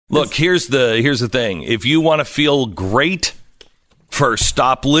Look, here's the thing. If you want to feel great, first,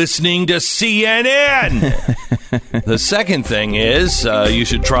 stop listening to CNN. The second thing is you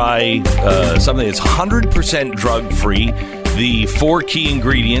should try something that's 100% drug-free. The 4 key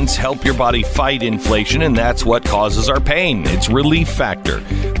ingredients help your body fight inflation, and that's what causes our pain. It's Relief Factor.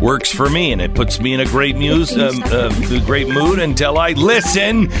 Works for me, and it puts me in a great mood until I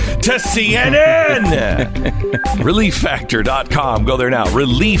listen to CNN. ReliefFactor.com. Go there now.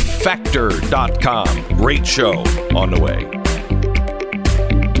 ReliefFactor.com. Great show on the way.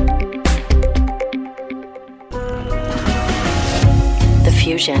 The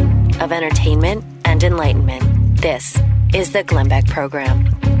fusion of entertainment and enlightenment. This is the Glenn Beck Program.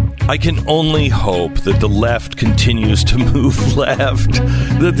 I can only hope that the left continues to move left,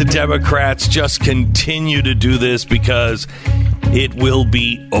 that the Democrats just continue to do this, because it will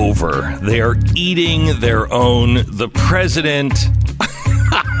be over. They are eating their own. The president...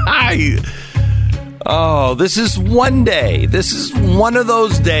 this is one day. This is one of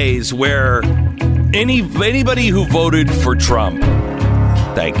those days where anybody who voted for Trump,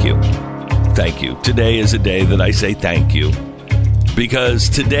 thank you. Thank you. Today is a day that I say thank you. Because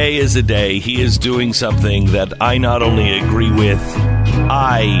today is a day he is doing something that I not only agree with,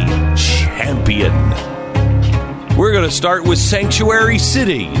 I champion. We're going to start with sanctuary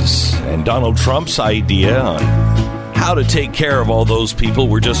cities and Donald Trump's idea on how to take care of all those people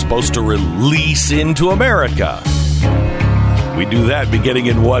we're just supposed to release into America. We do that beginning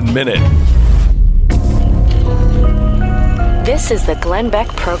in 1 minute. This is the Glenn Beck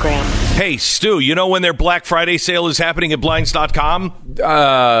Program. Hey, Stu, you know when their Black Friday sale is happening at Blinds.com?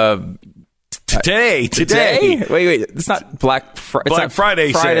 Today. Wait. It's not Black Friday. Black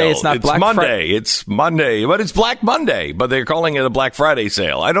Friday sale. It's not Black Monday. It's Monday, but it's Black Monday. But they're calling it a Black Friday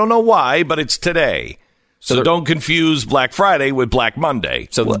sale. I don't know why, but it's today. So don't confuse Black Friday with Black Monday.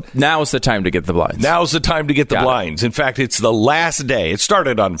 So now is the time to get the blinds. Now's the time to get the blinds. In fact, it's the last day. It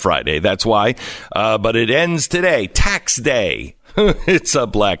started on Friday. That's why. But it ends today. Tax day. It's a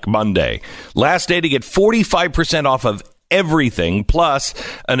Black Monday. Last day to get 45% off of everything, plus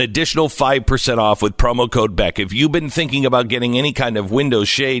an additional 5% off with promo code Beck. If you've been thinking about getting any kind of windows,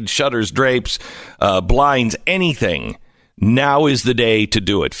 shades, shutters, drapes, blinds, anything, now is the day to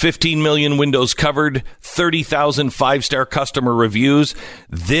do it. 15 million windows covered, 30,000 five-star customer reviews.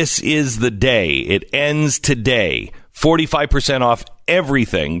 This is the day. It ends today. 45% off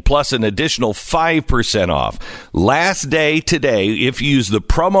everything, plus an additional 5% off. Last day today. If you use the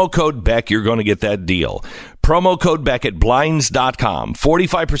promo code Beck, you're going to get that deal. Promo code Beck at Blinds.com.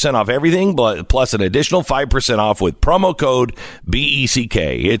 45% off everything, plus an additional 5% off with promo code BECK.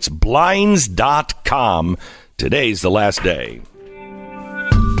 It's Blinds.com. Today's the last day.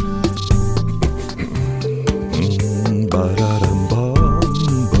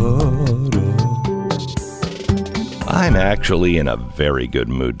 I'm actually in a very good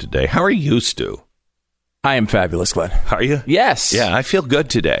mood today. How are you, Stu? I am fabulous, Glenn. Are you? Yes. Yeah, I feel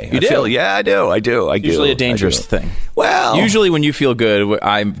good today. You do? Yeah, I do. Usually a dangerous thing. Well, usually when you feel good,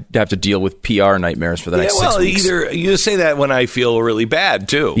 I have to deal with PR nightmares for the next 6 weeks. Either you say that when I feel really bad,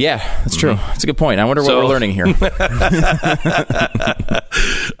 too. Yeah, that's true. That's a good point. I wonder what we're learning here.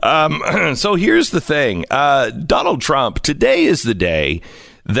 So here's the thing. Donald Trump, today is the day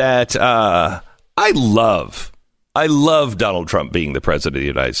that I love Donald Trump being the president of the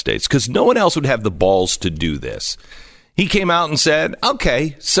United States, because no one else would have the balls to do this. He came out and said,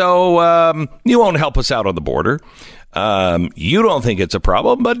 okay, so you won't help us out on the border. You don't think it's a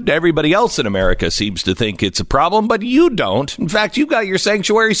problem, but everybody else in America seems to think it's a problem, but you don't. In fact, you've got your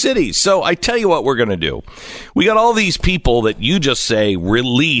sanctuary cities. So I tell you what we're going to do. We got all these people that you just say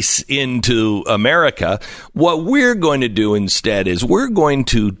release into America. What we're going to do instead is we're going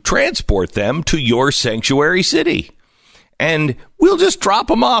to transport them to your sanctuary city, and we'll just drop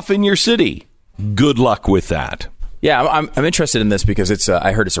them off in your city. Good luck with that. Yeah, I'm interested in this because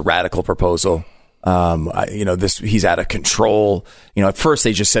I heard it's a radical proposal. He's out of control. At first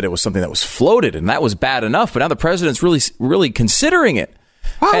they just said it was something that was floated, and that was bad enough. But now the president's really considering it.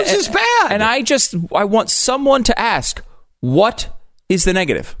 How is this bad? And I want someone to ask, what is the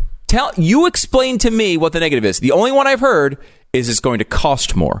negative? You explain to me what the negative is. The only one I've heard is it's going to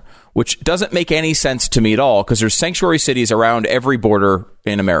cost more, which doesn't make any sense to me at all, because there's sanctuary cities around every border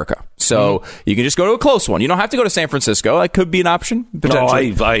in America. So you can just go to a close one. You don't have to go to San Francisco. That could be an option,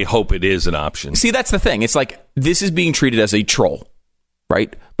 potentially. No, I hope it is an option. See, that's the thing. It's like this is being treated as a troll,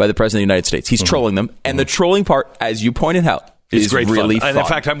 right, by the president of the United States. He's trolling them. And the trolling part, as you pointed out, It's is great really fun. fun. And in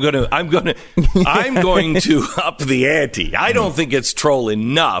fact, I'm going to up the ante. I don't think it's troll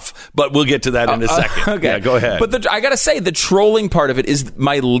enough, but we'll get to that in a second. Okay. Yeah, go ahead. But I got to say, the trolling part of it is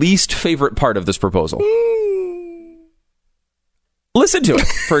my least favorite part of this proposal. Listen to it,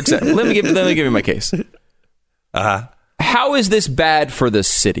 for example. Let me give you my case. How is this bad for the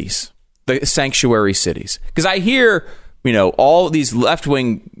cities, the sanctuary cities? Because I hear, all these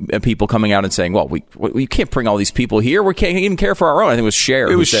left-wing people coming out and saying, well, we can't bring all these people here. We can't even care for our own. I think it was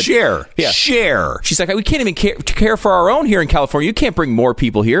Cher. It was Cher. Yeah. Cher. She's like, we can't even care for our own here in California. You can't bring more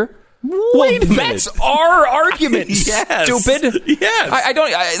people here. Wait a minute. That's our argument, yes. Stupid. Yes. I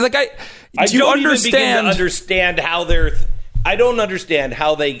don't understand how they're... I don't understand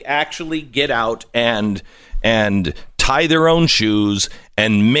how they actually get out and tie their own shoes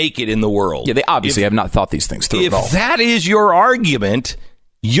and make it in the world. Yeah, they obviously have not thought these things through at all. If that is your argument,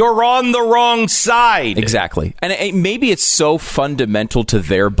 you're on the wrong side. Exactly. And maybe it's so fundamental to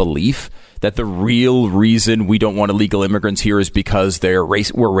their belief that the real reason we don't want illegal immigrants here is because we're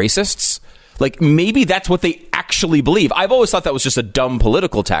racists. Like, maybe that's what they actually believe. I've always thought that was just a dumb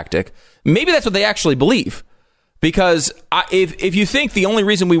political tactic. Maybe that's what they actually believe. Because if you think the only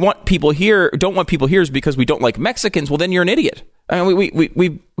reason we don't want people here is because we don't like Mexicans, well, then you're an idiot. I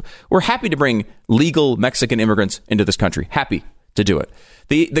mean, we're happy to bring legal Mexican immigrants into this country. Happy to do it.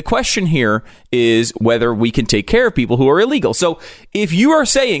 The question here is whether we can take care of people who are illegal. So if you are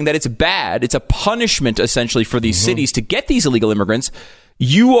saying that it's bad, it's a punishment essentially for these cities to get these illegal immigrants,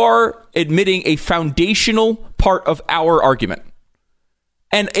 you are admitting a foundational part of our argument.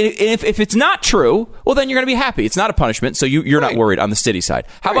 And if it's not true, well, then you're going to be happy. It's not a punishment, so you're not worried on the city side.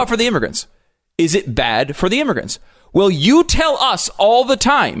 How about for the immigrants? Is it bad for the immigrants? Well, you tell us all the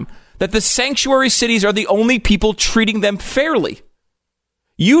time that the sanctuary cities are the only people treating them fairly.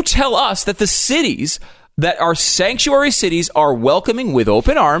 You tell us that the cities that are sanctuary cities are welcoming with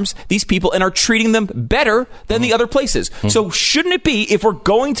open arms these people and are treating them better than the other places. So shouldn't it be, if we're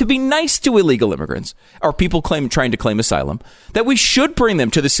going to be nice to illegal immigrants or people trying to claim asylum, that we should bring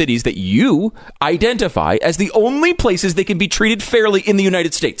them to the cities that you identify as the only places they can be treated fairly in the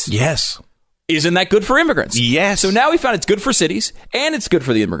United States? Yes. Isn't that good for immigrants? Yes. So now we found it's good for cities and it's good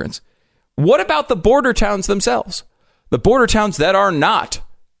for the immigrants. What about the border towns themselves? The border towns that are not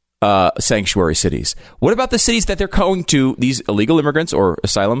sanctuary cities. What about the cities that they're going to, these illegal immigrants or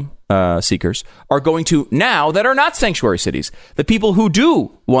asylum seekers are going to now that are not sanctuary cities? The people who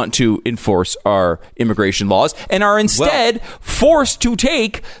do want to enforce our immigration laws and are instead forced to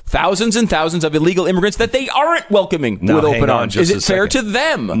take thousands and thousands of illegal immigrants that they aren't welcoming with open arms. Is it fair to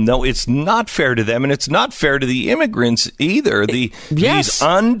them? No, it's not fair to them, and it's not fair to the immigrants either. These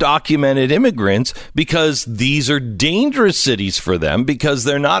undocumented immigrants, because these are dangerous cities for them, because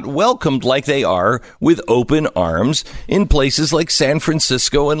they're not welcomed like they are with open arms in places like San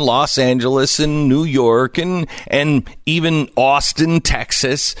Francisco and Los Angeles and New York and even Austin,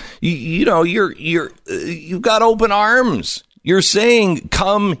 Texas. You've got open arms. You're saying,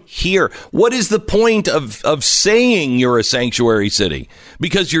 come here. What is the point of saying you're a sanctuary city?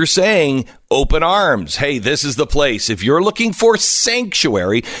 Because you're saying open arms. Hey, this is the place. If you're looking for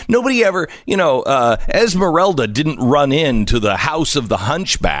sanctuary, nobody ever, Esmeralda didn't run into the house of the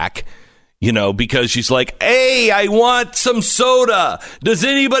hunchback, because she's like, hey, I want some soda. Does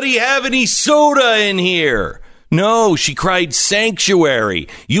anybody have any soda in here? No, she cried sanctuary.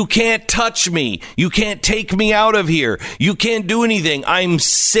 You can't touch me. You can't take me out of here. You can't do anything. I'm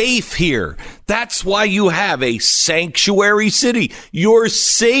safe here. That's why you have a sanctuary city. You're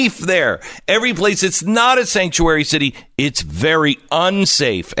safe there. Every place it's not a sanctuary city, it's very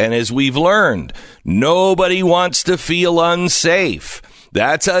unsafe. And as we've learned, nobody wants to feel unsafe.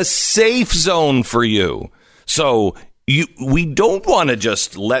 That's a safe zone for you. So we don't want to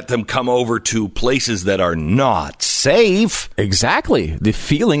just let them come over to places that are not safe. Exactly. The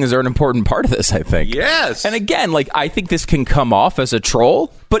feelings are an important part of this, I think. Yes. And again, I think this can come off as a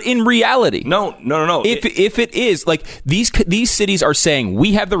troll, but in reality, no. If it is, these cities are saying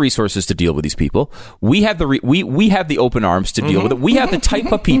we have the resources to deal with these people. We have we have the open arms to deal with it. We have the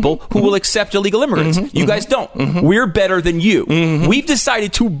type of people who will accept illegal immigrants. You guys don't. We're better than you. We've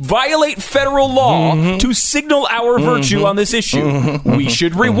decided to violate federal law to signal our virtue on this issue. We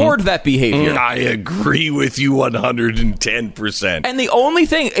should reward that behavior. I agree with you 110%. And the only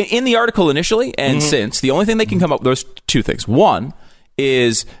thing in the article initially and since, the only thing they can come up with, there's two things. One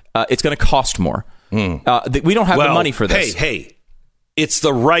is it's going to cost more. We don't have the money for this. Hey, it's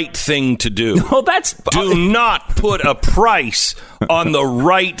the right thing to do. Well, do not put a price on the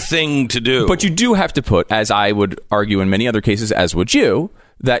right thing to do. But you do have to put, as I would argue in many other cases, as would you,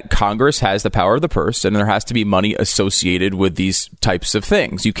 that Congress has the power of the purse, and there has to be money associated with these types of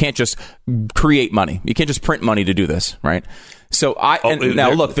things. You can't just create money. You can't just print money to do this, right? So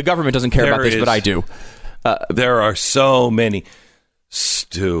look, the government doesn't care about this, but I do. There are so many.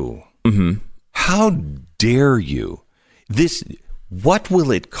 Stu, how dare you? What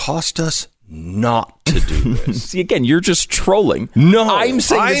will it cost us not to do this? See, again, you're just trolling. No. I'm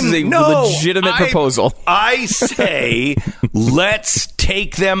saying this is a legitimate proposal. I say let's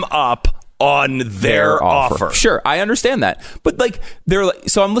take them up on their offer. Sure, I understand that. But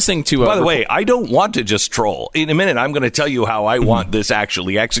so I'm listening to... By the way, I don't want to just troll. In a minute, I'm going to tell you how I want this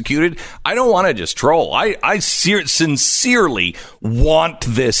actually executed. I don't want to just troll. I sincerely want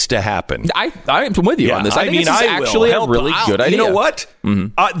this to happen. I'm with you on this. I think this is actually a really good idea. You know what?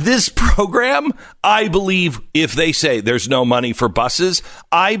 This program, I believe, if they say there's no money for buses,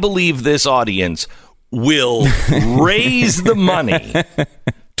 I believe this audience will raise the money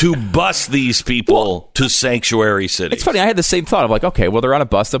to bus these people to sanctuary cities. It's funny. I had the same thought of okay, well, they're on a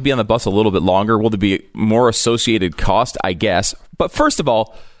bus. They'll be on the bus a little bit longer. Will there be more associated cost? I guess. But first of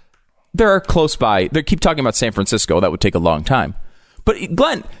all, they're close by. They keep talking about San Francisco. That would take a long time. But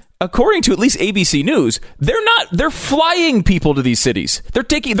Glenn, according to at least ABC News, they're flying people to these cities.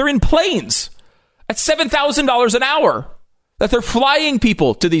 They're in planes at $7,000 an hour. That they're flying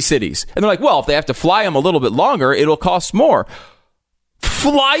people to these cities. And they're like, well, if they have to fly them a little bit longer, it'll cost more.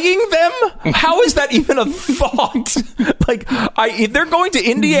 Flying them? How is that even a thought? If they're going to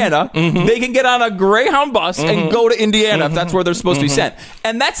Indiana, they can get on a Greyhound bus and go to Indiana if that's where they're supposed to be sent.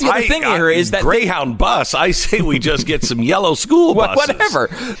 And that's the other thing here is that Greyhound bus. I say we just get some yellow school buses. Whatever.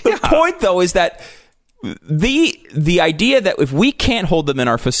 The point, though, is that the idea that if we can't hold them in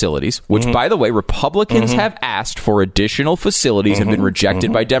our facilities, which, by the way, Republicans have asked for additional facilities and been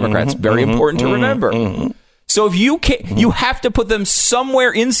rejected by Democrats. Very important to remember. So if you can't, you have to put them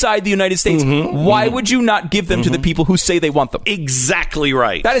somewhere inside the United States. Why would you not give them to the people who say they want them? Exactly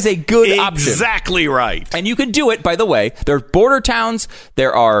right. That is a good option. Exactly right. And you can do it, by the way. There are border towns.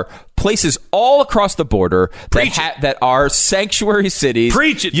 There are places all across the border that are sanctuary cities.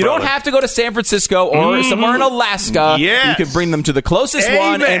 Preach it, You brother. don't have to go to San Francisco or somewhere in Alaska. Yes. You can bring them to the closest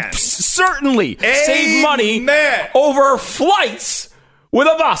one and certainly save money over flights with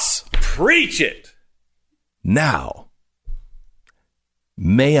a bus. Preach it. Now,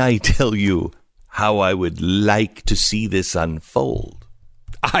 may I tell you how I would like to see this unfold?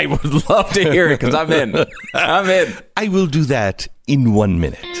 I would love to hear it because I'm in. I'm in. I will do that in 1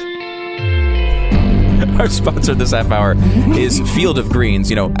 minute. Our sponsor this half hour is Field of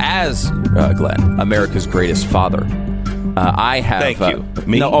Greens. As Glenn, America's greatest father, I have... Thank you.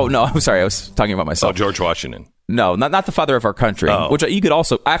 Me? No, I'm sorry. I was talking about myself. Oh, George Washington. No, not the father of our country. Which you could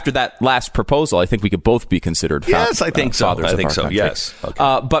also, after that last proposal, I think we could both be considered. Yes, I think so. Fathers I think of our so. country. Yes.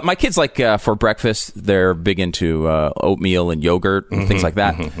 Okay. But my kids for breakfast, they're big into oatmeal and yogurt and things like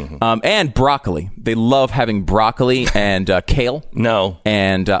that, and broccoli. They love having broccoli and kale. No,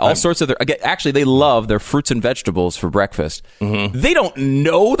 and all sorts of their. Actually, they love their fruits and vegetables for breakfast. They don't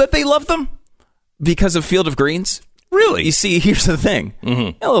know that they love them because of Field of Greens. Really? You see, here's the thing: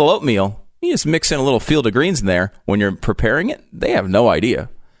 a little oatmeal. You just mix in a little Field of Greens in there when you're preparing it. They have no idea.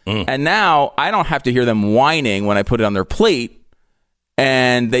 And now I don't have to hear them whining when I put it on their plate.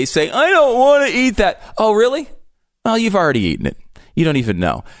 And they say, I don't want to eat that. Oh, really? Well, you've already eaten it. You don't even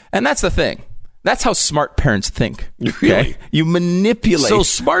know. And that's the thing. That's how smart parents think. Okay? Really? You manipulate. So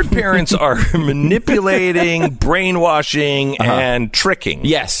smart parents are manipulating, brainwashing, and tricking.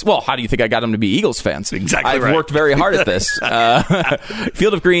 Yes. Well, how do you think I got them to be Eagles fans? Exactly I've right. worked very hard at this.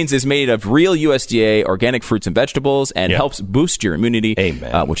 Field of Greens is made of real USDA organic fruits and vegetables and helps boost your immunity,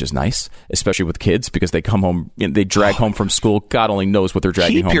 which is nice, especially with kids because they come home, they drag home from school. God only knows what they're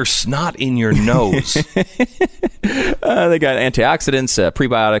dragging home. Keep your snot in your nose. They got antioxidants,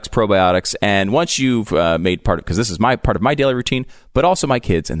 prebiotics, probiotics, and once you've made part of, because this is part of my daily routine, but also my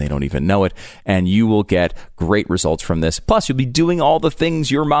kids, and they don't even know it, and you will get great results from this. Plus, you'll be doing all the things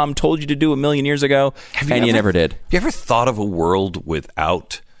your mom told you to do a million years ago, you never did. Have you ever thought of a world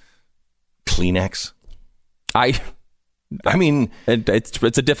without Kleenex? I mean,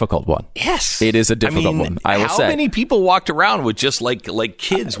 it's a difficult one. Yes, it is a difficult one. I will say. How many people walked around with just like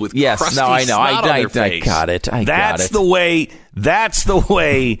kids with crusty snot on their face? I got it. That's the way. That's the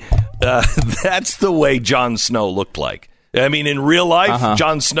way Jon Snow looked like. I mean, in real life,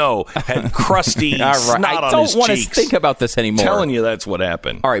 Jon Snow had crusty snot on his cheeks. I don't want to think about this anymore. I'm telling you, that's what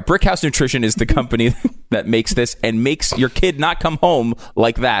happened. All right, Brickhouse Nutrition is the company that makes this and makes your kid not come home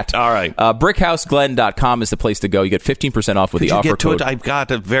like that. All right. BrickHouseGlenn.com is the place to go. You get 15% off with the offer code. I've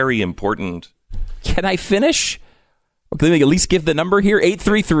got a very important... Can I finish? Can they at least give the number here?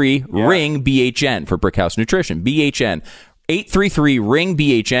 833-RING-BHN for Brickhouse Nutrition. BHN.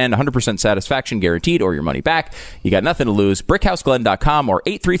 833-RING-BHN. 100% satisfaction guaranteed or your money back. You got nothing to lose. BrickHouseGlen.com or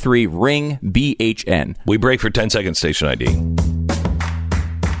 833-RING-BHN. We break for 10 seconds, station ID.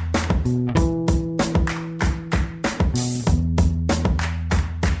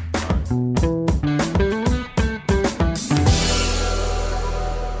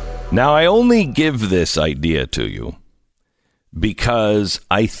 Now, I only give this idea to you because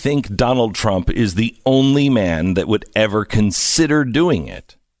I think Donald Trump is the only man that would ever consider doing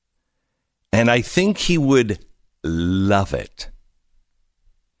it. And I think he would love it,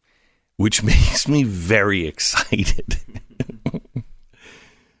 which makes me very excited.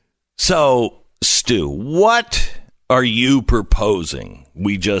 So, Stu, what are you proposing?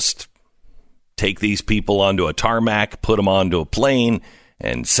 We just take these people onto a tarmac, put them onto a plane,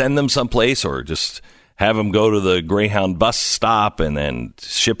 and send them someplace, or just have them go to the Greyhound bus stop and then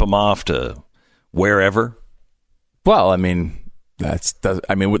ship them off to wherever? Well, I mean,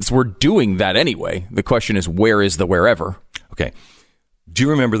 we're doing that anyway. The question is, where is the wherever? Okay. Do you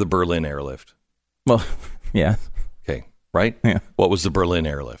remember the Berlin airlift? Well, yeah. Okay, right? Yeah. What was the Berlin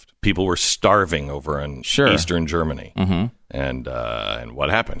airlift? People were starving over in eastern Germany. Mm-hmm. And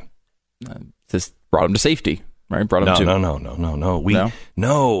what happened? This brought them to safety. Right? Brought them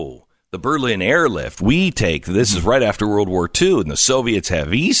No. The Berlin airlift we take, this is right after World War II, and the Soviets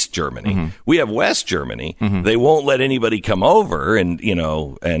have East Germany. Mm-hmm. We have West Germany. Mm-hmm. They won't let anybody come over, and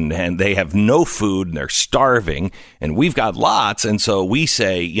and they have no food, and they're starving, and we've got lots, and so we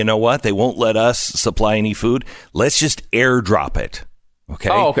say, you know what? They won't let us supply any food. Let's just airdrop it. Okay.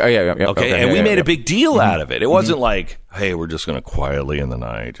 Oh, okay. Yeah. Okay. And we made a big deal out of it. It wasn't like, hey, we're just going to quietly in the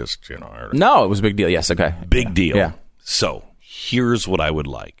night, just, No, it was a big deal. Yes. Okay. Big deal. Yeah. So here's what I would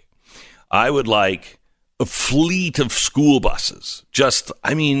like. I would like a fleet of school buses.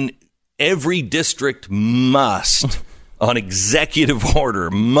 Every district must, on executive order,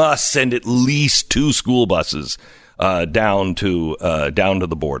 must send at least 2 school buses down to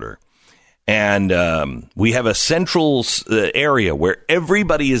the border. And we have a central area where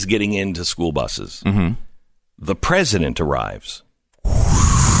everybody is getting into school buses. Mm-hmm. The president arrives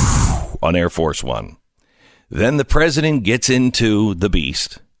on Air Force One. Then the president gets into the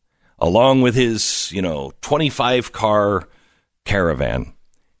Beast, along with his, 25-car caravan,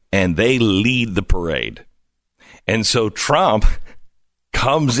 and they lead the parade. And so Trump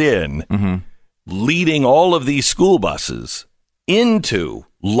comes in, mm-hmm. leading all of these school buses into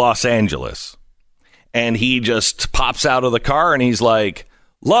Los Angeles, and he just pops out of the car and he's like,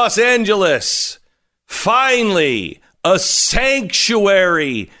 Los Angeles, finally a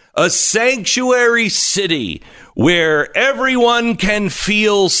sanctuary city where everyone can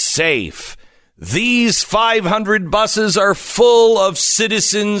feel safe. These 500 buses are full of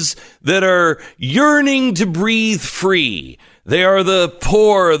citizens that are yearning to breathe free. They are the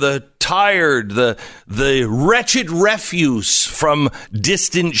poor, the tired, the wretched refuse from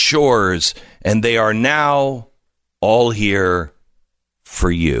distant shores, and they are now all here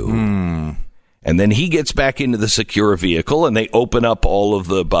for you. Mm. And then he gets back into the secure vehicle, and they open up all of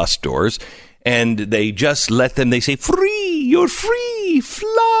the bus doors, and they just let them, they say, free, you're free,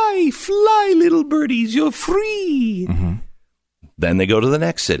 fly, little birdies, you're free. Mm-hmm. Then they go to the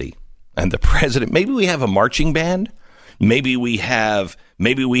next city, and the president, maybe we have a marching band. Maybe we have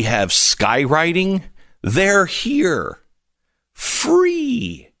skywriting. They're here,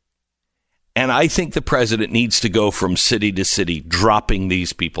 free. And I think the president needs to go from city to city, dropping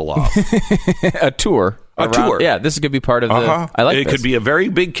these people off. A tour. Yeah, this could be part of the... I like it. Could be a very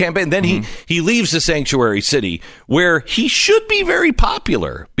big campaign. Then he leaves the sanctuary city, where he should be very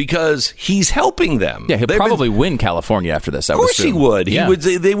popular because he's helping them. Yeah, he'll probably win California after this. Of course he would. Yeah.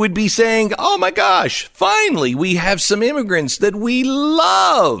 They would be saying, oh my gosh, finally we have some immigrants that we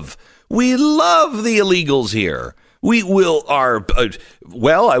love. We love the illegals here. We will, I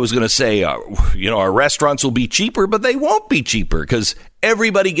was going to say, our restaurants will be cheaper, but they won't be cheaper because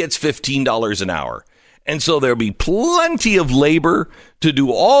everybody gets $15 an hour. And so there'll be plenty of labor to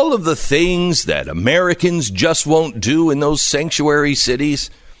do all of the things that Americans just won't do in those sanctuary cities.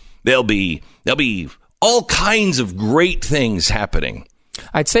 There'll be all kinds of great things happening.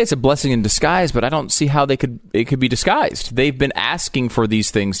 I'd say it's a blessing in disguise, but I don't see how it could be disguised. They've been asking for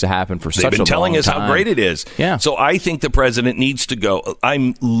these things to happen for such a long time. They've been telling us how great it is. Yeah. So I think the president needs to go.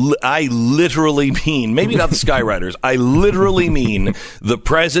 I literally mean, maybe not the Skywriters, I literally mean the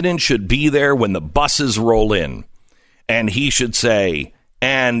president should be there when the buses roll in. And he should say,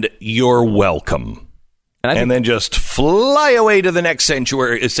 and you're welcome. and then just fly away to the next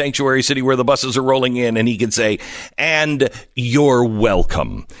sanctuary city where the buses are rolling in, and he can say, and you're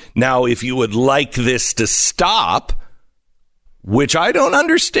welcome. Now, if you would like this to stop, which I don't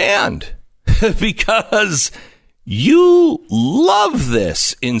understand, because you love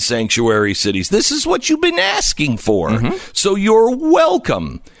this in sanctuary cities. This is what you've been asking for. So you're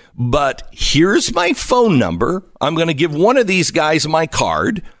welcome. But here's my phone number. I'm going to give one of these guys my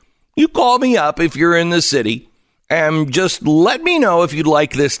card. You call me up if you're in the city and just let me know if you'd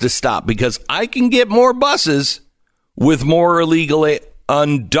like this to stop, because I can get more buses with more illegally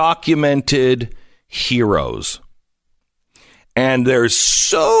undocumented heroes. And there's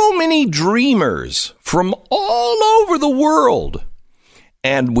so many dreamers from all over the world,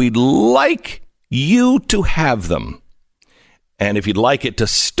 and we'd like you to have them. And if you'd like it to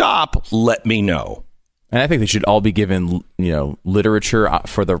stop, let me know. And I think they should all be given, literature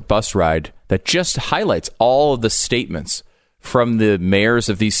for their bus ride that just highlights all of the statements from the mayors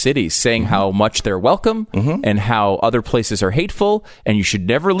of these cities saying how much they're welcome and how other places are hateful and you should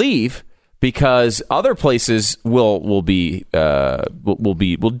never leave because other places they'll put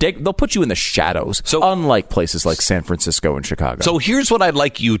you in the shadows. So, unlike places like San Francisco and Chicago. So here's what I'd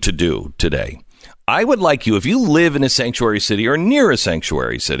like you to do today. I would like you, if you live in a sanctuary city or near a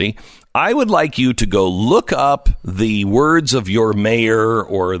sanctuary city, I would like you to go look up the words of your mayor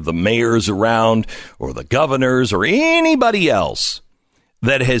or the mayors around or the governors or anybody else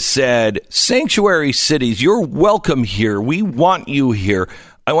that has said, sanctuary cities, you're welcome here. We want you here.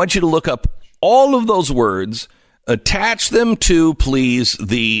 I want you to look up all of those words, attach them to, please,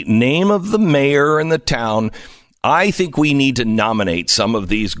 the name of the mayor and the town. I think we need to nominate some of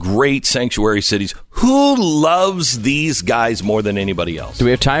these great sanctuary cities. Who loves these guys more than anybody else? Do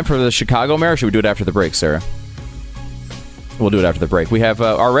we have time for the Chicago mayor, or should we do it after the break, Sarah? We'll do it after the break. We have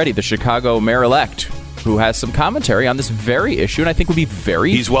already the Chicago mayor-elect, who has some commentary on this very issue, and I think would be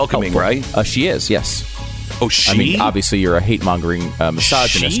very He's welcoming, helpful. Right? She is, yes. Oh, she? I mean, obviously, you're a hate-mongering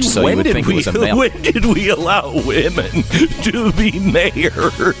misogynist, so you would think it was a male. When did we allow women to be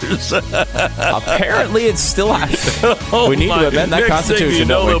mayors? Apparently, it's still we need to amend that Constitution,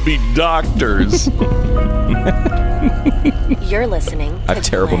 they'll be doctors. You're listening to I have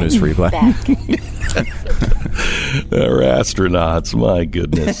terrible news for you, Glenn. They're astronauts, my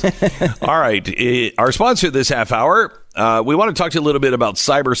goodness. All right, our sponsor this half hour, we want to talk to you a little bit about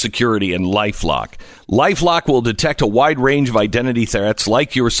cybersecurity and LifeLock. LifeLock will detect a wide range of identity threats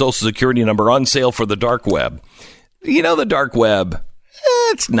like your social security number on sale for the dark web. You know, the dark web,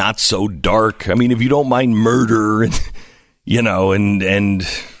 it's not so dark. I mean, if you don't mind murder, and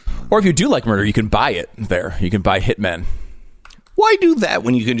or if you do like murder, you can buy it there. You can buy hitmen. Why do that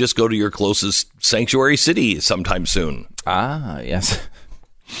when you can just go to your closest sanctuary city sometime soon? Ah, yes.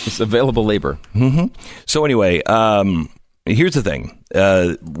 It's available labor. So anyway, here's the thing.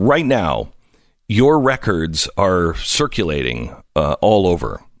 Right now, your records are circulating all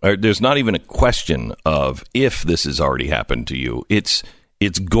over. There's not even a question of if this has already happened to you. It's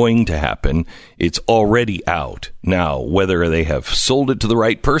going to happen. It's already out. Now, whether they have sold it to the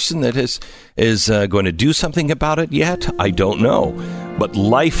right person that is going to do something about it yet, I don't know. But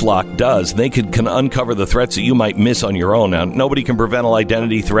LifeLock does. They can uncover the threats that you might miss on your own. Now, nobody can prevent all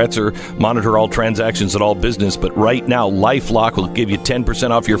identity threats or monitor all transactions at all business. But right now, LifeLock will give you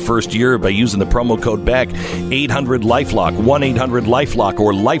 10% off your first year by using the promo code BECK. 800-LifeLock, 1-800-LifeLock,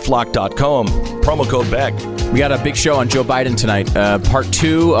 or lifelock.com. Promo code BECK. We got a big show on Joe Biden tonight. Part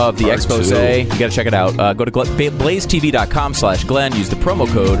 2 of the expose. You got to check it out. Go to blazetv.com/Glenn. Use the promo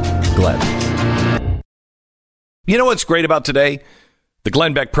code Glenn. You know what's great about today? The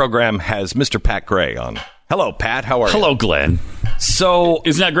Glenn Beck program has Mr. Pat Gray on. Hello, Pat. How are you? Hello, Glenn. So,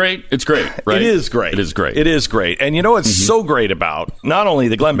 isn't that great? It's great, right? It is great. It is great. It is great. And you know what's so great about not only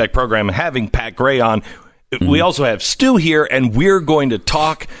the Glenn Beck program having Pat Gray on, we also have Stu here, and we're going to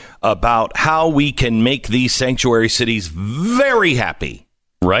talk about how we can make these sanctuary cities very happy.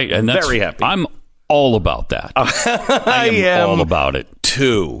 Right, and that's very happy. I'm all about that. I am all about it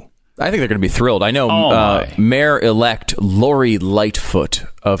too. I think they're going to be thrilled. I know Mayor-elect Lori Lightfoot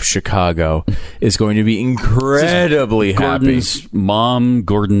of Chicago is going to be incredibly happy. Gordon's mom,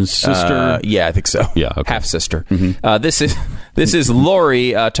 Gordon's sister. Yeah, I think so. Yeah, okay. Half sister. This is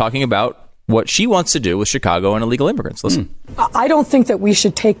Lori talking about what she wants to do with Chicago and illegal immigrants. Listen. I don't think that we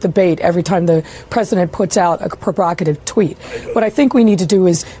should take the bait every time the president puts out a provocative tweet. What I think we need to do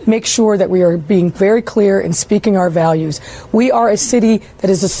is make sure that we are being very clear in speaking our values. We are a city that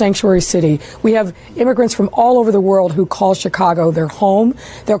is a sanctuary city. We have immigrants from all over the world who call Chicago their home.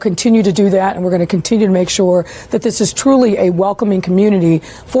 They'll continue to do that, and we're going to continue to make sure that this is truly a welcoming community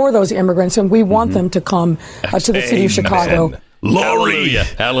for those immigrants, and we want them to come to the city of Chicago. Lori,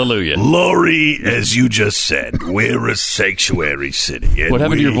 hallelujah. Lori, as you just said, we're a sanctuary city. What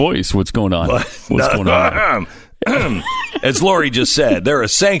happened to your voice? What's going on? What's going on? As Lori just said, they're a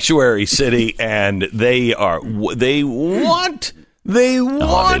sanctuary city, and they want they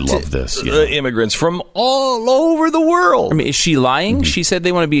love this. Yeah. Immigrants from all over the world. I mean, is she lying? She said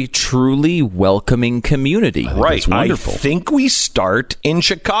they want to be a truly welcoming community. Right. Wonderful. I think we start in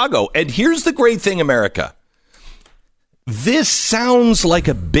Chicago. And here's the great thing, America. This sounds like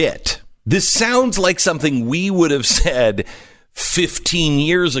a bit. This sounds like something we would have said 15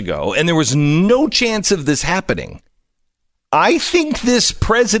 years ago, and there was no chance of this happening. I think this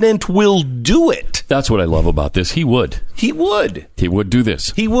president will do it. That's what I love about this. He would. He would. He would do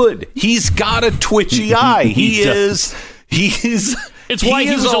this. He would. He's got a twitchy eye. He's It's why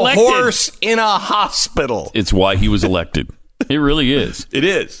he was a elected. horse in a hospital. It's why he was elected. It really is. It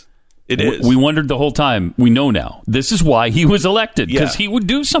is. It is. We wondered the whole time. We know now. This is why he was elected, because he would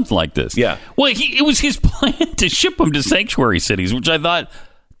do something like this. Yeah. Well, it was his plan to ship them to sanctuary cities, which I thought,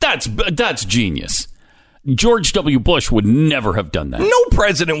 that's genius. George W. Bush would never have done that. No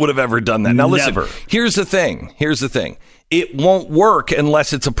president would have ever done that. Now, listen, Never. Here's the thing. It won't work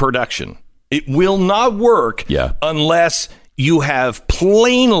unless it's a production. It will not work unless you have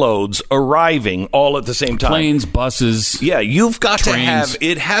plane loads arriving all at the same time. Planes, buses. Yeah, you've got trains. to have,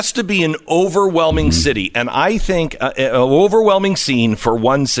 it has to be an overwhelming city. And I think an overwhelming scene for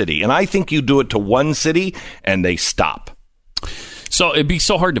one city. And I think you do it to one city and they stop. So it'd be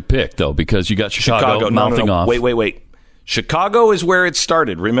so hard to pick, though, because you got Chicago mouthing off. Wait. Chicago is where it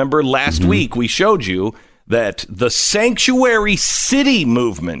started. Remember last week we showed you that the sanctuary city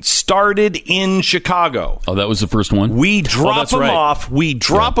movement started in Chicago. Oh, that was the first one? We drop them off. We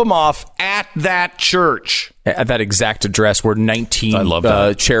drop them off at that church. At that exact address where 19 I love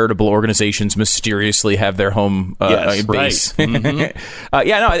that. charitable organizations mysteriously have their home base. Right.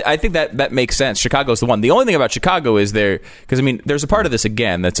 I think that makes sense. Chicago's the one. The only thing about Chicago is because I mean, there's a part of this,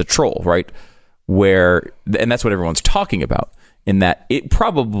 again, that's a troll, right? And that's what everyone's talking about, in that it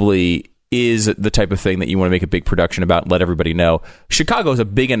probably is the type of thing that you want to make a big production about and let everybody know. Chicago is a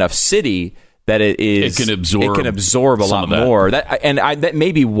big enough city that it can absorb a lot more. That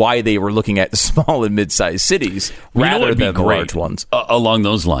may be why they were looking at small and mid-sized cities rather than the large ones. Along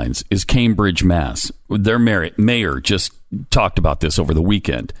those lines is Cambridge, Mass. Their mayor just talked about this over the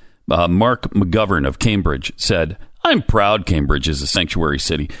weekend. Mark McGovern of Cambridge said, "I'm proud Cambridge is a sanctuary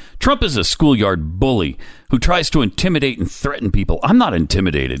city. Trump is a schoolyard bully who tries to intimidate and threaten people. I'm not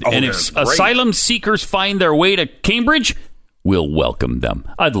intimidated. And if asylum seekers find their way to Cambridge, we'll welcome them."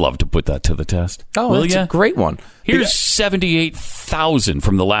 I'd love to put that to the test. Oh, that's a great one. Here's 78,000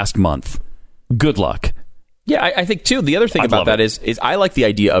 from the last month. Good luck. Yeah, I think, too, the other thing about that is I like the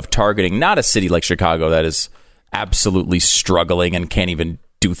idea of targeting not a city like Chicago that is absolutely struggling and can't even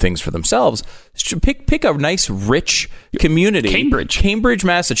do things for themselves. Pick a nice, rich community. Cambridge,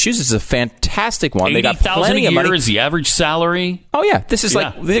 Massachusetts is a fantastic one. They got plenty of money. $80,000 a year is the average salary. Oh, yeah. This is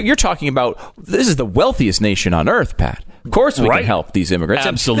like, you're talking about, this is the wealthiest nation on earth, Pat. Of course we can help these immigrants.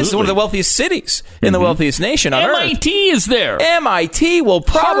 Absolutely. This is one of the wealthiest cities in the wealthiest nation on earth. MIT is there. MIT will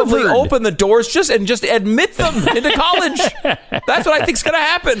probably open the doors just admit them into college. That's what I think is going to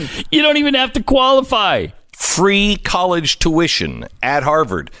happen. You don't even have to qualify. Free college tuition at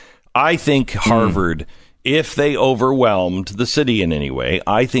Harvard. I think Harvard, if they overwhelmed the city in any way,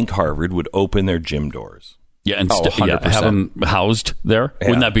 I think Harvard would open their gym doors. Yeah, and have them housed there. Yeah.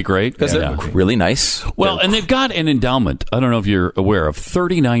 Wouldn't that be great? Because they're really nice. Well, and they've got an endowment. I don't know if you're aware of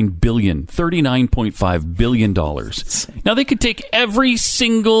 $39.5 billion. Now, they could take every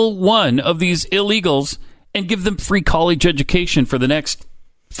single one of these illegals and give them free college education for the next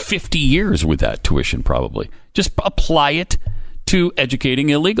 50 years with that tuition, probably. Just apply it to educating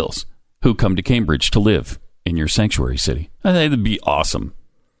illegals who come to Cambridge to live in your sanctuary city. I think it'd be awesome.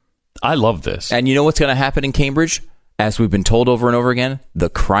 I love this. And you know what's going to happen in Cambridge? As we've been told over and over again, the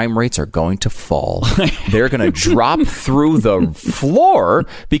crime rates are going to fall. They're going to drop through the floor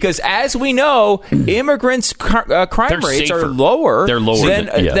because, as we know, immigrants' crime rates are lower,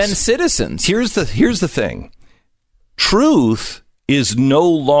 than citizens. Here's the thing. Truth is no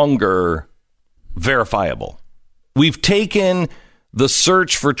longer verifiable. We've taken the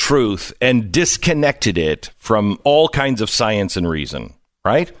search for truth and disconnected it from all kinds of science and reason,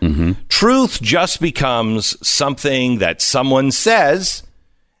 right? Truth just becomes something that someone says,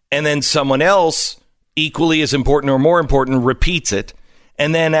 and then someone else, equally as important or more important, repeats it.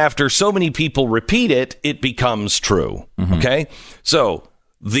 And then after so many people repeat it, it becomes true. Okay? So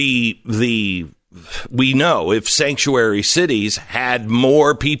we know if sanctuary cities had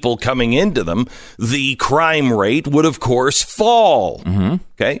more people coming into them, the crime rate would, of course, fall.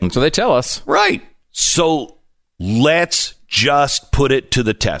 Okay? And so they tell us. Right. So let's just put it to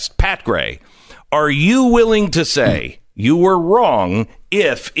the test. Pat Gray, are you willing to say you were wrong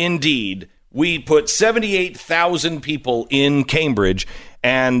if, indeed, we put 78,000 people in Cambridge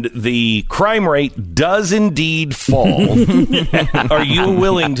and the crime rate does indeed fall? Are you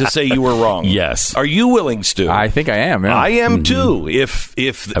willing to say you were wrong? Yes. Are you willing, Stu? I think I am. Yeah. I am too.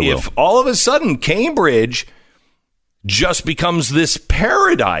 If all of a sudden Cambridge just becomes this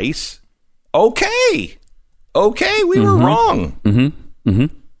paradise, okay, we were wrong.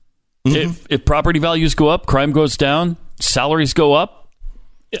 If property values go up, crime goes down, salaries go up,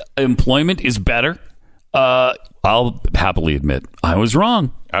 employment is better, I'll happily admit I was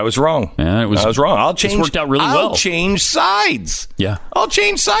wrong. I was wrong. Yeah, I was wrong. It worked out really well. I'll change sides. Yeah. I'll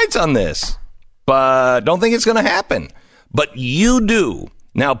change sides on this. But don't think it's going to happen. But you do.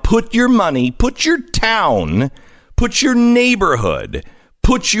 Now put your money, put your town, put your neighborhood,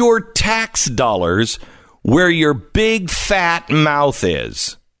 put your tax dollars where your big fat mouth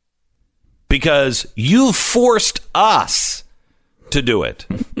is. Because you forced us to do it.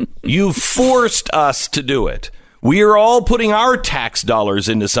 You forced us to do it. We are all putting our tax dollars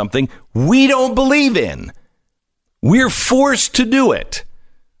into something we don't believe in. We're forced to do it.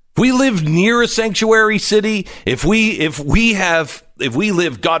 If we live near a sanctuary city, if we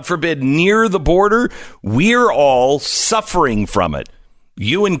live, God forbid, near the border, we're all suffering from it.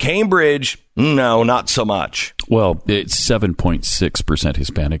 You in Cambridge, no, not so much. Well, it's 7.6%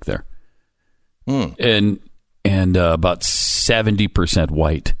 Hispanic there. And about 70%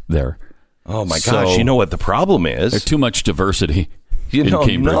 white there. Oh, my gosh. You know what the problem is? There's too much diversity in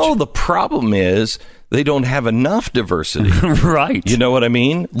Cambridge. No, the problem is they don't have enough diversity. Right. You know what I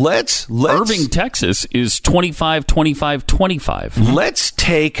mean? Let's Irving, Texas is 25, 25, 25. Let's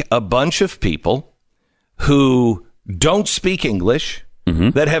take a bunch of people who don't speak English,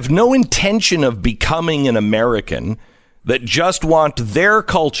 that have no intention of becoming an American, that just want their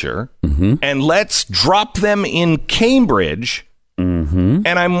culture, and let's drop them in Cambridge. And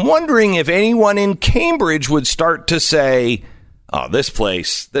I'm wondering if anyone in Cambridge would start to say, "Oh, this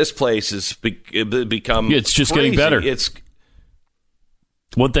place has become it's just crazy. Getting better." It's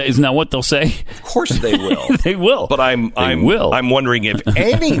isn't that what they'll say? Of course they will. They will. But I'm wondering if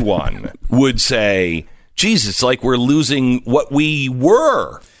anyone would say, "Geez, it's like we're losing what we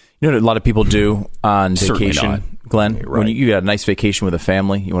were." You know what a lot of people do on Certainly vacation, not. Glenn? Right. When you got a nice vacation with a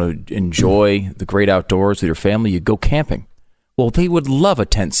family, you want to enjoy the great outdoors with your family, you go camping. Well, they would love a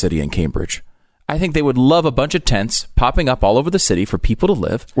tent city in Cambridge. I think they would love a bunch of tents popping up all over the city for people to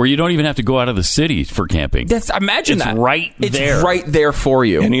live. Where you don't even have to go out of the city for camping. Imagine it's that. Right there. It's right there for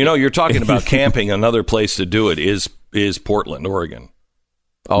you. And you're talking about camping. Another place to do it is Portland, Oregon.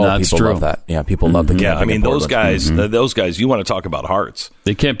 Oh, That's people true. love that. Yeah, people love the camping. Yeah, I mean, in those Portland. guys, you want to talk about hearts.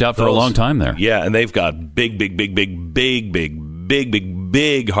 They camped out for a long time there. Yeah, and they've got big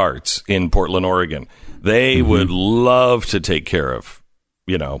hearts in Portland, Oregon. They would love to take care of,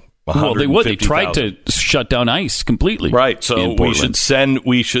 Well, they would. They tried to shut down ICE completely. Right. So we should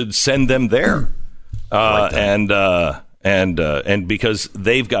send them there. And because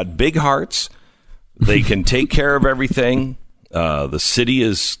they've got big hearts, they can take care of everything. The city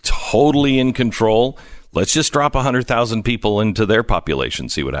is totally in control. Let's just drop 100,000 people into their population,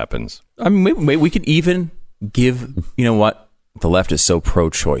 see what happens. I mean, we could even give, you know what? The left is so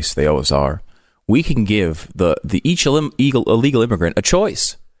pro-choice. They always are. We can give each illegal immigrant a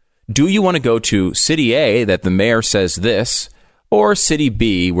choice. Do you want to go to City A that the mayor says this, or City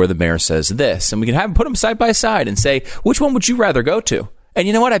B where the mayor says this? And we can put them side by side and say, which one would you rather go to? And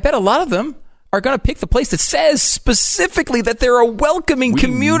you know what? I bet a lot of them are going to pick the place that says specifically that they're a welcoming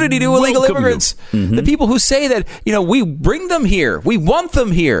community to illegal immigrants. The people who say that, we bring them here. We want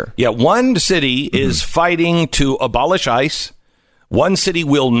them here. Yeah, one city is fighting to abolish ICE. One city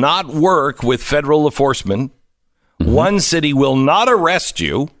will not work with federal enforcement. One city will not arrest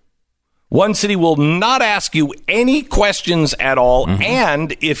you. One city will not ask you any questions at all.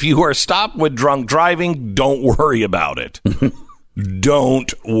 And if you are stopped with drunk driving, don't worry about it.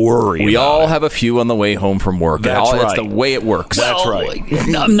 Don't worry. We about all it. have a few on the way home from work. That's right. It's the way it works. That's right.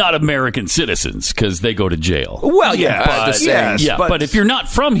 Not American citizens because they go to jail. Well, yeah, but, yes, Yeah, but if you're not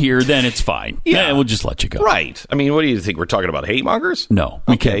from here, then it's fine. Yeah. We'll just let you go. Right. I mean, what do you think? We're talking about hate mongers? No,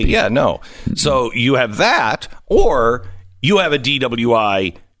 we can't be. Yeah, no. So you have that, or you have a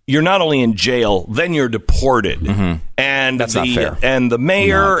DWI. You're not only in jail, then you're deported. And That's not fair. And the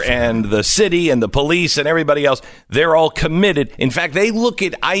mayor and the city and the police and everybody else, they're all committed. In fact, they look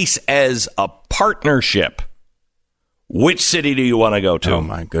at ICE as a partnership. Which city do you want to go to? Oh,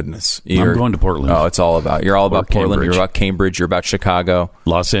 my goodness. I'm going to Portland. Oh, it's all about. You're all about Portland. Cambridge. You're about Cambridge. You're about Chicago.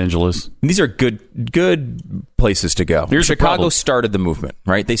 Los Angeles. And these are good places to go. Here's the Chicago problem. started the movement,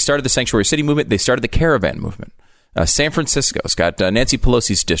 right? They started the sanctuary city movement. They started the caravan movement. San Francisco's got Nancy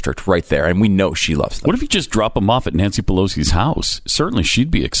Pelosi's district right there, and we know she loves them. What if you just drop them off at Nancy Pelosi's house? Certainly she'd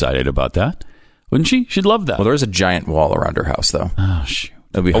be excited about that. Wouldn't she? She'd love that. Well, there's a giant wall around her house, though. Oh, shoot.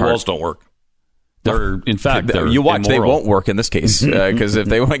 It'll be hard. Walls don't work. In fact, they're you watch, immoral. they won't work in this case because if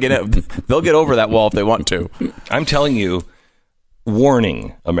they want to get out, they'll get over that wall if they want to. I'm telling you,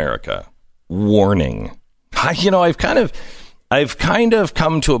 warning, America, warning. I've kind of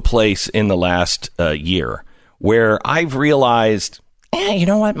come to a place in the last year where I've realized, you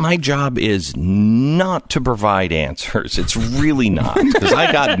know what? My job is not to provide answers. It's really not, because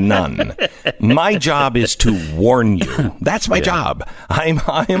I got none. My job is to warn you. That's my job. I'm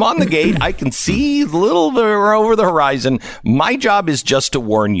on the gate. I can see a little bit over the horizon. My job is just to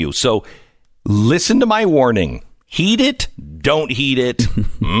warn you. So listen to my warning. Heed it. Don't heed it.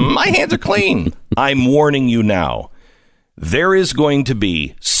 My hands are clean. I'm warning you now. There is going to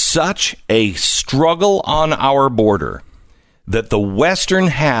be such a struggle on our border that the western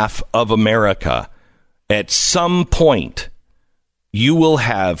half of America, at some point, you will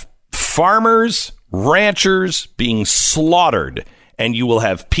have farmers, ranchers being slaughtered, and you will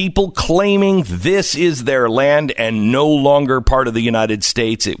have people claiming this is their land and no longer part of the United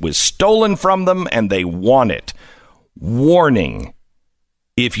States. It was stolen from them, and they want it. Warning,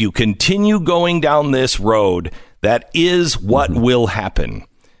 if you continue going down this road, that is what will happen.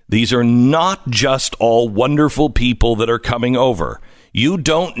 These are not just all wonderful people that are coming over. You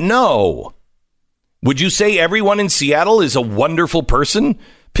don't know. Would you say everyone in Seattle is a wonderful person?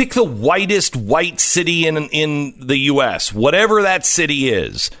 Pick the whitest white city in the U.S., whatever that city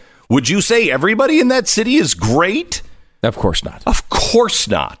is. Would you say everybody in that city is great? Of course not. Of course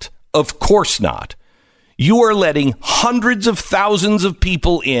not. Of course not. You are letting hundreds of thousands of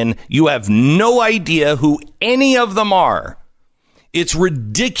people in. You have no idea who any of them are. It's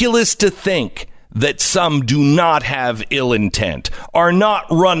ridiculous to think that some do not have ill intent, are not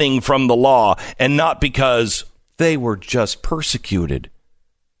running from the law, and not because they were just persecuted.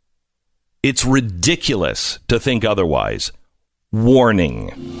 It's ridiculous to think otherwise.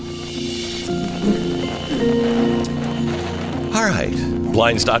 Warning. All right,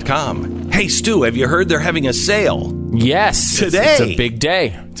 Blinds.com. Hey, Stu, have you heard they're having a sale? Yes. Today. It's a big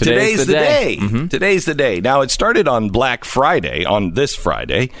day. Today's the day. Today's the day. Now, it started on Black Friday, on this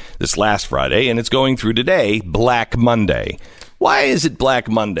last Friday, and it's going through today, Black Monday. Why is it Black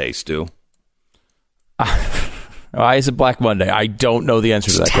Monday, Stu? Why is it Black Monday? I don't know the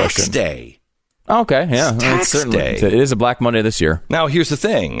answer to that Tax question. Day. Okay, yeah. It's tax certainly, day. It is a Black Monday this year. Now, here's the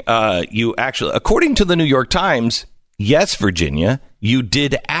thing. You actually, according to the New York Times, yes, Virginia, you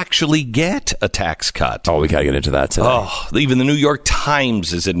did actually get a tax cut. Oh, we got to get into that today. Oh, even the New York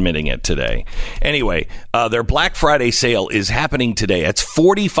Times is admitting it today. Anyway, their Black Friday sale is happening today. It's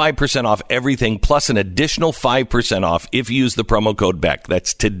 45% off everything, plus an additional 5% off if you use the promo code BECK.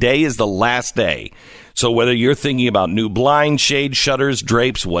 Today is the last day. So whether you're thinking about new blinds, shades, shutters,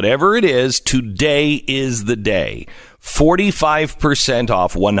 drapes, whatever it is, today is the day. 45%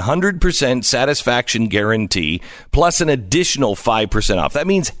 off, 100% satisfaction guarantee, plus an additional 5% off. That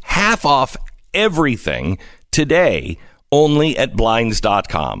means half off everything today, only at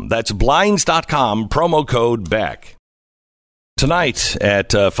Blinds.com. That's Blinds.com, promo code BECK. Tonight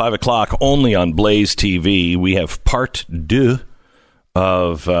at 5 o'clock, only on Blaze TV, we have part 2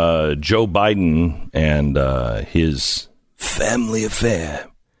 of Joe Biden and his family affair.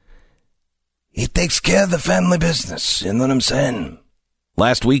 He takes care of the family business. You know what I'm saying?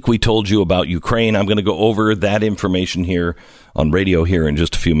 Last week, we told you about Ukraine. I'm going to go over that information here on radio here in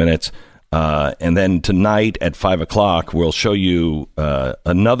just a few minutes. And then tonight at 5 o'clock, we'll show you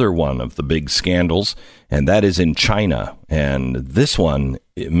another one of the big scandals, and that is in China. And this one,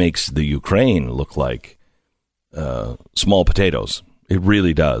 it makes the Ukraine look like small potatoes. It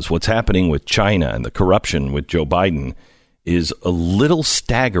really does. What's happening with China and the corruption with Joe Biden is a little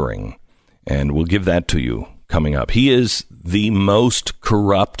staggering. And we'll give that to you coming up. He is the most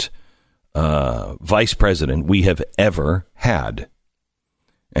corrupt vice president we have ever had.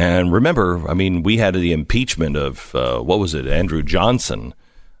 And remember, I mean, we had the impeachment of, Andrew Johnson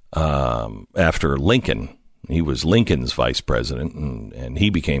after Lincoln. He was Lincoln's vice president, and he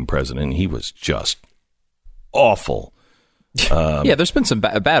became president. He was just awful. There's been some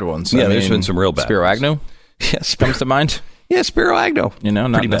bad ones. Yeah, there's been some real bad Spiro ones. Agnew comes to mind. Yeah, Spiro Agnew.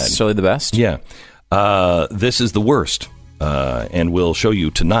 Not pretty necessarily the best. Yeah. This is the worst. And we'll show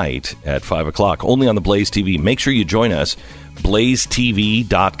you tonight at 5 o'clock, only on the Blaze TV. Make sure you join us,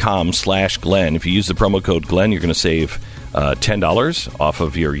 blazetv.com/Glenn. If you use the promo code Glenn, you're going to save $10 off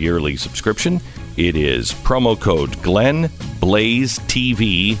of your yearly subscription. It is promo code Glenn,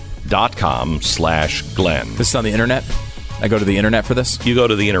 blazetv.com/Glenn. This is on the internet? I go to the internet for this? You go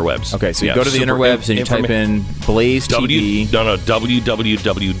to the interwebs. Okay, so you go to the interwebs and you type in Blaze TV.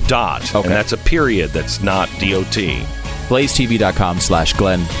 www. Okay. And that's a period. That's not DOT.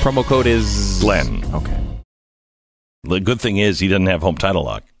 blazetv.com/Glenn. Promo code is Glenn. Okay. The good thing is he doesn't have home title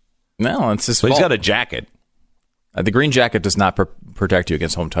lock. No, it's his But fault. he's got a jacket. The green jacket does not protect you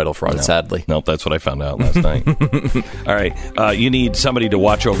against home title fraud, sadly. Nope, that's what I found out last night. All right. You need somebody to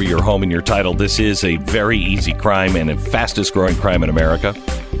watch over your home and your title. This is a very easy crime and the fastest growing crime in America.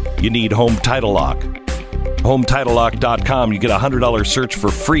 You need Home Title Lock. HomeTitleLock.com. You get a $100 search for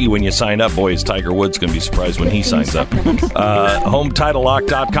free when you sign up. Boy, is Tiger Woods going to be surprised when he signs up.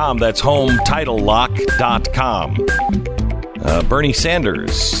 HomeTitleLock.com. That's HomeTitleLock.com. Bernie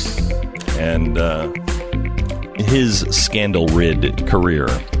Sanders and his scandal-rid career.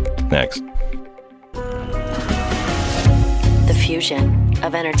 Next. The fusion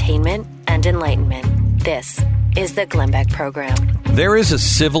of entertainment and enlightenment. This is the Glenn Beck Program. There is a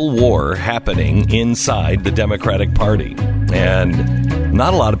civil war happening inside the Democratic Party, and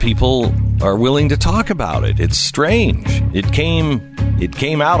not a lot of people are willing to talk about it. It's strange. It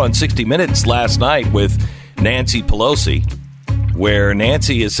came out on 60 Minutes last night with Nancy Pelosi, where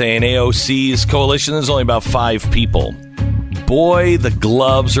Nancy is saying AOC's coalition is only about 5 people. Boy, the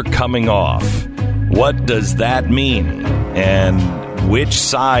gloves are coming off. What does that mean? And which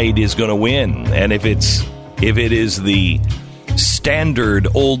side is going to win? And if it is the standard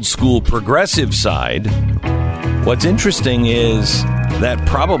old school progressive side, what's interesting is that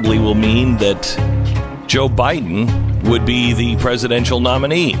probably will mean that Joe Biden would be the presidential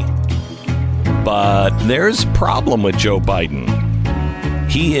nominee. But there's a problem with Joe Biden.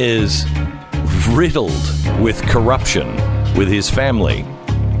 He is riddled with corruption with his family.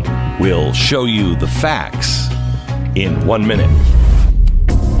 We'll show you the facts in 1 minute.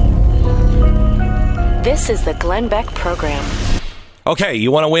 This is the Glenn Beck Program. Okay,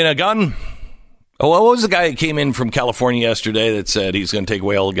 you want to win a gun? Oh, what was the guy that came in from California yesterday that said he's going to take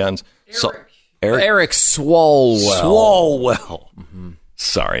away all the guns? Eric Swalwell. Swalwell. Mm-hmm.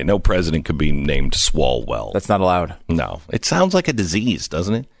 Sorry, no president could be named Swalwell. That's not allowed. No. It sounds like a disease,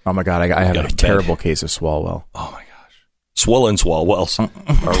 doesn't it? Oh, my God. I have a terrible case of Swalwell. Oh, my gosh. Swollen Swalwells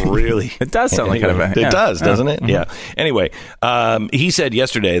are really... It does sound like it does, doesn't it? Mm-hmm. Yeah. Anyway, he said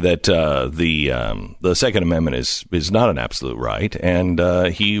yesterday that the Second Amendment is not an absolute right, and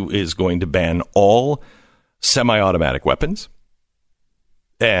he is going to ban all semi-automatic weapons.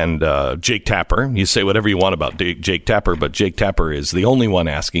 And Jake Tapper, you say whatever you want about Jake Tapper, but Jake Tapper is the only one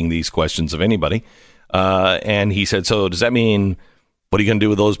asking these questions of anybody. And he said, so does that mean, what are you going to do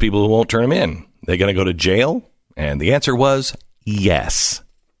with those people who won't turn them in? They're going to go to jail? And the answer was yes.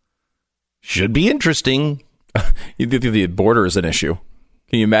 Should be interesting. The border is an issue.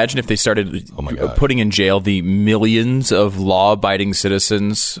 Can you imagine if they started putting in jail the millions of law-abiding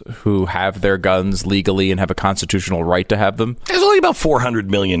citizens who have their guns legally and have a constitutional right to have them? There's only about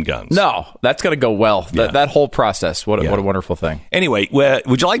 400 million guns. No, that's going to go well. Yeah. That whole process, what a wonderful thing. Anyway,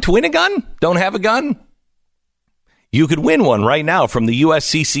 would you like to win a gun? Don't have a gun? You could win one right now from the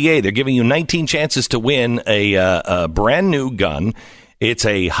USCCA. They're giving you 19 chances to win a brand new gun. It's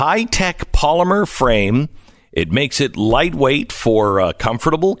a high-tech polymer frame. It makes it lightweight for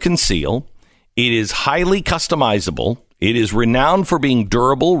comfortable conceal. It is highly customizable. It is renowned for being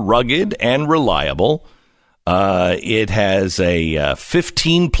durable, rugged, and reliable. It has a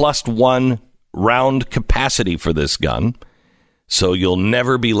 15+1 round capacity for this gun, so you'll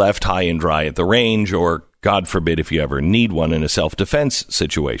never be left high and dry at the range, or, God forbid, if you ever need one in a self-defense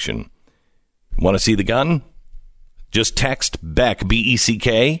situation. Want to see the gun? Just text BECK,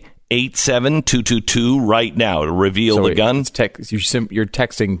 B-E-C-K, 87222 right now to reveal the gun. You're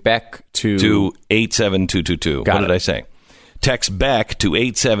texting BECK to 87222. What did I say? Text BECK to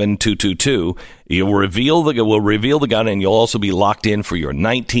 87222. We'll reveal the gun, and you'll also be locked in for your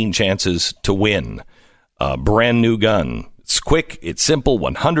 19 chances to win. a brand new gun. It's quick, it's simple,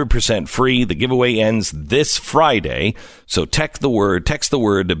 100% free. The giveaway ends this Friday. So text the word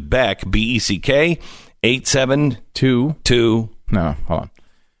BECK, BECK, 8722. No, hold on.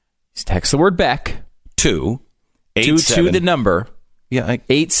 Just text the word BECK to the number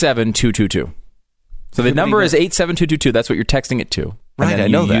 87222. So the number is 87222. That's what you're texting it to. Right, and then I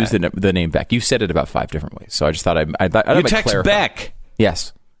know you that. Use the name BECK. You've said it about 5 different ways. So I just thought I'd You text clarify. BECK.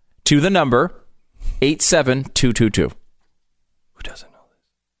 Yes. To the number 87222. Who doesn't know this?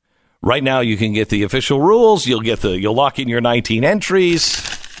 Right now, you can get the official rules. You'll lock in your 19 entries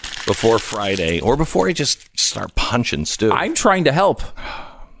before Friday, or before I just start punching Stu. I'm trying to help.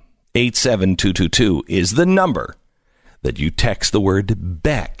 87222 is the number that you text the word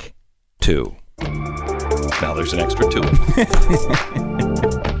BECK to. Now there's an extra to it.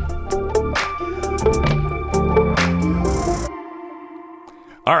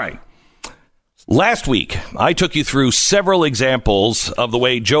 All right. Last week, I took you through several examples of the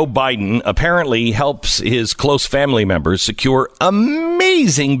way Joe Biden apparently helps his close family members secure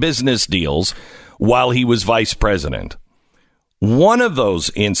amazing business deals while he was vice president. One of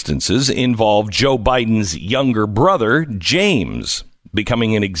those instances involved Joe Biden's younger brother, James,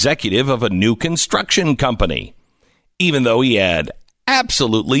 becoming an executive of a new construction company, even though he had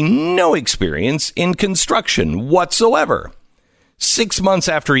absolutely no experience in construction whatsoever. 6 months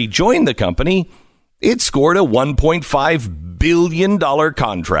after he joined the company, it scored a $1.5 billion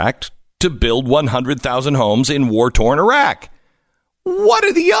contract to build 100,000 homes in war-torn Iraq. What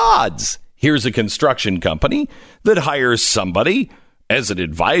are the odds? Here's a construction company that hires somebody as an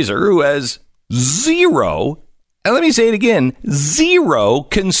advisor who has zero, and let me say it again, zero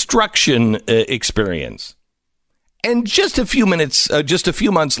construction experience. And just a few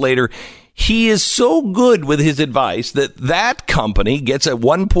months later, he is so good with his advice that company gets a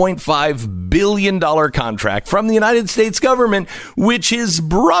 $1.5 billion contract from the United States government, which his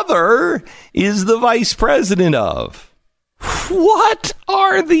brother is the vice president of. What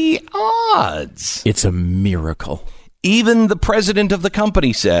are the odds? It's a miracle. Even the president of the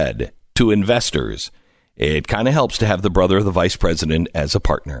company said to investors, it kind of helps to have the brother of the vice president as a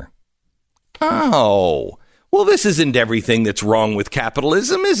partner. Oh, well, this isn't everything that's wrong with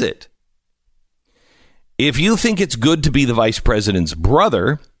capitalism, is it? If you think it's good to be the vice president's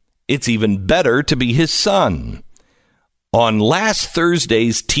brother, it's even better to be his son. On last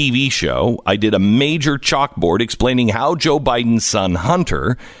Thursday's TV show, I did a major chalkboard explaining how Joe Biden's son,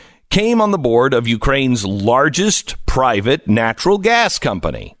 Hunter, came on the board of Ukraine's largest private natural gas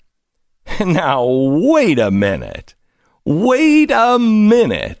company. Now, wait a minute.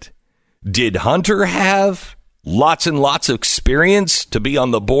 Did Hunter have lots and lots of experience to be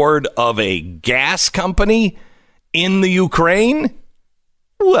on the board of a gas company in the Ukraine?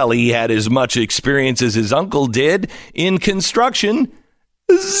 Well, he had as much experience as his uncle did in construction.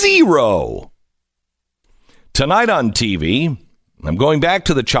 Zero. Tonight on TV, I'm going back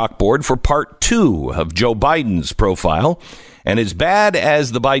to the chalkboard for part 2 of Joe Biden's profile. And as bad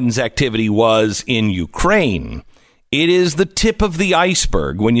as the Biden's activity was in Ukraine, it is the tip of the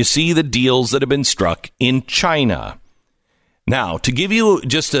iceberg when you see the deals that have been struck in China. Now, to give you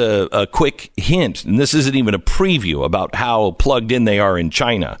just a quick hint, and this isn't even a preview about how plugged in they are in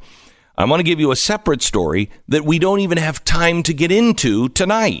China, I want to give you a separate story that we don't even have time to get into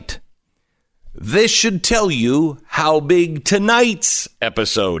tonight. This should tell you how big tonight's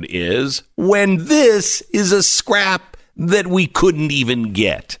episode is when this is a scrap that we couldn't even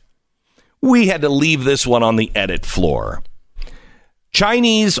get. We had to leave this one on the edit floor.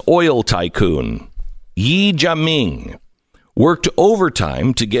 Chinese oil tycoon Yi Jiaming worked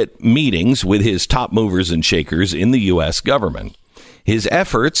overtime to get meetings with his top movers and shakers in the U.S. government. His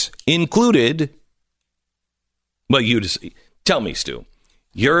efforts included, well, you just tell me, Stu,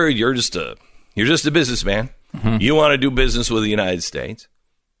 you're just a businessman. Mm-hmm. You want to do business with the United States.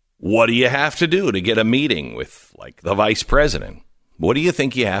 What do you have to do to get a meeting with, like, the vice president? What do you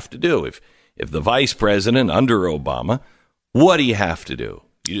think you have to do? If the vice president under Obama, what do you have to do?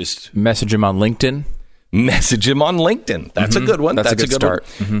 You just message him on LinkedIn. Message him on LinkedIn. That's a good one. That's a good start.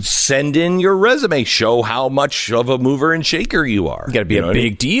 Mm-hmm. Send in your resume. Show how much of a mover and shaker you are. You got to be a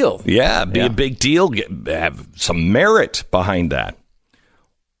big deal. Yeah, be a big deal. Have some merit behind that.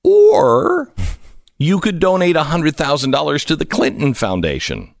 Or you could donate $100,000 to the Clinton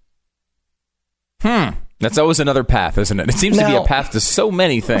Foundation. That's always another path, isn't it? It seems to be a path to so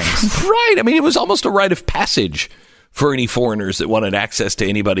many things. Right. I mean, it was almost a rite of passage for any foreigners that wanted access to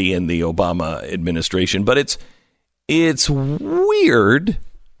anybody in the Obama administration. But it's weird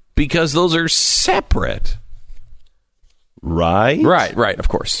because those are separate. Right? Right, of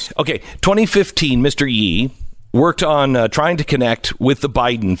course. Okay, 2015, Mr. Yi worked on trying to connect with the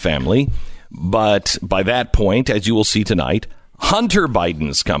Biden family, but by that point, as you will see tonight, Hunter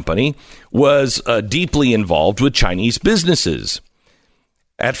Biden's company was deeply involved with Chinese businesses.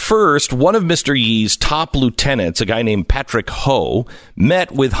 At first, one of Mr. Yi's top lieutenants, a guy named Patrick Ho,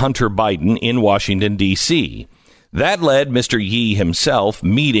 met with Hunter Biden in Washington, D.C. That led Mr. Yi himself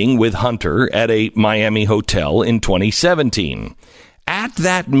meeting with Hunter at a Miami hotel in 2017. At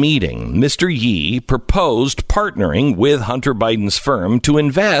that meeting, Mr. Yi proposed partnering with Hunter Biden's firm to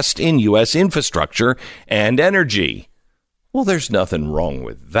invest in U.S. infrastructure and energy. Well, there's nothing wrong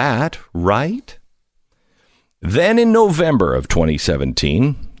with that, right? Then in November of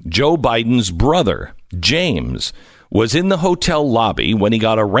 2017, Joe Biden's brother, James, was in the hotel lobby when he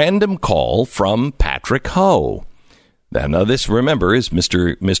got a random call from Patrick Ho. Now this, remember, is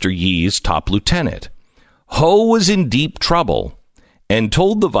Mr. Yi's top lieutenant. Ho was in deep trouble and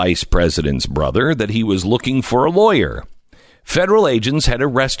told the vice president's brother that he was looking for a lawyer. Federal agents had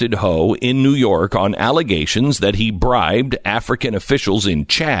arrested Ho in New York on allegations that he bribed African officials in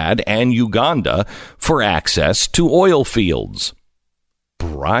Chad and Uganda for access to oil fields.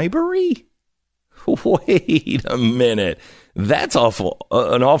 Bribery? Wait a minute. That's an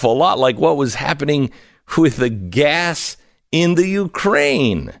awful lot like what was happening with the gas in the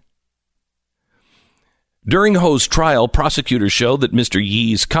Ukraine. During Ho's trial, prosecutors showed that Mr.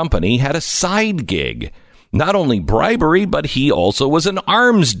 Yi's company had a side gig. Not only bribery, but he also was an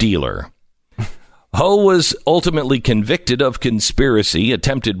arms dealer. Ho was ultimately convicted of conspiracy,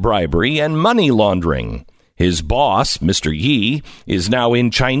 attempted bribery, and money laundering. His boss, Mr. Yi, is now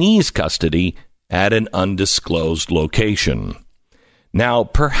in Chinese custody at an undisclosed location. Now,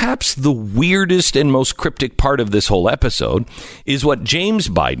 perhaps the weirdest and most cryptic part of this whole episode is what James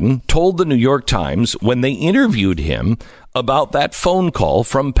Biden told the New York Times when they interviewed him about that phone call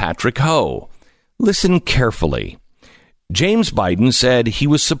from Patrick Ho. Listen carefully. James Biden said he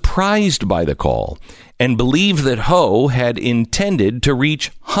was surprised by the call and believed that Ho had intended to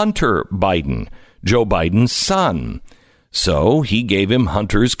reach Hunter Biden, Joe Biden's son. So he gave him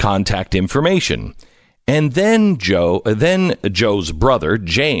Hunter's contact information. And then Joe's brother,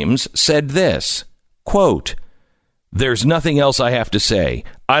 James, said this, quote, "There's nothing else I have to say.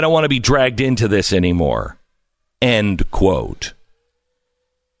 I don't want to be dragged into this anymore." End quote.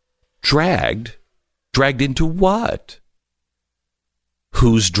 Dragged? Dragged into what?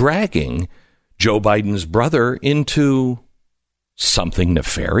 Who's dragging Joe Biden's brother into something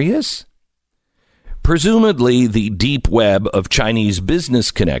nefarious? Presumably the deep web of Chinese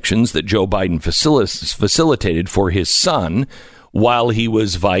business connections that Joe Biden facilitated for his son while he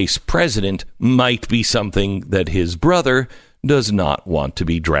was vice president might be something that his brother does not want to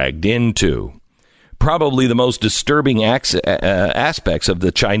be dragged into. Probably the most disturbing aspects of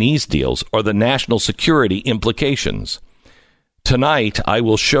the Chinese deals are the national security implications. Tonight, I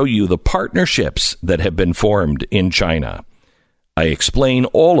will show you the partnerships that have been formed in China. I explain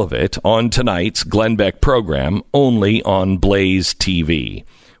all of it on tonight's Glenn Beck program, only on Blaze TV.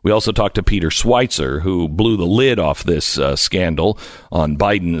 We also talked to Peter Schweitzer, who blew the lid off this scandal on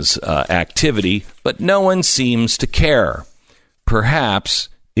Biden's activity, but no one seems to care. Perhaps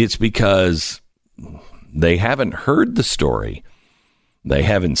it's because they haven't heard the story. They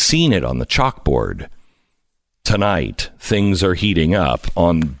haven't seen it on the chalkboard. Tonight, things are heating up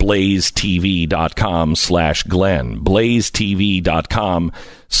on blazetv.com/Glenn,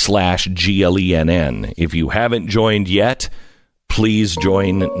 blazetv.com/GLENN. If you haven't joined yet, please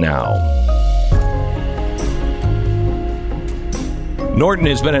join now. Norton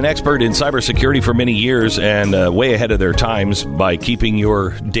has been an expert in cybersecurity for many years and way ahead of their times by keeping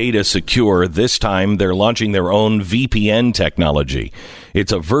your data secure. This time, they're launching their own VPN technology.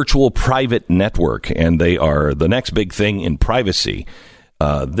 It's a virtual private network, and they are the next big thing in privacy.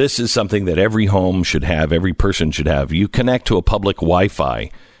 This is something that every home should have, every person should have. You connect to a public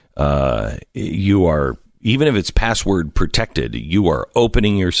Wi-Fi. You are, even if it's password protected, you are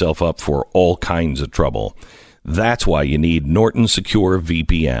opening yourself up for all kinds of trouble. That's why you need Norton Secure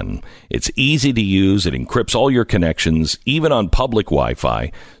VPN. It's easy to use. It encrypts all your connections, even on public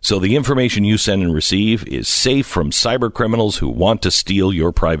Wi-Fi, so the information you send and receive is safe from cyber criminals who want to steal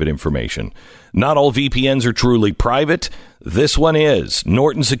your private information. Not all VPNs are truly private. This one is.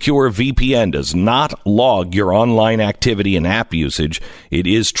 Norton Secure VPN does not log your online activity and app usage. It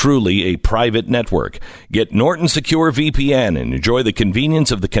is truly a private network. Get Norton Secure VPN and enjoy the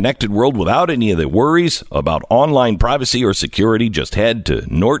convenience of the connected world without any of the worries about online privacy or security. Just head to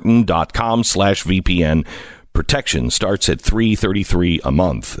norton.com/VPN. Protection starts at $333 a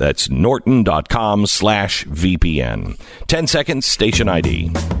month. That's norton.com/VPN. 10 seconds, station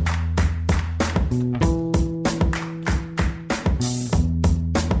ID.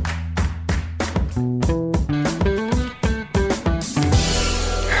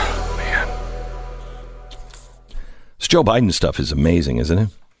 Oh, man. This Joe Biden stuff is amazing, isn't it?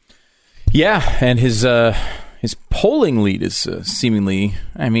 Yeah, and his polling lead is seemingly,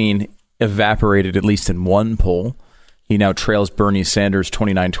 evaporated, at least in one poll. He now trails Bernie Sanders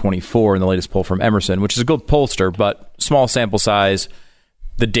 29-24 in the latest poll from Emerson, which is a good pollster, but small sample size.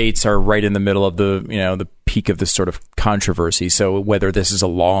 The dates are right in the middle of the peak of this sort of controversy. So whether this is a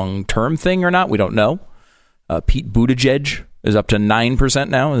long-term thing or not, we don't know. Pete Buttigieg is up to 9%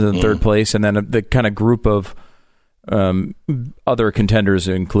 now, is in third place, and then the kind of group of other contenders,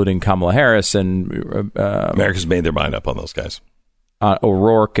 including Kamala Harris and America's made their mind up on those guys.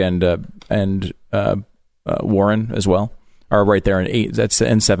 O'Rourke and Warren as well are right there in 8. That's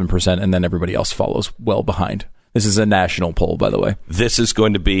in 7%, and then everybody else follows well behind. This is a national poll, by the way. This is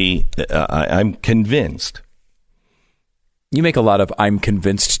going to be. I'm convinced. You make a lot of "I'm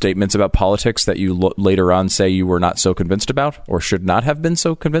convinced" statements about politics that you later on say you were not so convinced about, or should not have been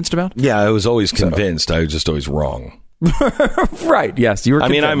so convinced about. Yeah, I was always convinced. I was just always wrong. Right. Yes, you were.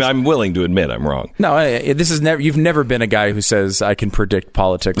 I'm willing to admit I'm wrong. No, this is never. You've never been a guy who says I can predict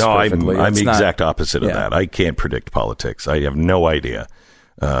politics. No, perfectly. I'm the exact opposite of that. I can't predict politics. I have no idea.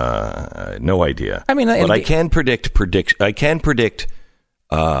 No idea. But I can predict. I can predict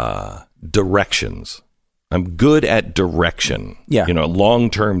directions. I'm good at direction. Yeah.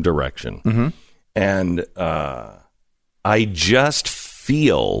 Long-term direction. Mm-hmm. And I just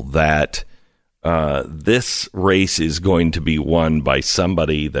feel that this race is going to be won by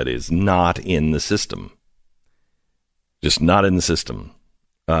somebody that is not in the system. Just not in the system.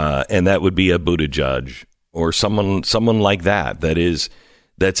 And that would be a Buttigieg or someone like that.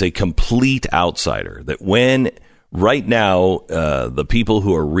 That's a complete outsider. That when right now, the people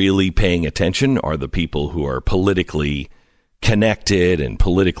who are really paying attention are the people who are politically connected and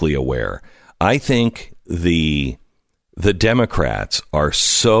politically aware. I think the Democrats are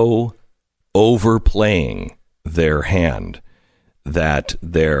so overplaying their hand that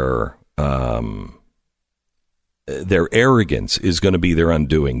their arrogance is going to be their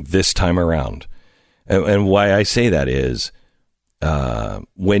undoing this time around. And why I say that is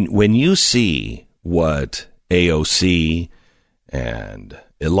when you see what AOC and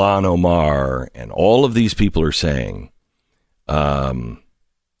Ilhan Omar and all of these people are saying,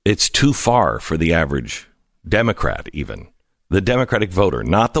 it's too far for the average Democrat, even the Democratic voter,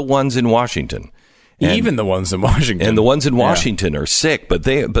 not the ones in Washington. Even the ones in Washington. And the ones in Washington are sick, but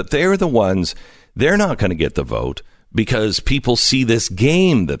they're the ones, they're not going to get the vote because people see this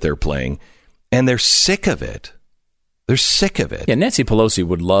game that they're playing and they're sick of it. They're sick of it. Yeah, Nancy Pelosi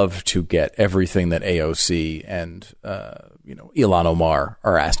would love to get everything that AOC and Ilhan Omar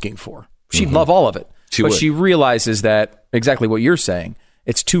are asking for. She'd love all of it. She realizes that exactly what you're saying.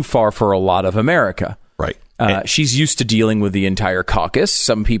 It's too far for a lot of America. Right. She's used to dealing with the entire caucus.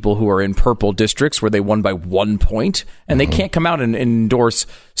 Some people who are in purple districts where they won by 1 point, and they can't come out and endorse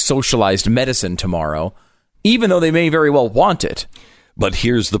socialized medicine tomorrow, even though they may very well want it. But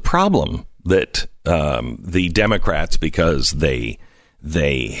here's the problem. That the Democrats, because they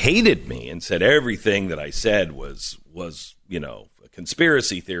hated me and said everything that I said was a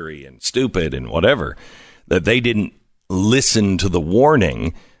conspiracy theory and stupid and whatever, that they didn't listen to the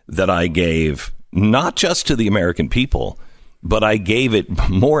warning that I gave, not just to the American people, but I gave it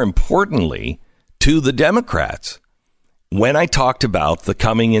more importantly to the Democrats when I talked about the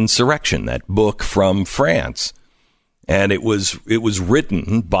coming insurrection, that book from France. And it was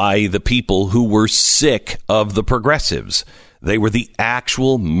written by the people who were sick of the progressives. They were the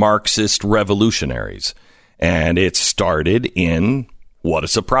actual Marxist revolutionaries. And it started in, what a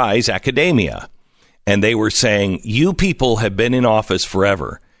surprise, academia. And they were saying, you people have been in office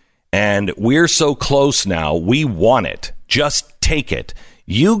forever. And we're so close now, we want it. Just take it.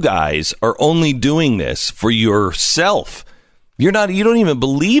 You guys are only doing this for yourself. You don't even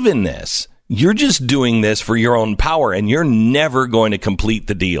believe in this. You're just doing this for your own power, and you're never going to complete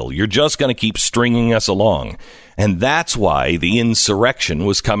the deal. You're just going to keep stringing us along. And that's why the insurrection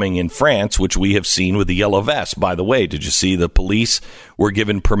was coming in France, which we have seen with the yellow vests. By the way, did you see the police were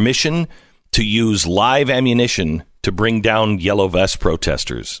given permission to use live ammunition to bring down yellow vest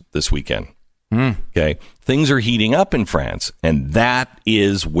protesters this weekend? Okay. Things are heating up in France, and that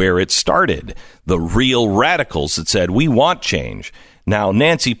is where it started. The real radicals that said, we want change. Now,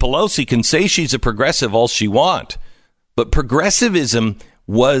 Nancy Pelosi can say she's a progressive all she wants, but progressivism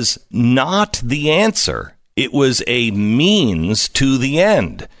was not the answer. It was a means to the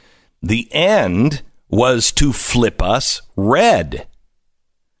end. The end was to flip us red.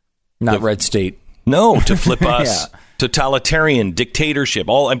 Not red state. No, to flip us totalitarian, dictatorship.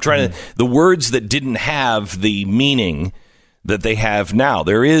 The words that didn't have the meaning that they have now.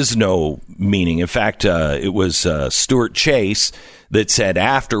 There is no meaning. In fact, it was Stuart Chase that said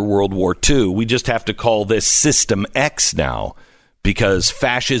after World War II, we just have to call this System X now, because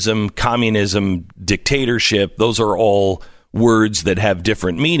fascism, communism, dictatorship, those are all words that have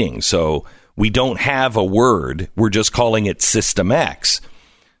different meanings. So we don't have a word. We're just calling it System X.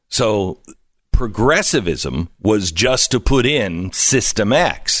 So progressivism was just to put in System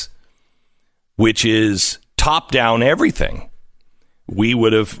X, which is top down everything. We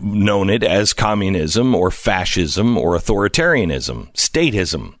would have known it as communism or fascism or authoritarianism,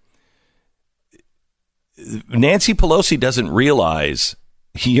 statism. Nancy Pelosi doesn't realize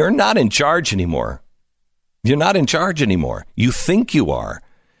you're not in charge anymore. You're not in charge anymore. You think you are.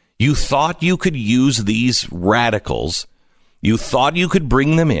 You thought you could use these radicals. You thought you could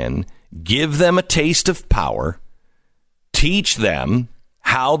bring them in, give them a taste of power, teach them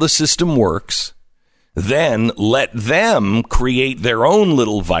how the system works, then let them create their own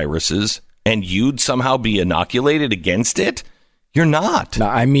little viruses, and you'd somehow be inoculated against it? You're not. No,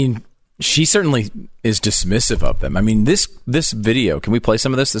 I mean, she certainly is dismissive of them. I mean, this video, can we play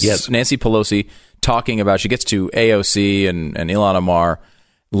some of this? This is Nancy Pelosi talking about, she gets to AOC and Ilhan Omar.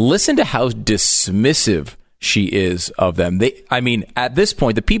 Listen to how dismissive she is of them. At this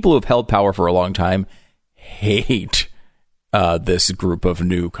point, the people who have held power for a long time hate this group of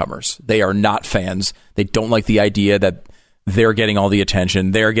newcomers. They are not fans. They don't like the idea that they're getting all the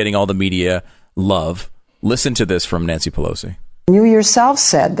attention. They're getting all the media love. Listen to this from Nancy Pelosi. You yourself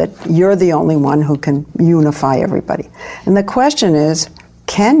said that you're the only one who can unify everybody. And the question is,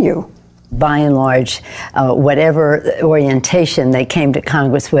 can you? By and large, whatever orientation they came to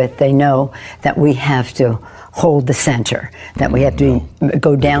Congress with, they know that we have to hold the center, that we have to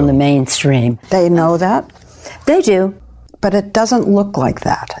go down the mainstream. They know that? They do. But it doesn't look like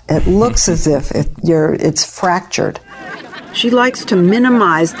that. It looks as if it's fractured. She likes to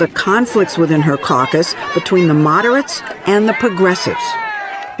minimize the conflicts within her caucus between the moderates and the progressives.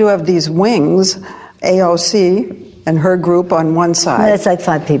 You have these wings, AOC and her group on one side. That's like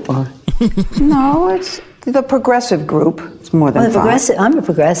 5 people. No, it's the progressive group. It's more than 5. I'm a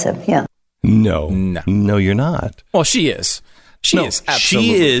progressive, yeah. No, you're not. Well, she is. She is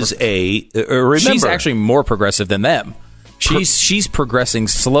absolutely. She is remember, she's actually more progressive than them. She's progressing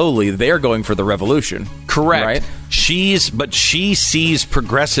slowly. They're going for the revolution. Correct. Right? She sees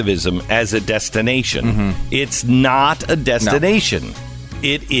progressivism as a destination. Mm-hmm. It's not a destination. No.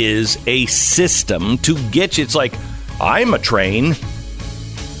 It is a system to get you. It's like, I'm a train.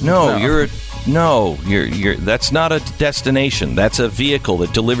 No. You're that's not a destination. That's a vehicle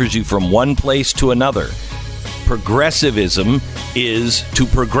that delivers you from one place to another. Progressivism is to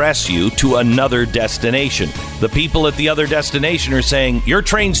progress you to another destination. The people at the other destination are saying, your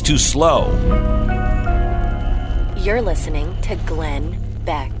train's too slow. You're listening to Glenn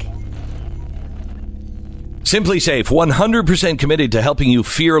Beck. Simply Safe, 100% committed to helping you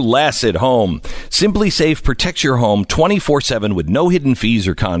fear less at home. Simply Safe protects your home 24/7 with no hidden fees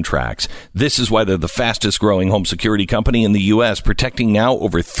or contracts. This is why they're the fastest growing home security company in the U.S., protecting now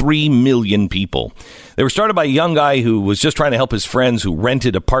over 3 million people. They were started by a young guy who was just trying to help his friends who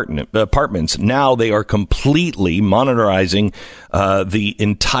rented apartments. Now they are completely monitoring the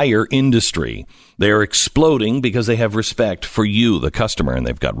entire industry. They are exploding because they have respect for you, the customer, and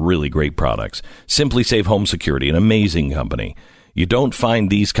they've got really great products. Simply Safe Home Security, an amazing company. You don't find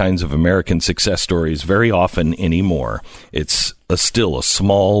these kinds of American success stories very often anymore. It's still a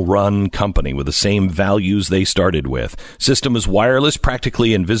small-run company with the same values they started with. System is wireless,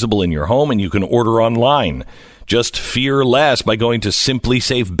 practically invisible in your home, and you can order online. Just fear less by going to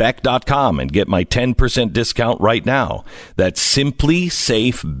simplysafebeck.com and get my 10% discount right now. That's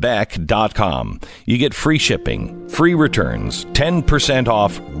simplysafebeck.com. You get free shipping, free returns, 10%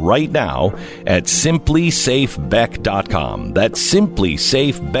 off right now at simplysafebeck.com. That's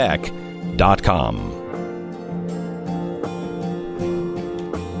simplysafebeck.com.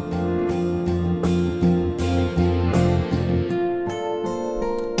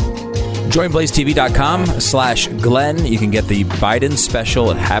 JoinBlazeTV.com/Glenn. You can get the Biden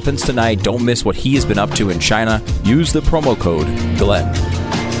special. It happens tonight. Don't miss what he has been up to in China. Use the promo code Glenn.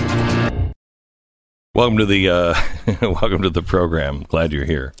 Welcome to the program. Glad you're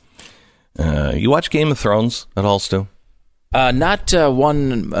here. You watch Game of Thrones at all, Stu? Not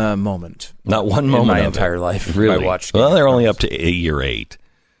one moment. Not one moment in my of entire it. life. Really? I watched. Well, they're only up to year 8.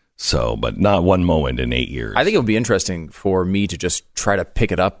 So, but not one moment in 8 years. I think it would be interesting for me to just try to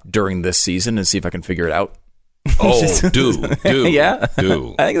pick it up during this season and see if I can figure it out. Oh, do. Yeah.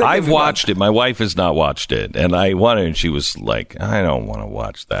 Do. I've watched it. My wife has not watched it. And I wanted, and she was like, I don't want to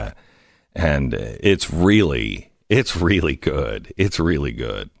watch that. And it's really good. It's really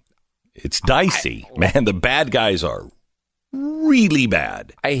good. It's dicey, man. The bad guys are really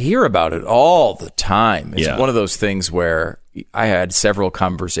bad. I hear about it all the time. It's one of those things where I had several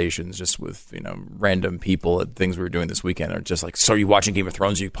conversations just with, random people at things we were doing this weekend. Are just like, so are you watching Game of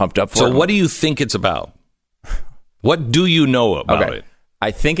Thrones? Are you pumped up for it? So what do you think it's about? What do you know about it?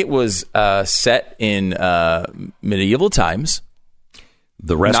 I think it was set in medieval times.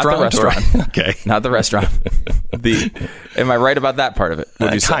 The restaurant? Not the restaurant. Okay. Not the restaurant. Am I right about that part of it?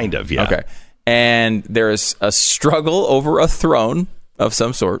 Kind of, yeah. Okay. And there is a struggle over a throne of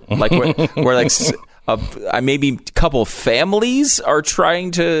some sort, like where like maybe a couple families are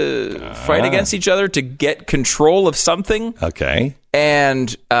trying to fight against each other to get control of something. Okay. And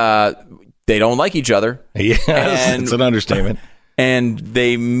they don't like each other. Yes, it's an understatement. And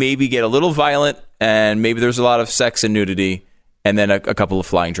they maybe get a little violent, and maybe there's a lot of sex and nudity, and then a couple of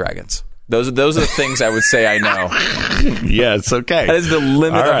flying dragons. Those are the things I would say I know. Yes, okay. That is the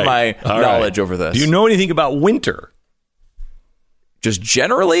limit of my knowledge over this. Do you know anything about winter? Just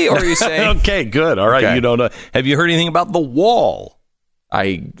generally, or are you saying? Okay, good. All right, Okay. You don't know. Have you heard anything about the wall?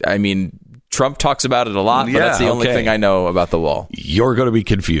 I mean, Trump talks about it a lot, but that's the only thing I know about the wall. You're going to be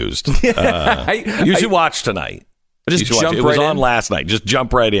confused. You should watch tonight. Just jump it was right on in. last night. Just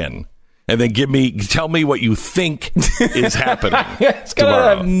jump right in. And then tell me what you think is happening tomorrow.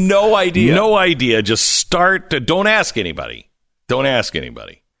 I have no idea. No idea. Just start. Don't ask anybody. Don't ask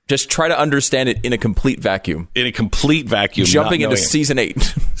anybody. Just try to understand it in a complete vacuum. In a complete vacuum. Jumping into season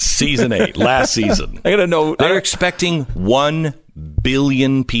 8. Season 8, last season. I gotta know. They're expecting 1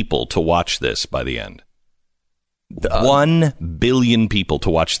 billion people to watch this by the end. 1 billion people to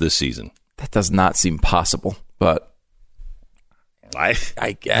watch this season. That does not seem possible, but I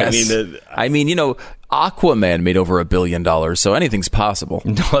guess. I mean, Aquaman made over $1 billion, so anything's possible.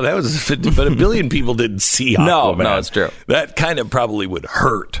 No, that was, but 1 billion people didn't see Aquaman. No, it's true. That kind of probably would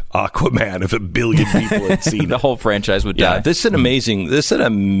hurt Aquaman if 1 billion people had seen the it. whole franchise would die. This is an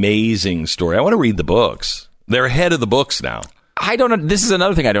amazing story. I want to read the books. They're ahead of the books now. This is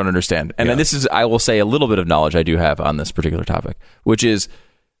another thing I don't understand, and this is, I will say, a little bit of knowledge I do have on this particular topic, which is,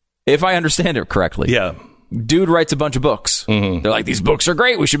 if I understand it correctly, dude writes a bunch of books. Mm-hmm. They're like, these books are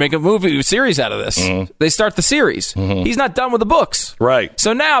great. We should make a series out of this. Mm-hmm. They start the series. Mm-hmm. He's not done with the books. Right.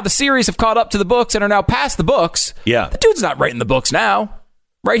 So now the series have caught up to the books and are now past the books. Yeah. The dude's not writing the books now.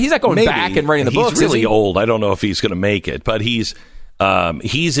 Right? He's not going back and writing the books. He's really old. I don't know if he's going to make it, but he's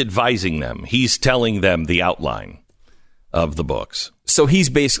advising them. He's telling them the outline of the books. So he's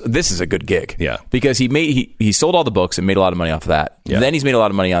basically, this is a good gig. Yeah. Because he sold all the books and made a lot of money off of that. Yeah. Then he's made a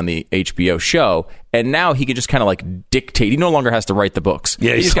lot of money on the HBO show. And now he can just kind of like dictate. He no longer has to write the books.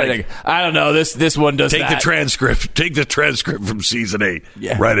 Yeah. He's kind of like, I don't know, this one does Take the transcript from season 8.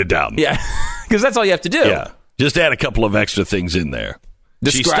 Yeah. Write it down. Yeah. Because that's all you have to do. Yeah. Just add a couple of extra things in there.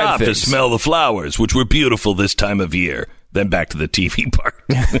 She stopped to smell the flowers, which were beautiful this time of year. Then back to the TV part.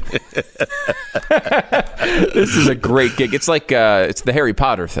 This is a great gig. It's like it's the Harry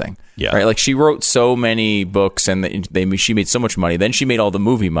Potter thing, right? Like she wrote so many books, and she made so much money. Then she made all the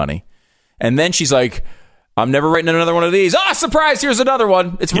movie money, and then she's like, "I'm never writing another one of these." Oh, surprise! Here's another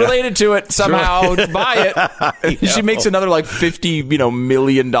one. It's related to it somehow. Buy it. She makes another like $50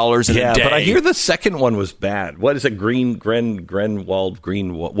 million in a day. Yeah, but I hear the second one was bad. What is it?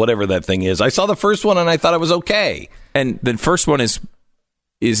 Whatever that thing is. I saw the first one and I thought it was okay. And the first one is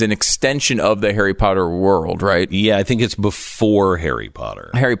an extension of the Harry Potter world, right? Yeah, I think it's before Harry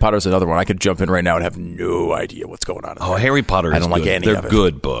Potter. Harry Potter's another one. I could jump in right now and have no idea what's going on. Harry Potter is I don't like any They're of it.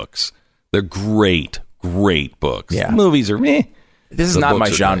 good books. They're great books. Yeah. Movies are meh. This is not my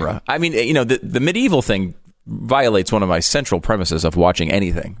genre. I mean, the medieval thing violates one of my central premises of watching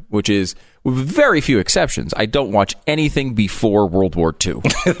anything, which is, with very few exceptions, I don't watch anything before World War II.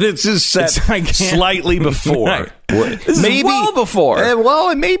 This is set slightly before. Right. This is well before.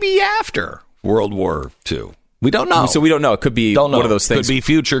 And maybe after World War II. We don't know. So we don't know. It could be one of those things. Could be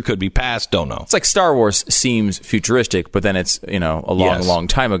future, could be past, don't know. It's like Star Wars seems futuristic, but then it's, a long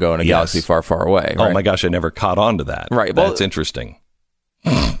time ago in a galaxy far, far away. Right? Oh my gosh, I never caught on to that. Right. That's interesting.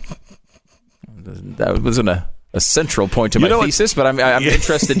 That wasn't a central point to my thesis, but I'm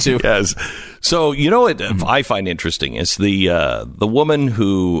interested to. Yes. So you know what I find interesting is the woman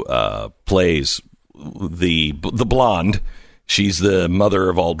who plays the blonde. She's the mother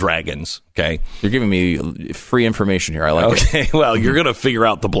of all dragons. Okay. You're giving me free information here. I like it. Okay. Well, you're going to figure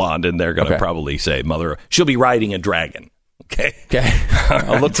out the blonde, and they're going to probably say mother. She'll be riding a dragon. Okay.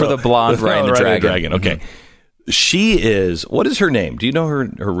 I'll look for the blonde riding a dragon. Okay. Mm-hmm. She is. What is her name? Do you know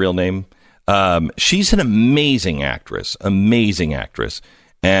her real name? She's an amazing actress.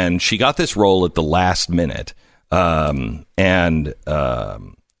 And she got this role at the last minute.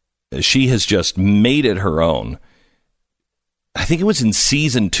 She has just made it her own. I think it was in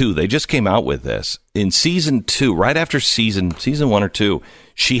season 2. They just came out with this. In season 2, right after season 1 or 2,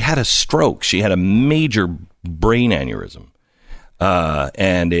 she had a stroke. She had a major brain aneurysm.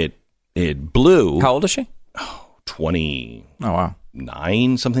 And it blew. How old is she? 20. Oh, wow.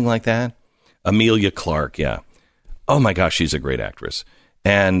 9, something like that. Amelia Clarke, yeah. Oh, my gosh, she's a great actress.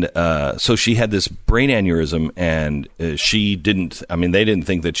 And so she had this brain aneurysm, and they didn't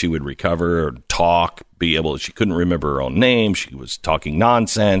think that she would recover or talk, she couldn't remember her own name. She was talking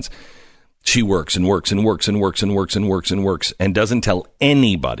nonsense. She works and works and doesn't tell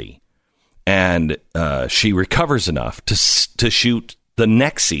anybody. And she recovers enough to shoot the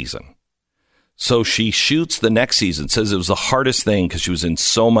next season. So she shoots the next season, says it was the hardest thing because she was in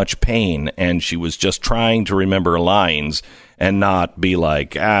so much pain, and she was just trying to remember lines and not be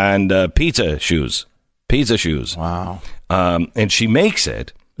like, and pizza shoes. Wow. And she makes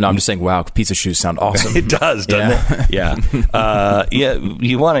it. No, I'm just saying, wow, pizza shoes sound awesome. It does, doesn't it? Yeah.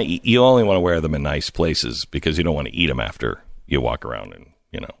 You only want to wear them in nice places because you don't want to eat them after you walk around and,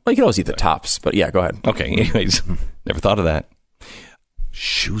 Well, you can always eat the tops, but yeah, go ahead. Okay. Anyways, never thought of that.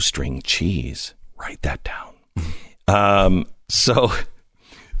 Shoestring cheese. Write that down. So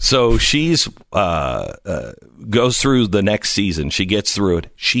she's goes through the next season. She gets through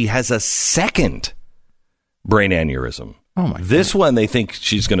it. She has a second brain aneurysm. Oh my! This one, they think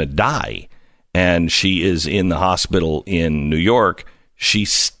she's going to die, and she is in the hospital in New York.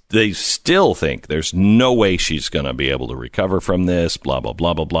 They still think there's no way she's going to be able to recover from this. Blah blah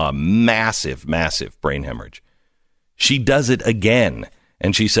blah blah blah. Massive brain hemorrhage. She does it again.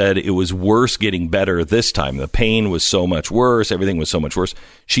 And she said it was worse getting better this time. The pain was so much worse. Everything was so much worse.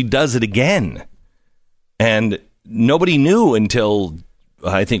 She does it again. And nobody knew until,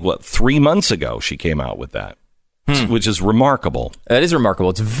 I think, 3 months ago she came out with that, which is remarkable. That is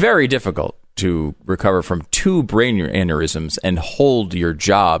remarkable. It's very difficult to recover from 2 brain aneurysms and hold your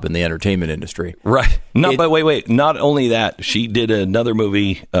job in the entertainment industry. Right. But wait. Not only that, she did another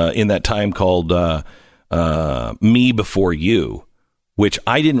movie in that time called Me Before You, which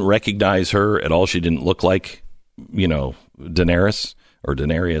I didn't recognize her at all. She didn't look like, Daenerys or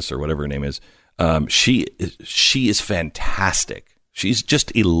whatever her name is. She is fantastic. She's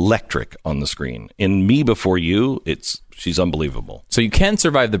just electric on the screen. In Me Before You, she's unbelievable. So you can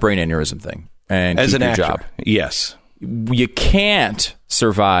survive the brain aneurysm thing and as keep an your actor, job. yes. You can't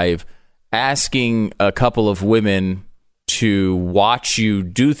survive asking a couple of women to watch you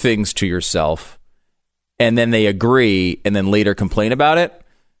do things to yourself, and then they agree, and then later complain about it.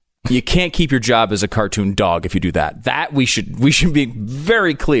 You can't keep your job as a cartoon dog if you do that. That we should be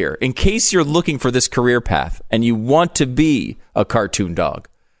very clear. In case you're looking for this career path and you want to be a cartoon dog,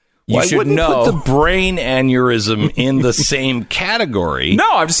 you should know. Put the brain aneurysm in the same category.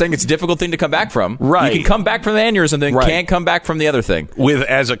 No, I'm just saying it's a difficult thing to come back from. Right. You can come back from the aneurysm thing, can't come back from the other thing.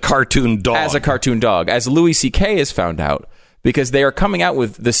 As a cartoon dog. As a cartoon dog. As Louis C.K. has found out, because they are coming out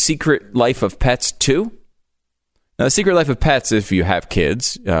with The Secret Life of Pets 2. Now, The Secret Life of Pets, if you have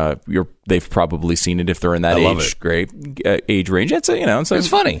kids, they've probably seen it if they're in that age range. It's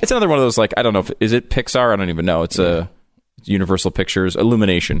funny. It's another one of those, I don't know, is it Pixar? I don't even know. It's Universal Pictures,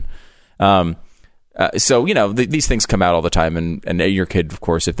 Illumination. So, these things come out all the time, and your kid, of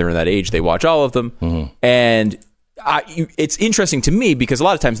course, if they're in that age, they watch all of them. Mm-hmm. And it's interesting to me because a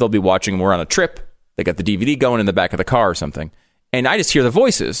lot of times they'll be watching them. We're on a trip. They got the DVD going in the back of the car or something. And I just hear the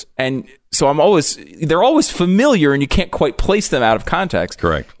voices. And so they're always familiar, and you can't quite place them out of context.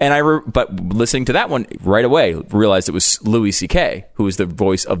 Correct. And but listening to that one right away, realized it was Louis C.K., who is the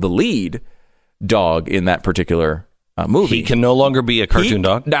voice of the lead dog in that particular movie. He can no longer be a cartoon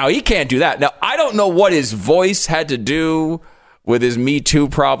dog? No, he can't do that. Now, I don't know what his voice had to do with his Me Too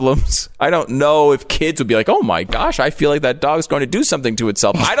problems. I don't know if kids would be like, oh my gosh, I feel like that dog's going to do something to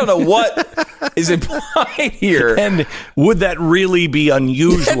itself. I don't know what is implied here. And would that really be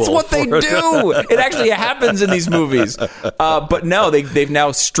unusual? That's what they do. It actually happens in these movies. But no, they've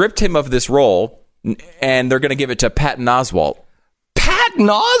now stripped him of this role, and they're going to give it to Patton Oswalt. Patton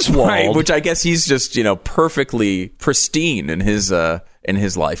Oswalt? Right, which I guess he's just, perfectly pristine in his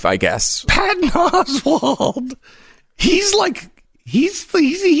life, I guess. Patton Oswalt? He may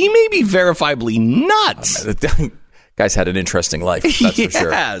be verifiably nuts. God, Guy's had an interesting life, that's for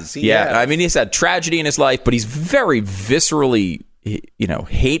sure. Yeah. I mean, he's had tragedy in his life, but he's very viscerally,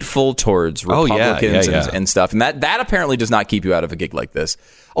 hateful towards Republicans and stuff. And that apparently does not keep you out of a gig like this.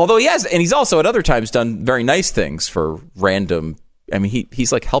 Although he has, and he's also at other times done very nice things for random. I mean,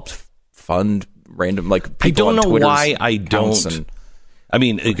 he's like helped fund random like. I don't know why I don't. I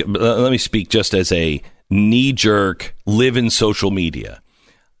mean, let me speak just as a knee-jerk, live in social media.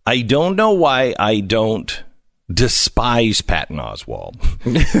 I don't know why I don't despise Patton Oswalt.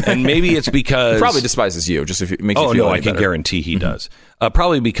 And maybe it's because... He probably despises you, just if it makes you feel no, any I can better. guarantee he does.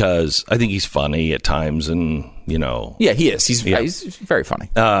 Probably because I think he's funny at times and, Yeah, he is. He's very funny.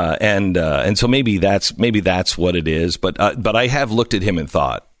 And so maybe that's what it is. But I have looked at him and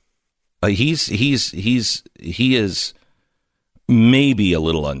thought, he is maybe a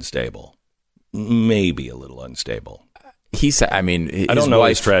little unstable. He's, I mean, I don't know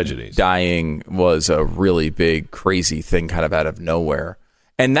his tragedies. Dying was a really big, crazy thing kind of out of nowhere.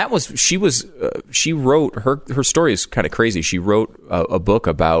 And that was, she wrote, her story is kind of crazy. She wrote a book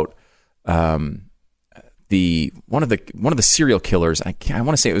about one of the serial killers. I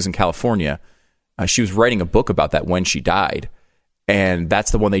want to say it was in California. She was writing a book about that when she died. And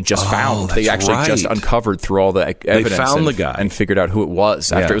that's the one they just found. They actually just uncovered through all the evidence. They found the guy and figured out who it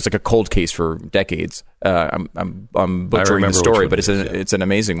was. After it was like a cold case for decades. I'm butchering the story, but it's an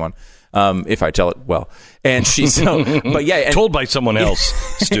amazing one. If I tell it well. And told by someone else,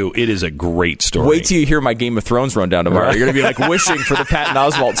 Stu. It is a great story. Wait till you hear my Game of Thrones rundown tomorrow. You're going to be like wishing for the Patton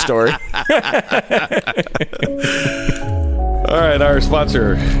Oswalt story. All right, our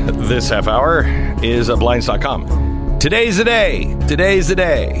sponsor this half hour is Blinds.com. Today's the day. Today is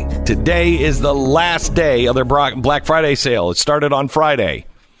the last day of their Black Friday sale. It started on Friday.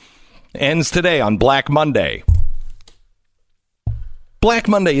 Ends today on Black Monday. Black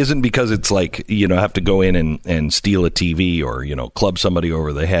Monday isn't because it's like, have to go in and steal a TV or, club somebody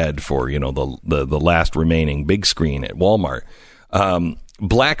over the head for, the last remaining big screen at Walmart.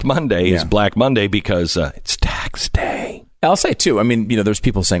 Black Monday is Black Monday because it's tax day. I'll say, too, I mean, there's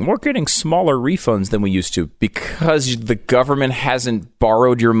people saying, we're getting smaller refunds than we used to because the government hasn't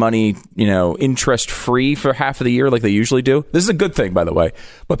borrowed your money, interest-free for half of the year like they usually do. This is a good thing, by the way.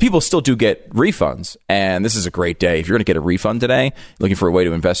 But people still do get refunds, and this is a great day. If you're going to get a refund today, looking for a way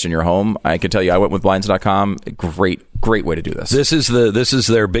to invest in your home, I can tell you I went with Blinds.com. Great way to do this. This is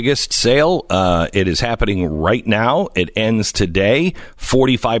their biggest sale. It is happening right now. It ends today.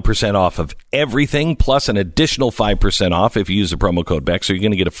 45% off of everything, plus an additional 5% off if you use the promo code BECK. So you're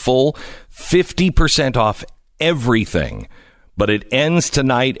going to get a full 50% off everything. But it ends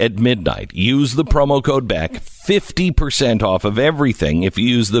tonight at midnight. Use the promo code BECK. 50% off of everything if you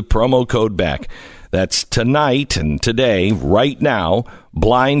use the promo code BECK. That's tonight and today, right now.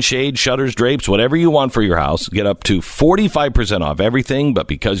 Blind, shade, shutters, drapes, whatever you want for your house. Get up to 45% off everything. But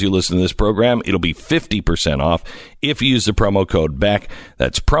because you listen to this program, it'll be 50% off if you use the promo code BECK.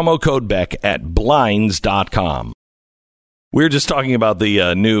 That's promo code BECK at Blinds.com. We were just talking about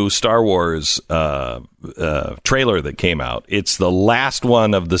the new Star Wars trailer that came out. It's the last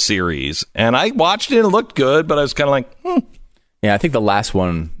one of the series. And I watched it and it looked good, but I was kind of like, Yeah, I think the last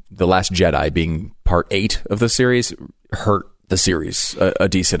one, The Last Jedi, being part 8 of the series, hurt the series a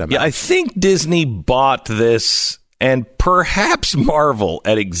decent amount. Yeah, I think Disney bought this and perhaps Marvel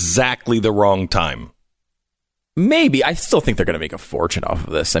at exactly the wrong time. Maybe. I still think they're going to make a fortune off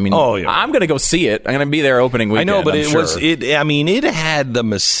of this. I mean, yeah. I'm going to go see it. I'm going to be there opening weekend. I know, but it had the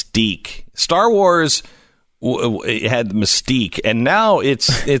mystique. Star Wars it had the mystique, and now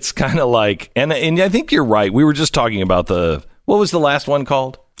it's kind of like, and I think you're right. We were just talking about what was the last one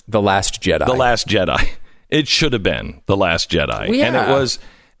called? The Last Jedi. The Last Jedi. It should have been The Last Jedi. Yeah. And it was.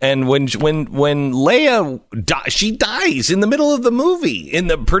 And when Leia she dies in the middle of the movie in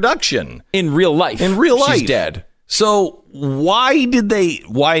the production in real life, she's dead. So why didn't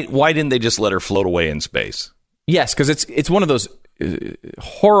they just let her float away in space? Yes, because it's one of those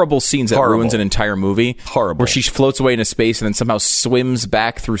horrible scenes that ruins an entire movie. Horrible. Where she floats away into space and then somehow swims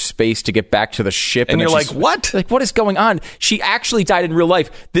back through space to get back to the ship. And you're like, what? Like, what is going on? She actually died in real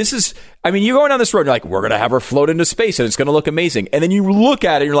life. You're going down this road and you're like, we're going to have her float into space and it's going to look amazing. And then you look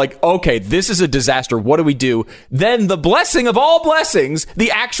at it and you're like, okay, this is a disaster. What do we do? Then the blessing of all blessings,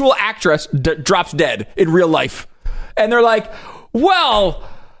 the actual actress drops dead in real life. And they're like, well,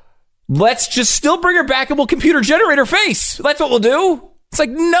 let's just still bring her back and we'll computer generate her face. That's what we'll do. It's like,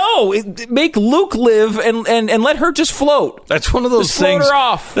 no, make Luke live and let her just float. That's one of those just things. Float her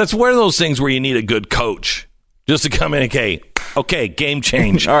off. That's one of those things where you need a good coach just to come in and, okay, Okay, game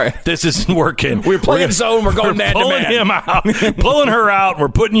change. All right. This isn't working. We're playing zone. We're going man to pulling man. him out, pulling her out. We're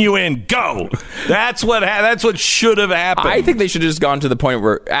putting you in. Go. That's what should have happened. I think they should have just gone to the point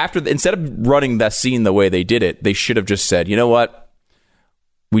where instead of running that scene the way they did it, they should have just said, you know what?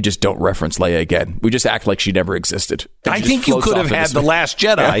 We just don't reference Leia again. We just act like she never existed. I think you could have had The Last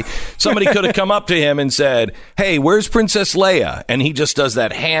Jedi. Somebody could have come up to him and said, hey, where's Princess Leia? And he just does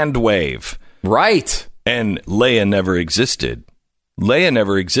that hand wave. Right. And Leia never existed. Leia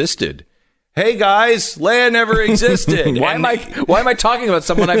never existed. Hey guys, Leia never existed. Why am I talking about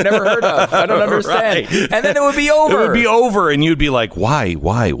someone I've never heard of? I don't understand. Right. And then it would be over. It would be over, and you'd be like, why?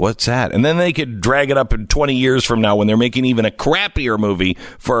 What's that? And then they could drag it up in 20 years from now when they're making even a crappier movie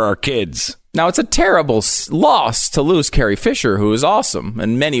for our kids. Now, it's a terrible loss to lose Carrie Fisher, who is awesome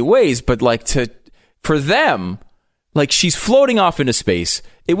in many ways, but for them, like, she's floating off into space.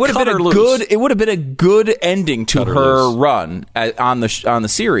 It would have been a good ending to her run on the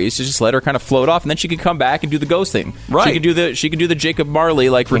series to just let her kind of float off, and then she could come back and do the ghost thing. Right. She could do the Jacob Marley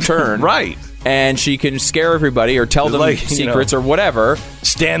return. Right. And she can scare everybody or tell them secrets or whatever.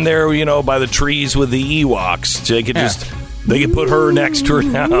 Stand there, by the trees with the Ewoks. So they could put her next to her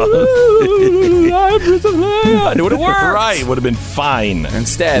now. It would have worked. Right, would have been fine.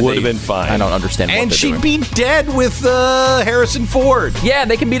 Instead, would have been fine. I don't understand. And she'd be dead with Harrison Ford. Yeah,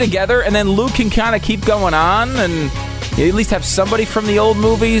 they can be together, and then Luke can kind of keep going on, and you at least have somebody from the old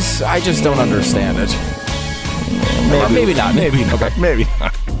movies. I just don't understand it. Maybe not. Maybe not. Okay. Maybe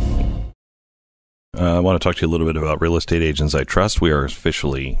not. I want to talk to you a little bit about Real Estate Agents I Trust. We are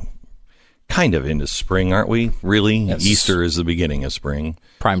officially kind of into spring, aren't we? Really? Yes. Easter is the beginning of spring.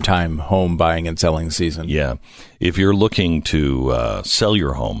 Primetime home buying and selling season. Yeah. If you're looking to sell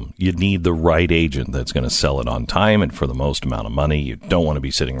your home, you need the right agent that's going to sell it on time and for the most amount of money. You don't want to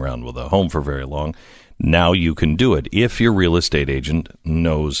be sitting around with a home for very long. Now you can do it if your real estate agent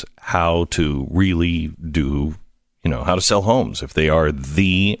knows how to really do, how to sell homes, if they are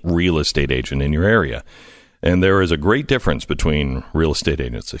the real estate agent in your area. And there is a great difference between real estate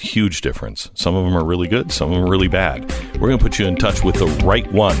agents, a huge difference. Some of them are really good, some of them are really bad. We're going to put you in touch with the right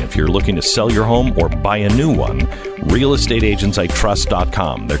one. If you're looking to sell your home or buy a new one,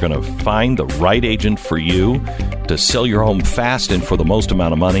 realestateagentsitrust.com. They're going to find the right agent for you to sell your home fast and for the most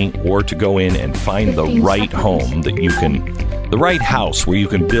amount of money, or to go in and find the right home the right house where you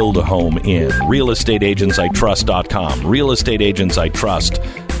can build a home in. realestateagentsitrust.com.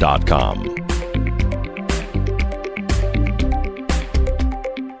 realestateagentsitrust.com.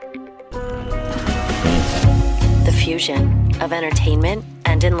 Fusion of entertainment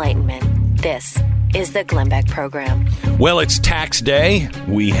and enlightenment. This is the Glenn Beck Program. Well, it's tax day.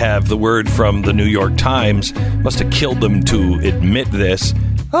 We have the word from the New York Times. Must have killed them to admit this.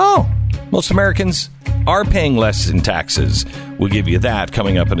 Oh, most Americans are paying less in taxes. We'll give you that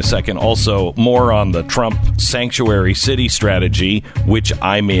coming up in a second. Also, more on the Trump sanctuary city strategy, which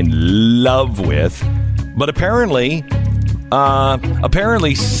I'm in love with. But apparently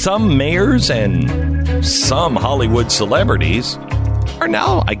some mayors and some Hollywood celebrities are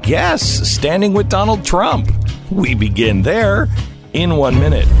now, I guess, standing with Donald Trump. We begin there in 1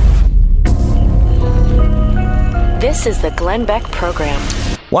 minute. This is the Glenn Beck Program.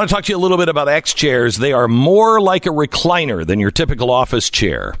 I want to talk to you a little bit about X chairs. They are more like a recliner than your typical office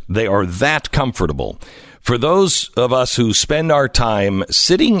chair. They are that comfortable. For those of us who spend our time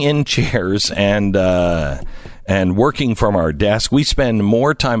sitting in chairs and working from our desk, we spend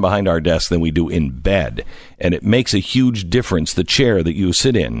more time behind our desk than we do in bed. And it makes a huge difference, the chair that you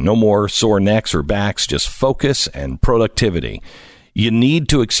sit in. No more sore necks or backs, just focus and productivity. You need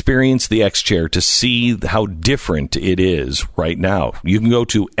to experience the X chair to see how different it is right now. You can go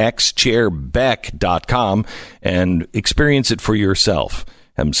to xchairbeck.com and experience it for yourself.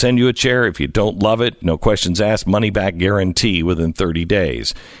 Have them send you a chair. If you don't love it, no questions asked, money back guarantee within 30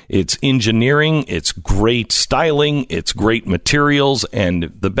 days. It's engineering, it's great styling, it's great materials, and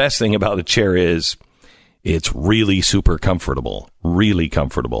the best thing about a chair is it's really super comfortable, really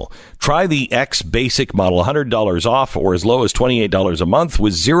comfortable. Try the X Basic model, $100 off or as low as $28 a month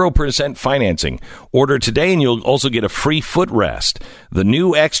with 0% financing. Order today and you'll also get a free footrest. The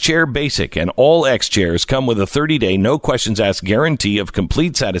new X Chair Basic and all X Chairs come with a 30-day, no questions asked guarantee of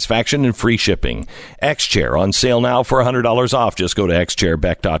complete satisfaction and free shipping. X Chair on sale now for $100 off. Just go to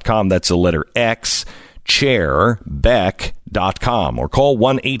xchairbeck.com. That's the letter X. chairbeck.com or call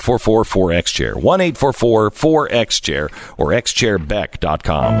 1-844-4XChair, 1-844-4XChair or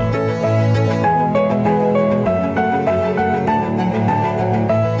xchairbeck.com.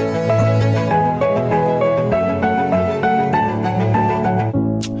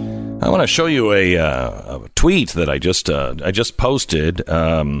 I want to show you a tweet that I just posted.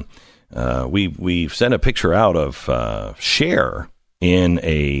 We sent a picture out of Cher in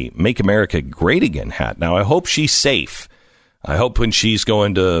a Make America Great Again hat. Now, I hope she's safe. I hope when she's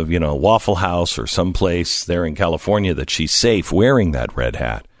going to, Waffle House or someplace there in California that she's safe wearing that red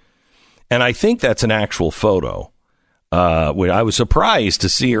hat. And I think that's an actual photo. I was surprised to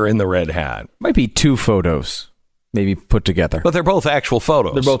see her in the red hat. Might be two photos, maybe put together. But they're both actual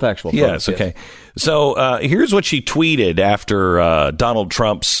photos. They're both actual photos. Yes, okay. So here's what she tweeted after Donald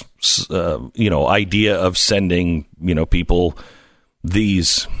Trump's, idea of sending, people,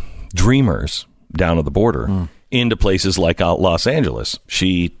 these dreamers down at the border into places like Los Angeles.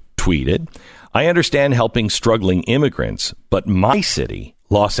 She tweeted, "I understand helping struggling immigrants, but my city,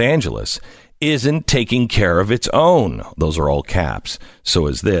 Los Angeles, isn't taking care of its own." Those are all caps. So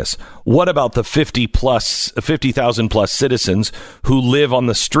is this. What about the 50,000 plus citizens who live on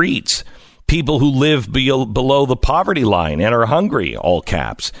the streets? People who live below the poverty line and are hungry, all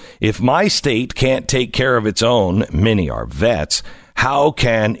caps. If my state can't take care of its own, many are vets, how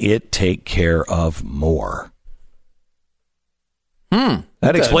can it take care of more?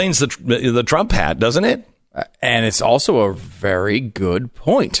 That explains the Trump hat, doesn't it? And it's also a very good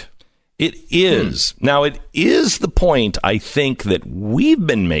point. It is. Now, it is the point I think that we've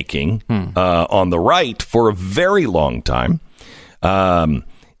been making on the right for a very long time.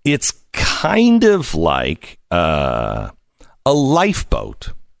 It's kind of like a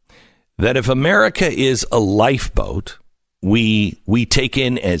lifeboat. That if America is a lifeboat, we take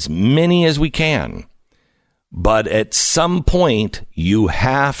in as many as we can. But at some point, you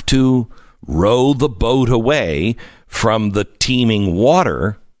have to row the boat away from the teeming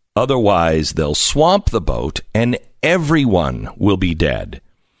water. Otherwise, they'll swamp the boat and everyone will be dead.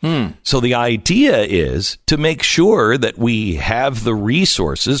 So the idea is to make sure that we have the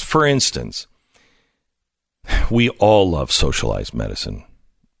resources. For instance, we all love socialized medicine.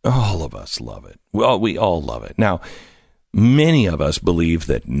 All of us love it. Well, we all love it. Now, many of us believe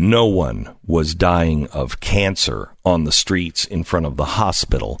that no one was dying of cancer on the streets in front of the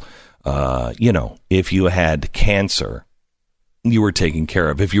hospital. If you had cancer, you were taken care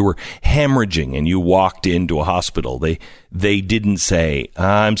of. If you were hemorrhaging and you walked into a hospital, they didn't say,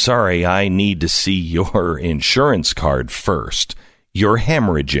 "I'm sorry, I need to see your insurance card first. You're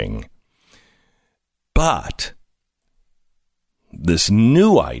hemorrhaging." But this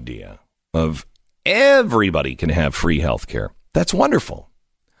new idea of everybody can have free health care, that's wonderful.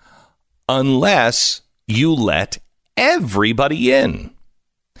 Unless you let everybody in.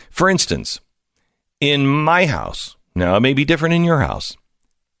 For instance, in my house, now, it may be different in your house,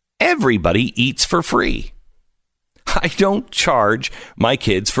 everybody eats for free. I don't charge my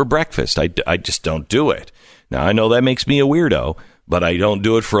kids for breakfast. I just don't do it. Now, I know that makes me a weirdo, but I don't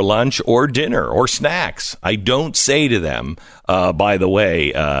do it for lunch or dinner or snacks. I don't say to them, by the way,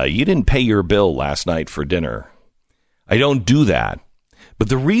 you didn't pay your bill last night for dinner. I don't do that. But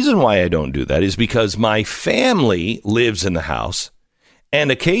the reason why I don't do that is because my family lives in the house,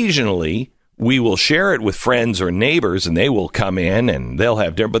 and occasionally we will share it with friends or neighbors, and they will come in and they'll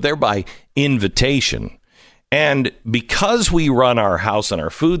have dinner, but they're by invitation. And because we run our house and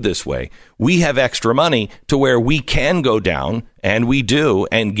our food this way, we have extra money to where we can go down, and we do,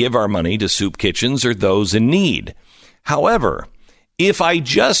 and give our money to soup kitchens or those in need. However, if I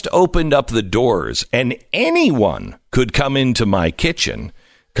just opened up the doors and anyone could come into my kitchen,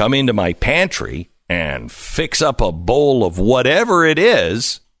 come into my pantry, and fix up a bowl of whatever it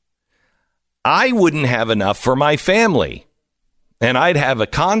is, I wouldn't have enough for my family. And I'd have a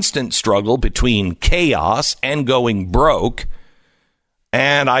constant struggle between chaos and going broke.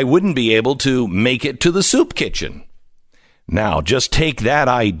 And I wouldn't be able to make it to the soup kitchen. Now, just take that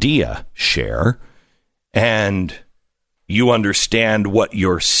idea, Cher, and you understand what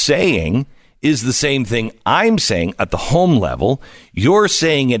you're saying is the same thing I'm saying at the home level. You're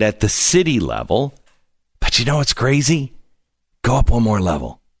saying it at the city level. But you know what's crazy? Go up one more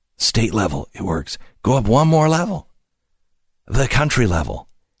level. State level, it works. Go up one more level. The country level.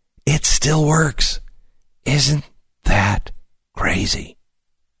 It still works. Isn't that crazy?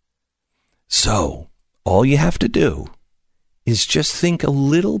 So, all you have to do is just think a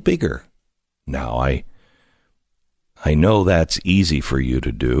little bigger. Now, I know that's easy for you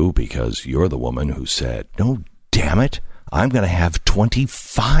to do because you're the woman who said, "No, damn it, I'm going to have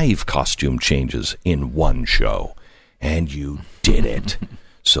 25 costume changes in one show." And you did it.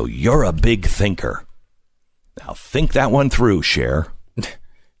 So you're a big thinker. Now think that one through, Cher.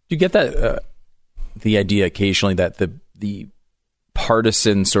 You get that the idea occasionally that the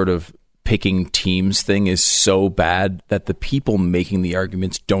partisan sort of picking teams thing is so bad that the people making the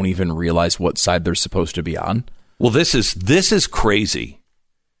arguments don't even realize what side they're supposed to be on? Well, this is crazy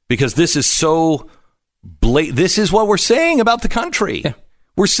because this is so this is what we're saying about the country. Yeah.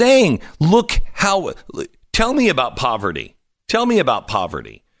 We're saying, tell me about poverty. Tell me about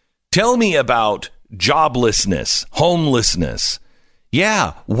poverty. Tell me about joblessness, homelessness.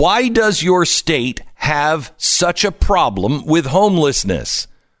 Yeah. Why does your state have such a problem with homelessness?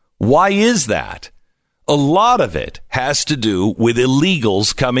 Why is that? A lot of it has to do with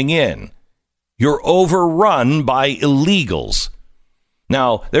illegals coming in. You're overrun by illegals.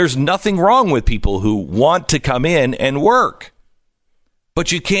 Now, there's nothing wrong with people who want to come in and work.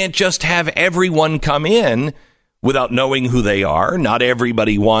 But you can't just have everyone come in without knowing who they are. Not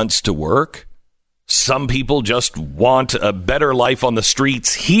everybody wants to work. Some people just want a better life on the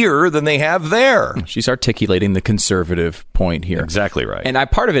streets here than they have there. She's articulating the conservative point here. Exactly right. And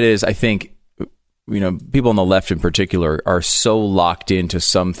part of it is, I think, people on the left in particular are so locked into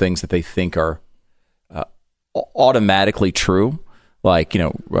some things that they think are automatically true. Like,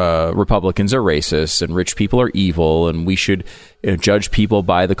 Republicans are racist and rich people are evil and we should judge people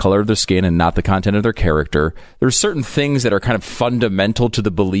by the color of their skin and not the content of their character. There's certain things that are kind of fundamental to the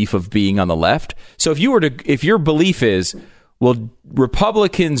belief of being on the left. So if your belief is, well,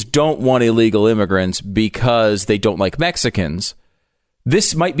 Republicans don't want illegal immigrants because they don't like Mexicans,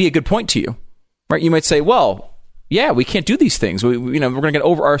 this might be a good point to you, right? You might say, well, yeah, we can't do these things. We're going to get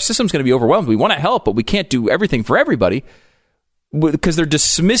our system's going to be overwhelmed. We want to help, but we can't do everything for everybody. Because they're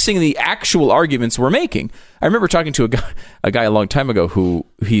dismissing the actual arguments we're making. I remember talking to a guy a long time ago who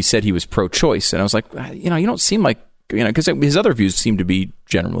he said he was pro-choice, and I was like, you don't seem like, because his other views seem to be,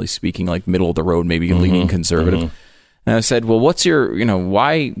 generally speaking, like middle of the road, maybe leaning conservative. Mm-hmm. And I said, well, what's your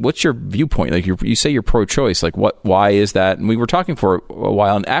viewpoint? Like you say you're pro-choice, like why is that? And we were talking for a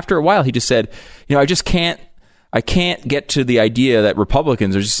while, and after a while, he just said, I can't get to the idea that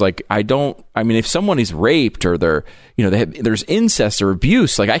Republicans are just like, if someone is raped or there's incest or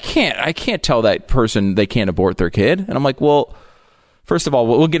abuse, like I can't tell that person they can't abort their kid. And I'm like, well, first of all,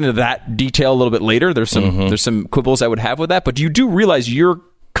 we'll get into that detail a little bit later. There's some quibbles I would have with that, but you do realize you're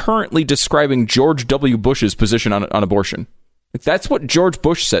currently describing George W. Bush's position on abortion. Like, that's what George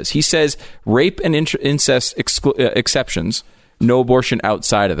Bush says. He says rape and incest exceptions, no abortion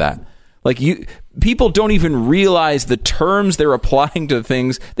outside of that. Like people don't even realize the terms they're applying to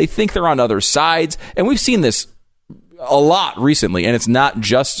things. They think they're on other sides. And we've seen this a lot recently, and it's not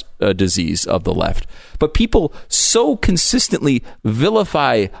just a disease of the left. But people so consistently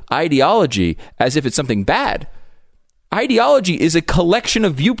vilify ideology as if it's something bad. Ideology is a collection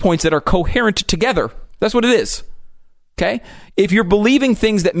of viewpoints that are coherent together. That's what it is. Okay? If you're believing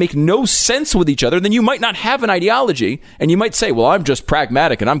things that make no sense with each other, then you might not have an ideology, and you might say, well, I'm just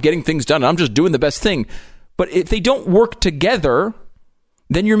pragmatic and I'm getting things done and I'm just doing the best thing. But if they don't work together,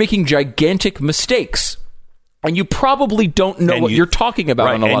 then you're making gigantic mistakes. And you probably don't know what you're talking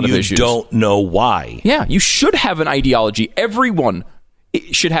about on a lot of issues. And you don't know why. Yeah, you should have an ideology. Everyone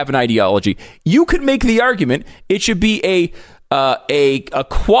should have an ideology. You could make the argument it should be a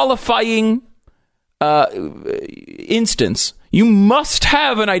qualifying instance. You must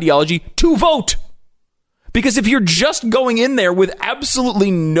have an ideology to vote. Because if you're just going in there with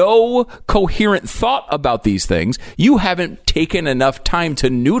absolutely no coherent thought about these things, you haven't taken enough time to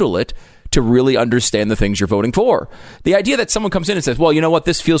noodle it to really understand the things you're voting for. The idea that someone comes in and says, well, you know what,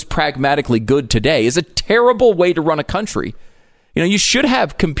 this feels pragmatically good today is a terrible way to run a country. You should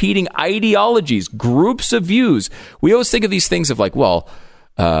have competing ideologies, groups of views. We always think of these things of like, well,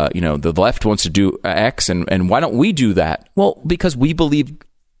 the left wants to do X, and why don't we do that? Well, because we believe,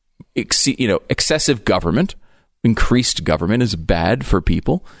 excessive government, increased government is bad for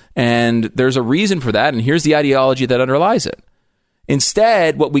people, and there's a reason for that, and here's the ideology that underlies it.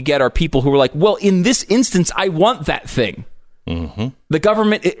 Instead, what we get are people who are like, well, in this instance, I want that thing. Mm-hmm. The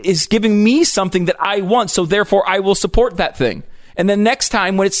government is giving me something that I want, so therefore I will support that thing. And then next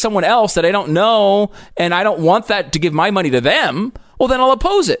time when it's someone else that I don't know and I don't want that to give my money to them, well, then I'll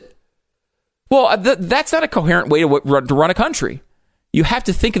oppose it. Well, that's not a coherent way to run a country. You have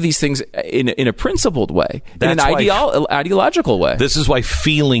to think of these things in a principled way, in an ideological way. This is why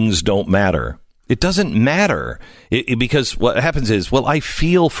feelings don't matter. It doesn't matter because what happens is, well, I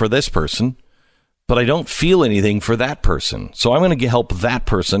feel for this person, but I don't feel anything for that person. So I'm going to help that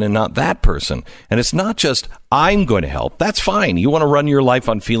person and not that person. And it's not just I'm going to help. That's fine. You want to run your life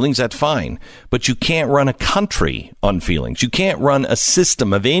on feelings? That's fine. But you can't run a country on feelings. You can't run a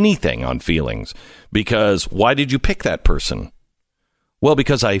system of anything on feelings. Because why did you pick that person? Well,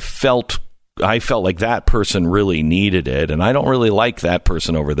 because I felt like that person really needed it. And I don't really like that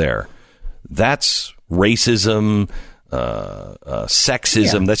person over there. that's racism,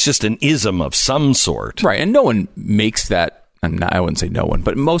 sexism. That's just an ism of some sort. Right. And no one makes that. I wouldn't say no one,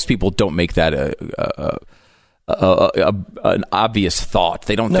 but most people don't make that an obvious thought.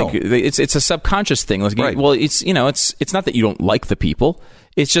 They don't think it's a subconscious thing. Like, right. Well, it's not that you don't like the people.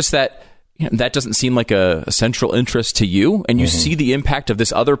 It's just that that doesn't seem like a central interest to you, and you see the impact of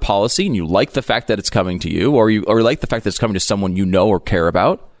this other policy, and you like the fact that it's coming to you, or like the fact that it's coming to someone you know or care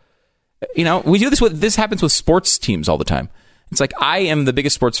about. We do this this happens with sports teams all the time. It's like, I am the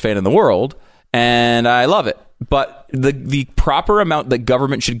biggest sports fan in the world, and I love it. But the proper amount that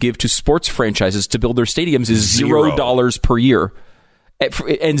government should give to sports franchises to build their stadiums is $0 per year, and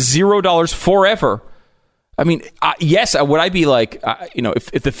 $0 forever. I mean, yes, would I be like,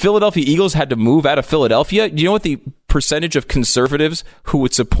 if the Philadelphia Eagles had to move out of Philadelphia, do you know what the percentage of conservatives who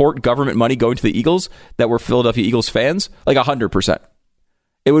would support government money going to the Eagles that were Philadelphia Eagles fans? Like 100%.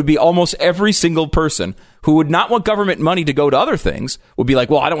 It would be almost every single person who would not want government money to go to other things would be like,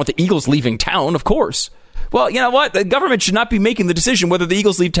 well, I don't want the Eagles leaving town, of course. Well, you know what? The government should not be making the decision whether the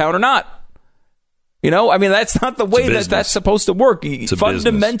Eagles leave town or not. I mean, that's not the way that's supposed to work.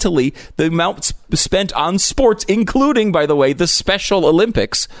 Fundamentally, the amount spent on sports, including, by the way, the Special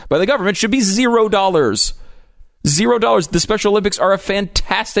Olympics by the government, should be $0. $0. The Special Olympics are a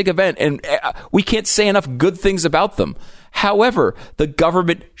fantastic event, and we can't say enough good things about them. However, the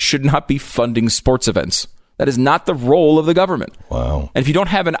government should not be funding sports events. That is not the role of the government. Wow. And if you don't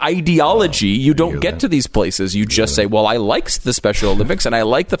have an ideology, you don't get to these places. You just say, well, I like the Special Olympics, and I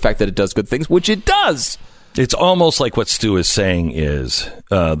like the fact that it does good things, which it does. It's almost like what Stu is saying is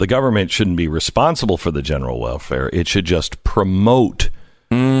the government shouldn't be responsible for the general welfare. It should just promote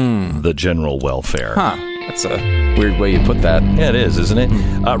the general welfare. Huh. That's a weird way you put that. Yeah, it is, isn't it?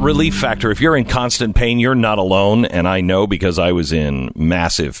 Relief factor. If you're in constant pain, you're not alone. And I know, because I was in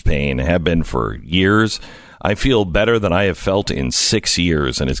massive pain, have been for years. I feel better than I have felt in 6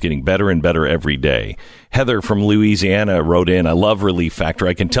 years, and it's getting better and better every day. Heather from Louisiana wrote in, I love Relief Factor.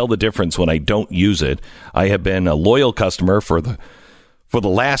 I can tell the difference when I don't use it. I have been a loyal customer for the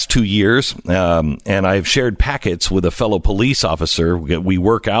last 2 years, and I've shared packets with a fellow police officer. We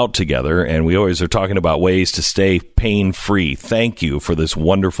work out together, and we always are talking about ways to stay pain-free. Thank you for this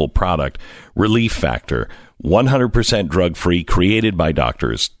wonderful product, Relief Factor. 100% drug-free, created by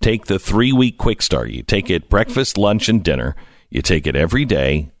doctors. Take the 3-week quick start. You take it breakfast, lunch, and dinner. You take it every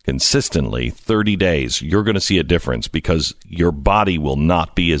day, consistently, 30 days. You're going to see a difference because your body will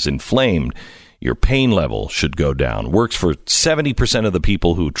not be as inflamed. Your pain level should go down. Works for 70% of the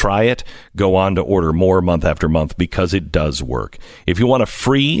people who try it, go on to order more month after month because it does work. If you want a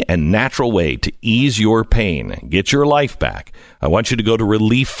free and natural way to ease your pain, get your life back, I want you to go to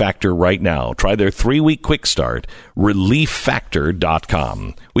Relief Factor right now. Try their 3-week quick start,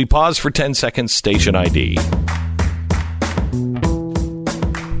 relieffactor.com. We pause for 10 seconds, station ID.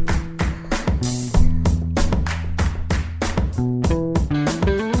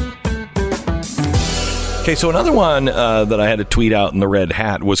 Okay, so another one that I had to tweet out in the red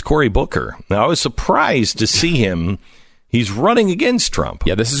hat was Cory Booker. Now, I was surprised to see him. He's running against Trump.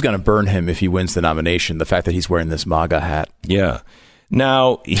 Yeah, this is going to burn him if he wins the nomination, the fact that he's wearing this MAGA hat. Yeah.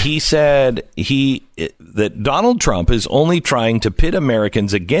 Now, he said that Donald Trump is only trying to pit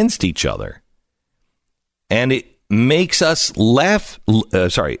Americans against each other. And it makes us less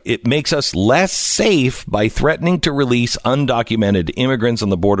safe by threatening to release undocumented immigrants on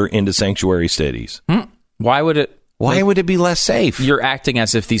the border into sanctuary cities. Why would it be less safe? You're acting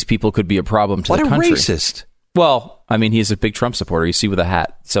as if these people could be a problem to the country. What a racist. Well, I mean, he's a big Trump supporter. You see with a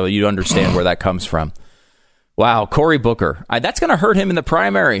hat. So you understand where that comes from. Wow, Cory Booker. That's going to hurt him in the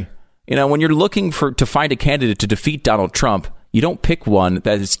primary. When you're looking to find a candidate to defeat Donald Trump, you don't pick one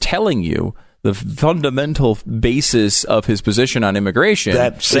that is telling you the fundamental basis of his position on immigration.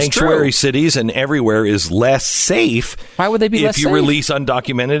 That sanctuary cities and everywhere is less safe. Why would they be less safe? If you release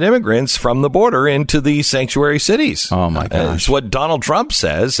undocumented immigrants from the border into these sanctuary cities. Oh, my gosh. It's what Donald Trump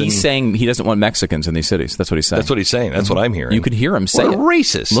says. He's saying he doesn't want Mexicans in these cities. That's what he's saying. That's what he's saying. That's what I'm hearing. You could hear him say it. What a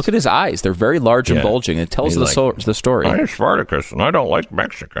racist. Look at his eyes. They're very large and bulging. It tells the story. I'm Spartacus, and I don't like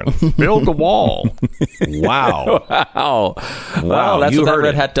Mexicans. Build the wall. Wow. Wow. That's what that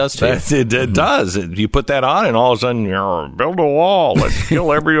red hat does to you. It does. You put that on, and all of a sudden, build a wall. Let's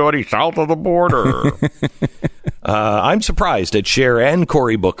kill everybody south of the border. I'm surprised at Cher and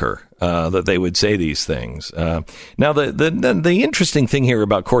Cory Booker that they would say these things. Now, the interesting thing here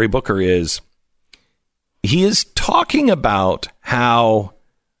about Cory Booker is he is talking about how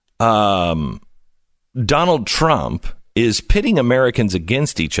Donald Trump is pitting Americans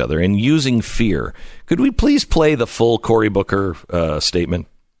against each other and using fear. Could we please play the full Cory Booker statement?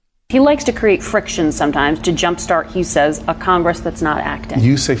 He likes to create friction sometimes to jumpstart, he says, a Congress that's not acting.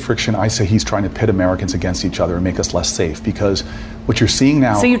 You say friction, I say he's trying to pit Americans against each other and make us less safe, because what you're seeing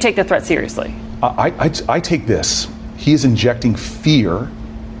now... So you take the threat seriously? I take this. He is injecting fear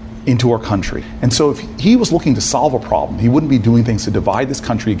into our country. And so if he was looking to solve a problem, he wouldn't be doing things to divide this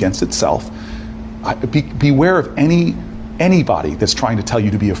country against itself. Beware of anybody that's trying to tell you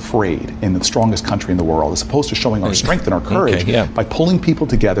to be afraid in the strongest country in the world, as opposed to showing our strength and our courage by pulling people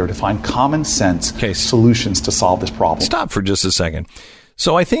together to find common sense solutions to solve this problem. Stop for just a second.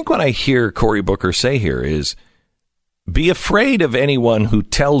 So I think what I hear Cory Booker say here is, be afraid of anyone who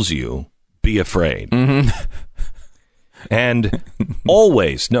tells you be afraid. Mm-hmm. And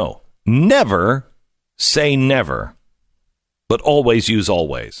never say never, but always use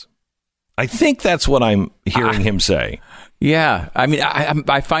always. I think that's what I'm hearing him say. Yeah. I mean,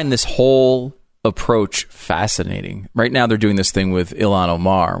 I find this whole approach fascinating. Right now, they're doing this thing with Ilhan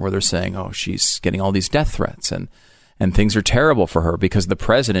Omar, where they're saying, oh, she's getting all these death threats and things are terrible for her because the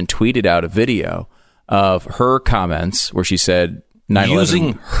president tweeted out a video of her comments where she said 9/11.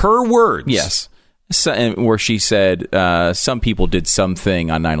 Using her words. Yes. So, where she said some people did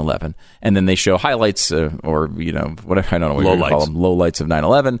something on 9/11, and then they show highlights or whatever, I don't know what you call them, lowlights of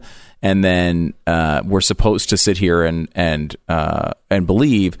 9/11, and then we're supposed to sit here and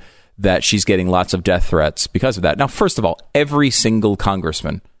believe that she's getting lots of death threats because of that. Now, first of all, every single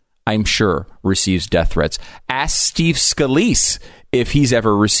congressman, I'm sure, receives death threats. Ask Steve Scalise if he's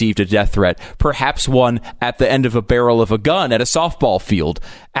ever received a death threat, perhaps one at the end of a barrel of a gun at a softball field.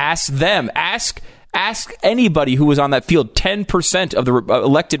 Ask them. Ask anybody who was on that field, 10% of the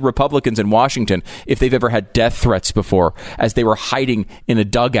elected Republicans in Washington, if they've ever had death threats before as they were hiding in a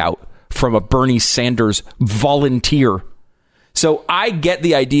dugout from a Bernie Sanders volunteer. So I get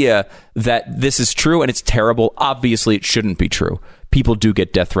the idea that this is true and it's terrible. Obviously, it shouldn't be true. People do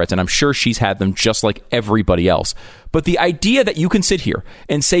get death threats, and I'm sure she's had them just like everybody else. But the idea that you can sit here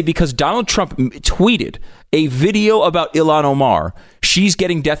and say because Donald Trump tweeted a video about Ilhan Omar, she's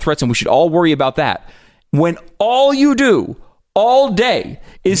getting death threats and we should all worry about that, when all you do all day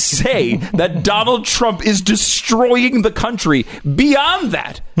is say that Donald Trump is destroying the country. Beyond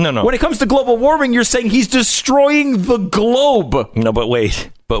that, no. When it comes to global warming, you're saying he's destroying the globe. No, but wait.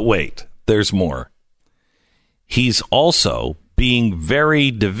 There's more. He's also being very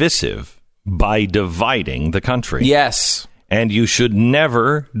divisive by dividing the country. Yes. And you should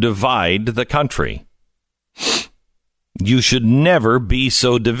never divide the country. You should never be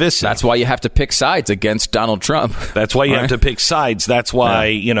so divisive. That's why you have to pick sides against Donald Trump. That's why you have to pick sides. That's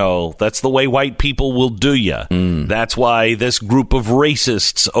why, that's the way white people will do you. That's why this group of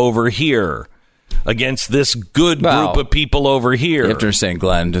racists over here against this good group of people over here. You have to understand,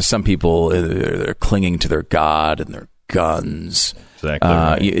 Glenn, some people, they're clinging to their God and their guns. Exactly.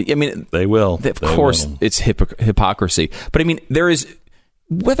 Right. I mean, they will. Of course, it's hypocrisy. But I mean, there is,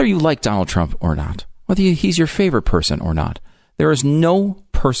 whether you like Donald Trump or not, whether he's your favorite person or not, there is no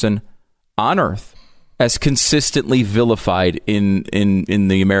person on earth as consistently vilified in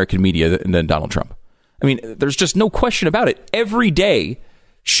the American media than Donald Trump. I mean, there's just no question about it. Every day,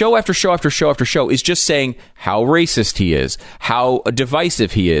 show after show after show after show is just saying how racist he is, how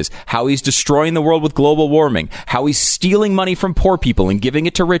divisive he is, how he's destroying the world with global warming, how he's stealing money from poor people and giving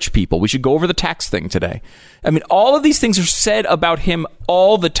it to rich people. We should go over the tax thing today. I mean, all of these things are said about him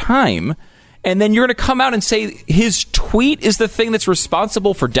all the time. And then you're going to come out and say his tweet is the thing that's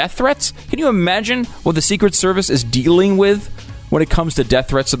responsible for death threats? Can you imagine what the Secret Service is dealing with when it comes to death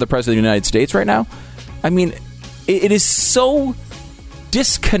threats to the President of the United States right now? I mean, it is so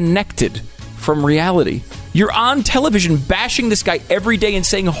disconnected from reality. You're on television bashing this guy every day and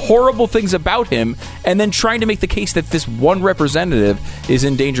saying horrible things about him and then trying to make the case that this one representative is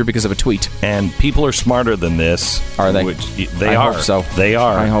in danger because of a tweet. And people are smarter than this. Are they? They are. I hope so. They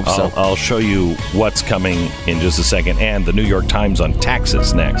are. I hope so. I'll show you what's coming in just a second. And the New York Times on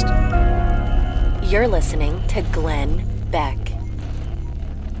taxes next. You're listening to Glenn Beck.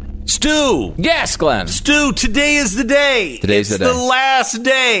 Stu! Yes, Glenn. Stu, today is the day. Today's the day. It's the last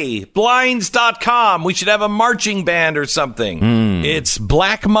day. Blinds.com. We should have a marching band or something. It's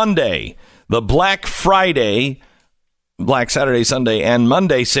Black Monday. The Black Friday, Black Saturday, Sunday, and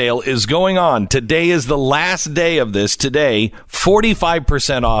Monday sale is going on. Today is the last day of this. Today,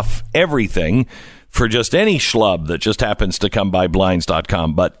 45% off everything for just any schlub that just happens to come by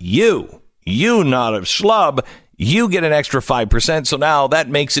Blinds.com. But you not a schlub, you get an extra 5%. So now that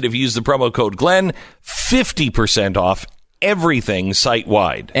makes it, if you use the promo code Glenn, 50% off everything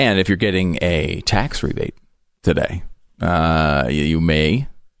site-wide. And if you're getting a tax rebate today, you may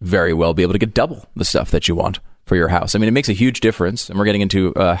very well be able to get double the stuff that you want for your house. I mean, it makes a huge difference, and we're getting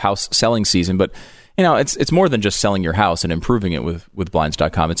into house selling season, but it's more than just selling your house and improving it with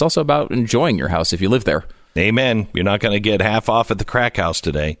Blinds.com. It's also about enjoying your house if you live there. Amen. You're not going to get half off at the crack house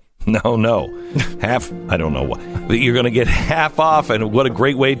today. No. Half, I don't know what. But you're going to get half off, and what a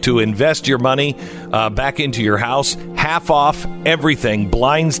great way to invest your money back into your house. Half off everything.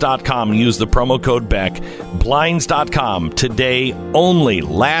 Blinds.com. Use the promo code Beck. Blinds.com. Today only.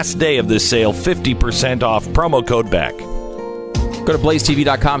 Last day of this sale. 50% off. Promo code Beck. Go to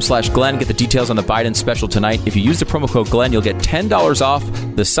blazetv.com/Glenn. Get the details on the Biden special tonight. If you use the promo code Glenn, you'll get $10 off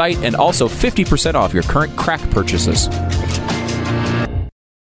the site and also 50% off your current crack purchases.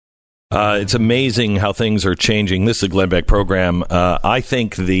 It's amazing how things are changing. This is a Glenn Beck program. I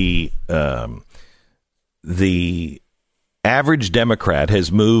think the average Democrat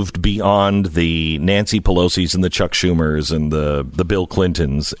has moved beyond the Nancy Pelosi's and the Chuck Schumers and the Bill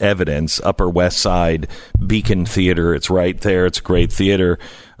Clintons evidence. Upper West Side, Beacon Theater. It's right there. It's a great theater.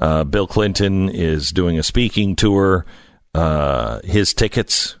 Bill Clinton is doing a speaking tour. His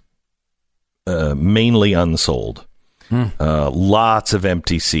tickets mainly unsold. Lots of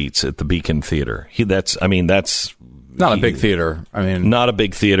empty seats at the Beacon Theater. That's not a big theater. Not a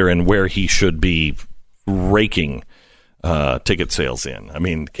big theater, and where he should be raking ticket sales in.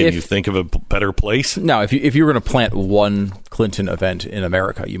 Can you think of a better place? No, if you were going to plant one Clinton event in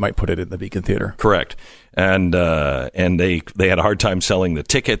America, you might put it in the Beacon Theater. Correct. And they had a hard time selling the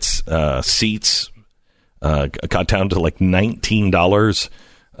tickets. Seats got down to like $19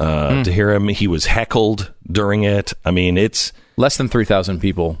 to hear him. He was heckled during it. It's less than 3,000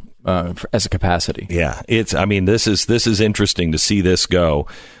 people as a capacity. Yeah, this is interesting to see this go.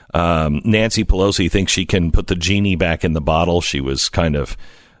 Nancy Pelosi thinks she can put the genie back in the bottle. She was kind of,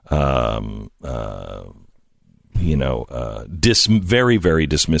 very, very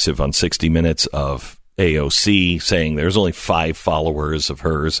dismissive on 60 Minutes of AOC, saying there's only 5 followers of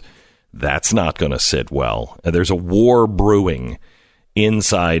hers. That's not going to sit well. There's a war brewing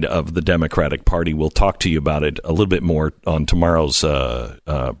inside of the Democratic Party. We'll talk to you about it a little bit more on tomorrow's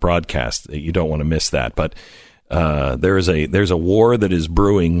broadcast. You don't want to miss that. But there's a war that is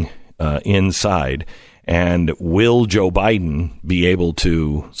brewing inside. And will Joe Biden be able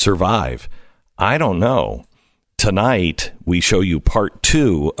to survive? I don't know. Tonight, we show you part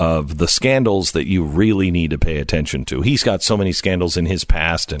 2 of the scandals that you really need to pay attention to. He's got so many scandals in his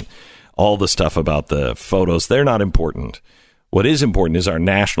past, and all the stuff about the photos. They're not important. What is important is our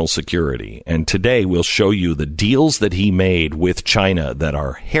national security. And today we'll show you the deals that he made with China that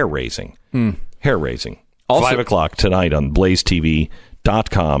are hair-raising. Hair-raising. Also, 5 o'clock tonight on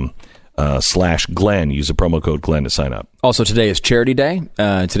blazetv.com/Glenn. Use the promo code Glenn to sign up. Also, today is Charity Day.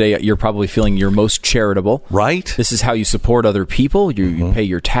 Today you're probably feeling your most charitable. Right. This is how you support other people. You pay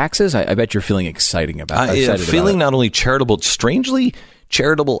your taxes. I bet you're feeling excited about it. Not only charitable, strangely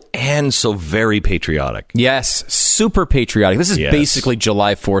charitable, and so very patriotic. Yes, super patriotic. This is basically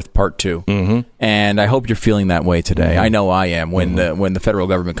July 4th, part 2. And I hope you're feeling that way today. I know I am. When the federal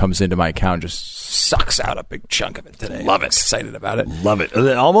government comes into my account, just sucks out a big chunk of it today. Love it. I'm excited about it. Love it.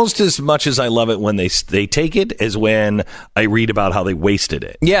 Almost as much as I love it when they take it as when I read about how they wasted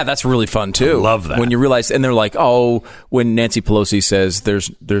it. Yeah, that's really fun too. I love that. When you realize, and they're like, when Nancy Pelosi says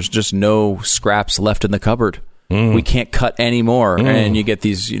there's just no scraps left in the cupboard. We can't cut any more. And you get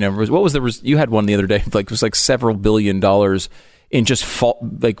these, what was you had one the other day, it was like several $1 billion in just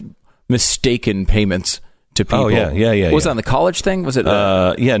mistaken payments to people. Oh, yeah. Was it on the college thing? Was it?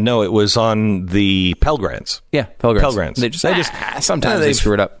 No, it was on the Pell Grants. Yeah, Pell Grants. They sometimes they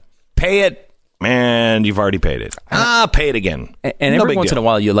screw it up. Pay it, and you've already paid it. Pay it again. And every once in a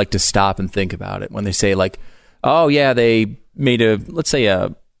while, you like to stop and think about it when they say like, they made let's say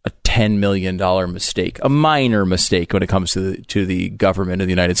a $10 million mistake, a minor mistake when it comes to the government of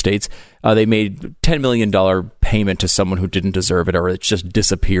the United States. They made $10 million payment to someone who didn't deserve it, or it just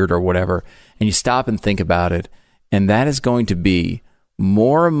disappeared or whatever. And you stop and think about it, and that is going to be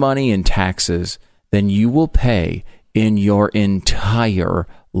more money in taxes than you will pay in your entire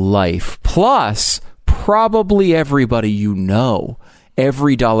life. Plus, probably everybody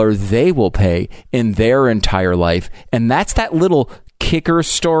every dollar they will pay in their entire life. And that's that little kicker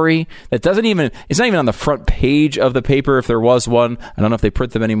story that it's not even on the front page of the paper if there was one. I don't know if they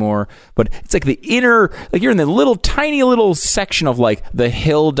print them anymore, but it's like the inner, like you're in the tiny little section of like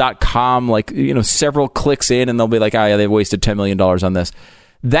thehill.com, several clicks in, and they'll be like, they wasted $10 million on this.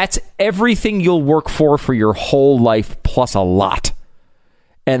 That's everything you'll work for your whole life plus a lot.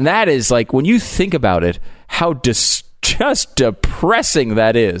 And that is like, when you think about it, how just depressing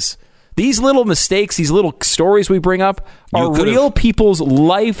that is. These little mistakes, these little stories we bring up are real people's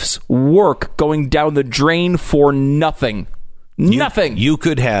life's work going down the drain for nothing. Nothing. You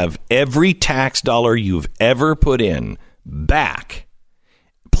could have every tax dollar you've ever put in back,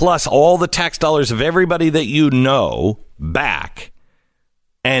 plus all the tax dollars of everybody that you know back,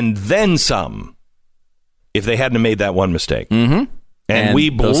 and then some, if they hadn't made that one mistake. Mm-hmm. And we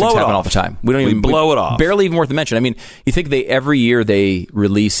blow it off all the time. We blow it off. Barely even worth a mention. I mean, you think every year they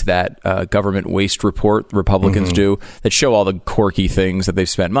release that government waste report, Republicans do, that show all the quirky things that they've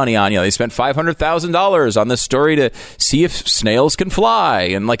spent money on. You know, they spent $500,000 on this story to see if snails can fly,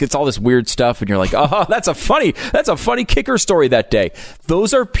 and like it's all this weird stuff. And you're like, oh, that's a funny kicker story that day.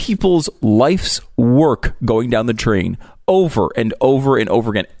 Those are people's life's work going down the drain over and over and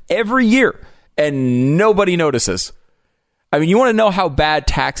over again every year, and nobody notices. I mean, you want to know how bad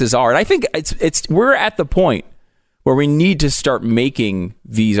taxes are. And I think we're at the point where we need to start making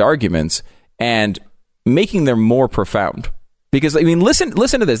these arguments and making them more profound. Because, I mean, listen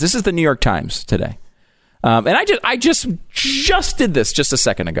to this. This is the New York Times today. And I just did this just a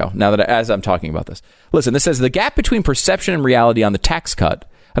second ago, now that as I'm talking about this. Listen, this says, the gap between perception and reality on the tax cut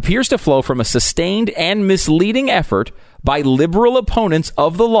appears to flow from a sustained and misleading effort by liberal opponents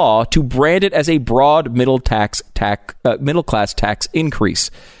of the law to brand it as a broad middle class tax increase.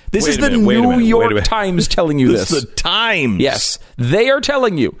 This is the New York Times telling you this. This is the Times. Yes, they are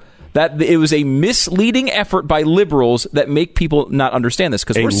telling you that it was a misleading effort by liberals that make people not understand this,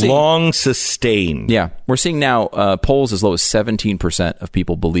 because we're seeing long sustained. Yeah, we're seeing now polls as low as 17% of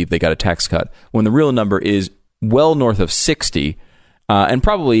people believe they got a tax cut, when the real number is well north of 60%. And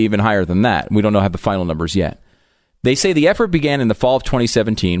probably even higher than that. We don't have the final numbers yet. They say the effort began in the fall of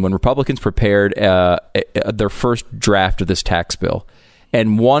 2017 when Republicans prepared their first draft of this tax bill.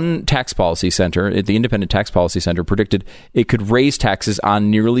 And one tax policy center, the Independent Tax Policy Center, predicted it could raise taxes on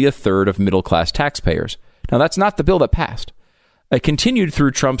nearly a third of middle-class taxpayers. Now, that's not the bill that passed. It continued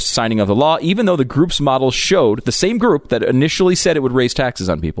through Trump's signing of the law, even though the group's model showed, the same group that initially said it would raise taxes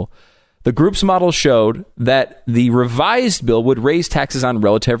on people, the group's model showed that the revised bill would raise taxes on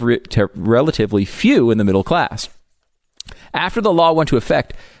relatively few in the middle class. After the law went into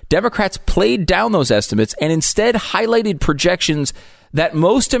effect, Democrats played down those estimates and instead highlighted projections that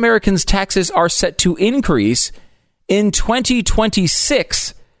most Americans' taxes are set to increase in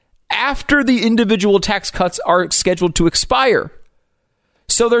 2026 after the individual tax cuts are scheduled to expire.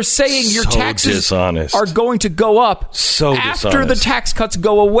 So they're saying your taxes are going to go up after the tax cuts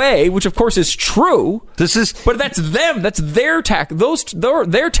go away, which of course is true. But that's them. That's their tax.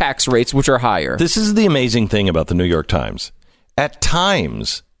 Their tax rates, which are higher. This is the amazing thing about the New York Times. At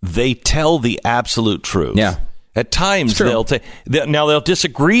times, they tell the absolute truth. Yeah. At times, they'll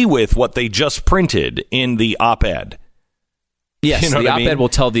disagree with what they just printed in the op-ed. Yes, the op-ed will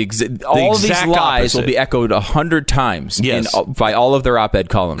tell all of these lies will be echoed 100 times by all of their op-ed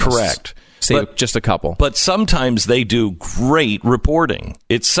columnists. Correct. Say just a couple. But sometimes they do great reporting.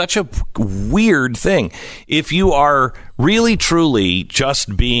 It's such a weird thing. If you are really, truly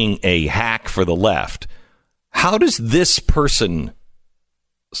just being a hack for the left, how does this person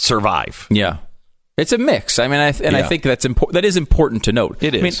survive? Yeah. It's a mix. I mean, I think that is important to note.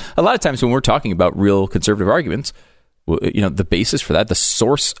 It is. I mean, a lot of times when we're talking about real conservative arguments, you know, the basis for that, the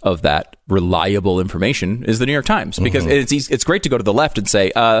source of that reliable information is the New York Times, because it's great to go to the left and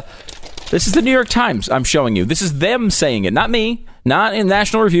say, this is the New York Times I'm showing you. This is them saying it, not me, not in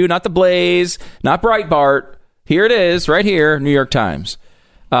National Review, not The Blaze, not Breitbart. Here it is, right here, New York Times.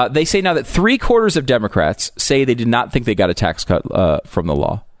 They say now that 3/4 of Democrats say they did not think they got a tax cut from the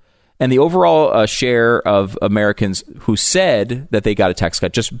law. And the overall share of Americans who said that they got a tax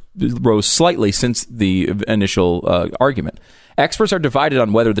cut just rose slightly since the initial argument. Experts are divided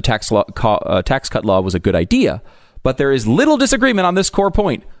on whether the tax cut law was a good idea, but there is little disagreement on this core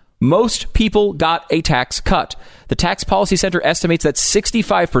point. Most people got a tax cut. The Tax Policy Center estimates that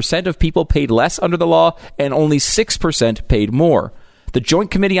 65% of people paid less under the law and only 6% paid more. The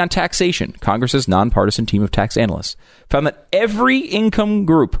Joint Committee on Taxation, Congress's nonpartisan team of tax analysts, found that every income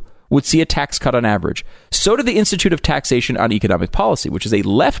group would see a tax cut on average. So did the Institute of Taxation on Economic Policy, which is a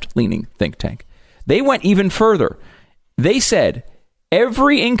left-leaning think tank. They went even further. They said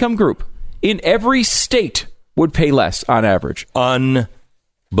every income group in every state would pay less on average.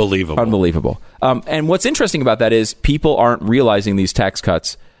 Unbelievable. And what's interesting about that is people aren't realizing these tax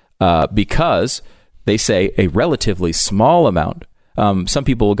cuts because they say a relatively small amount. Some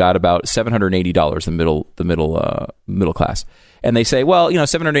people got about $780 in the middle class. And they say, well, you know,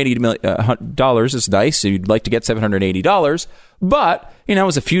 $780 is nice. So you'd like to get $780, but, you know, it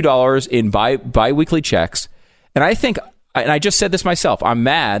was a few dollars in bi-weekly checks. And I think and I just said this myself, I'm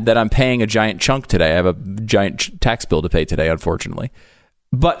mad that I'm paying a giant chunk today. I have a giant tax bill to pay today, unfortunately.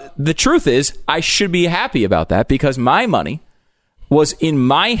 But the truth is, I should be happy about that because my money was in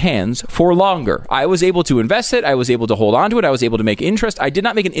my hands for longer. I was able to invest it. I was able to hold on to it. I was able to make interest. I did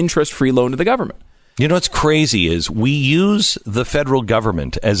not make an interest-free loan to the government. You know what's crazy is we use the federal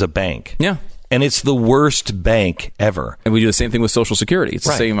government as a bank. Yeah. And it's the worst bank ever. And we do the same thing with Social Security. It's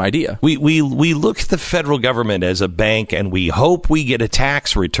the same idea. We look at the federal government as a bank and we hope we get a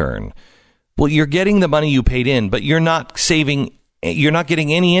tax return. Well, you're getting the money you paid in, but you're not getting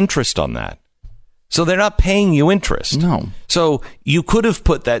any interest on that. So they're not paying you interest. No. So you could have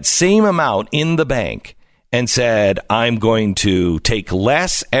put that same amount in the bank and said, I'm going to take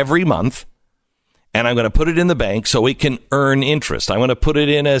less every month and I'm going to put it in the bank so it can earn interest. I'm going to put it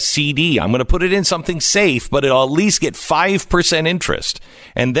in a CD. I'm going to put it in something safe, but it'll at least get 5% interest.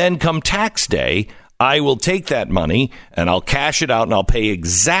 And then come tax day, I will take that money and I'll cash it out and I'll pay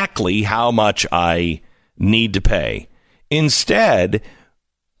exactly how much I need to pay. Instead,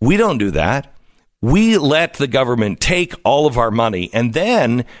 we don't do that. We let the government take all of our money, and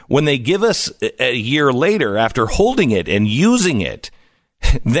then when they give us a year later, after holding it and using it,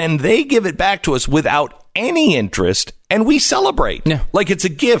 then they give it back to us without any interest, and we celebrate. Yeah. Like it's a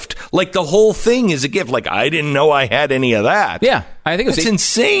gift. Like the whole thing is a gift. Like I didn't know I had any of that. Yeah, I think it's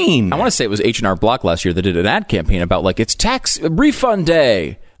insane. I want to say it was H&R Block last year that did an ad campaign about like it's tax refund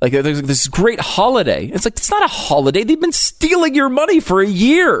day. Like there's this great holiday. It's like, it's not a holiday. They've been stealing your money for a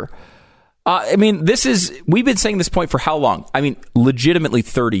year. I mean, we've been saying this point for how long? I mean, legitimately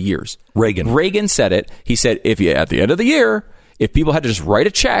 30 years. Reagan said it. He said, at the end of the year, if people had to just write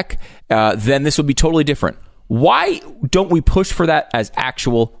a check, then this would be totally different. Why don't we push for that as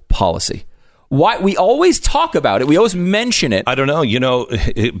actual policy? Why we always talk about it, we always mention it. I don't know,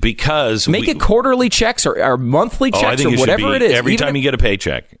 because make it quarterly checks or monthly checks or whatever it is. Every time you get a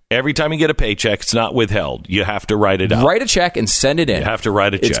paycheck, it's not withheld. You have to write it out. Write a check and send it in. You have to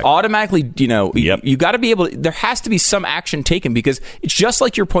write a check. It's automatically, you got to be able to, there has to be some action taken because it's just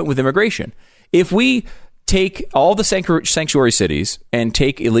like your point with immigration. If we take all the sanctuary cities and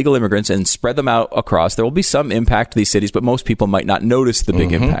take illegal immigrants and spread them out across, there will be some impact to these cities, but most people might not notice the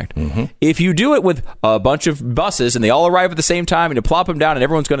big impact. Mm-hmm. If you do it with a bunch of buses and they all arrive at the same time and you plop them down and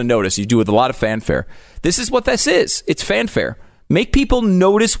everyone's going to notice, you do it with a lot of fanfare. This is what this is. It's fanfare. Make people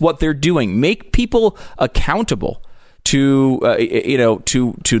notice what they're doing. Make people accountable to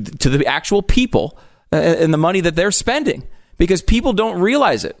the actual people and the money that they're spending because people don't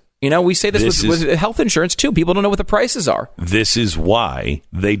realize it. We say this with health insurance, too. People don't know what the prices are. This is why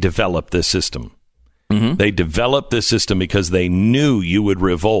they developed this system. Mm-hmm. They developed this system because they knew you would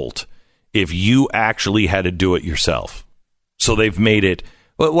revolt if you actually had to do it yourself. So they've made it.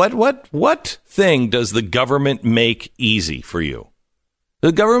 What thing does the government make easy for you?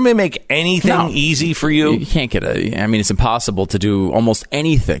 The government make anything easy for you? You can't get it's impossible to do almost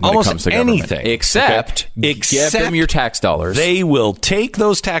anything when it comes to government. Except give them your tax dollars. They will take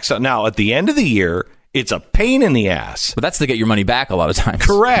those tax dollars. Now, at the end of the year, it's a pain in the ass. But that's to get your money back a lot of times.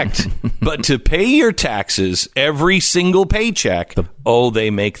 Correct. But to pay your taxes every single paycheck, they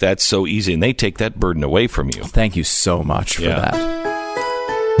make that so easy. And they take that burden away from you. Thank you so much for that.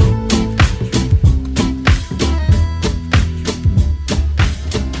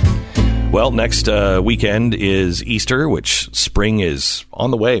 Well, next weekend is Easter, which spring is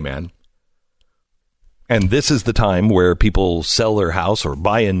on the way, man. And this is the time where people sell their house or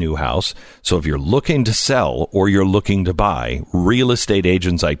buy a new house. So if you're looking to sell or you're looking to buy,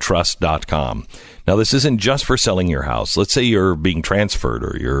 realestateagentsitrust.com. Now, this isn't just for selling your house. Let's say you're being transferred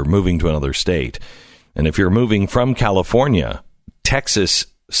or you're moving to another state. And if you're moving from California, Texas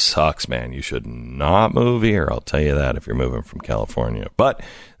sucks, man. You should not move here. I'll tell you that if you're moving from California. But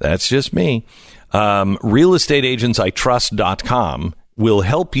that's just me. Realestateagentsitrust.com will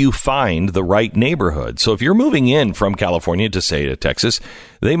help you find the right neighborhood. So if you're moving in from California to, say, to Texas,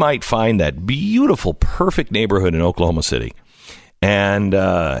 they might find that beautiful, perfect neighborhood in Oklahoma City. And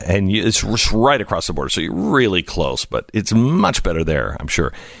it's right across the border, so you're really close, but it's much better there, I'm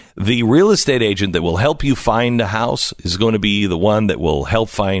sure. The real estate agent that will help you find a house is going to be the one that will help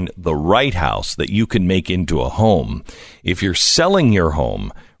find the right house that you can make into a home. If you're selling your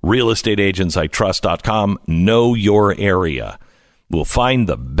home, realestateagentsitrust.com, know your area. We'll find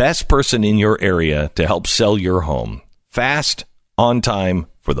the best person in your area to help sell your home. Fast, on time,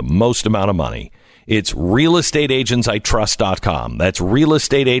 for the most amount of money. It's realestateagentsitrust.com. That's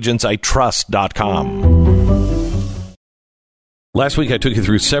realestateagentsitrust.com. Last week, I took you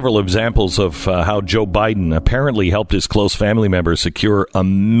through several examples of how Joe Biden apparently helped his close family members secure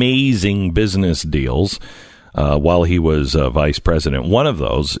amazing business deals. while he was vice president. One of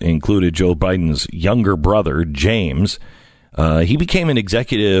those included Joe Biden's younger brother, James. He became an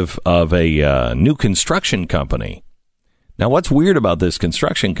executive of a new construction company. Now, what's weird about this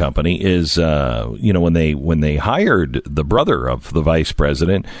construction company is, when they hired the brother of the vice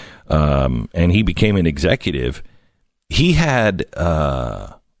president, and he became an executive, he had,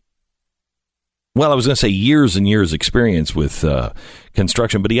 I was going to say years and years experience with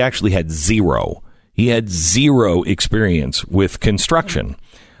construction, but he actually had zero. He had zero experience with construction.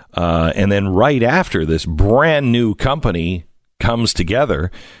 And then right after, this brand new company comes together,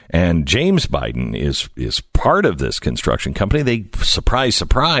 and James Biden is part of this construction company. They,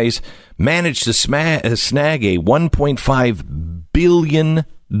 surprise, managed to snag a $1.5 billion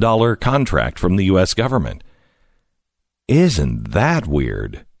contract from the U.S. government. Isn't that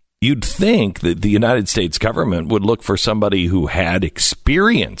weird? You'd think that the United States government would look for somebody who had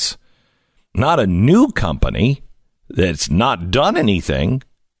experience, not a new company that's not done anything,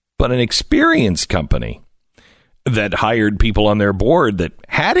 but an experienced company that hired people on their board that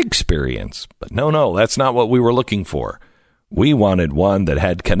had experience. But no, that's not what we were looking for. We wanted one that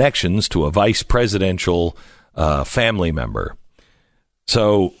had connections to a vice presidential family member.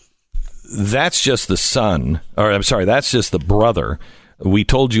 So that's just the son, that's just the brother. We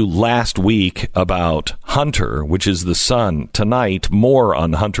told you last week about Hunter, which is the son. Tonight, more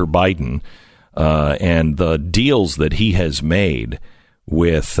on Hunter Biden and the deals that he has made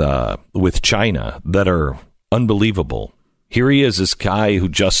with China that are unbelievable. Here he is, this guy who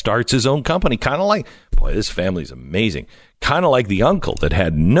just starts his own company, kind of like, boy, this family's amazing. Kind of like the uncle that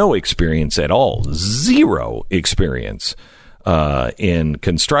had no experience at all, zero experience in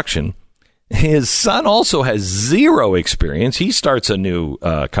construction. His son also has zero experience. He starts a new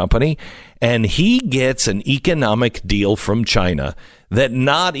company, and he gets an economic deal from China that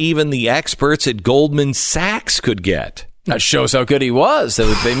not even the experts at Goldman Sachs could get. That shows how good he was.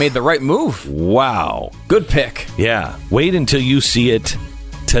 They made the right move. Wow. Good pick. Yeah. Wait until you see it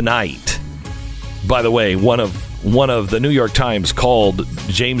tonight. By the way, one of the New York Times called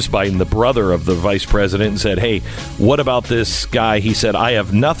James Biden, the brother of the vice president, and said, hey, what about this guy? He said, I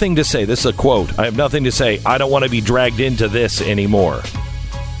have nothing to say. This is a quote. I have nothing to say. I don't want to be dragged into this anymore.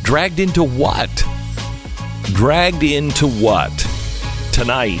 Dragged into what? Dragged into what?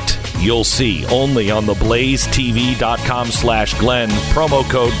 Tonight, you'll see only on theblazetv.com/Glenn, promo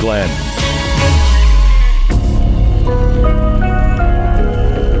code Glenn.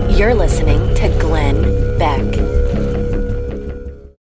 You're listening to Glenn Beck.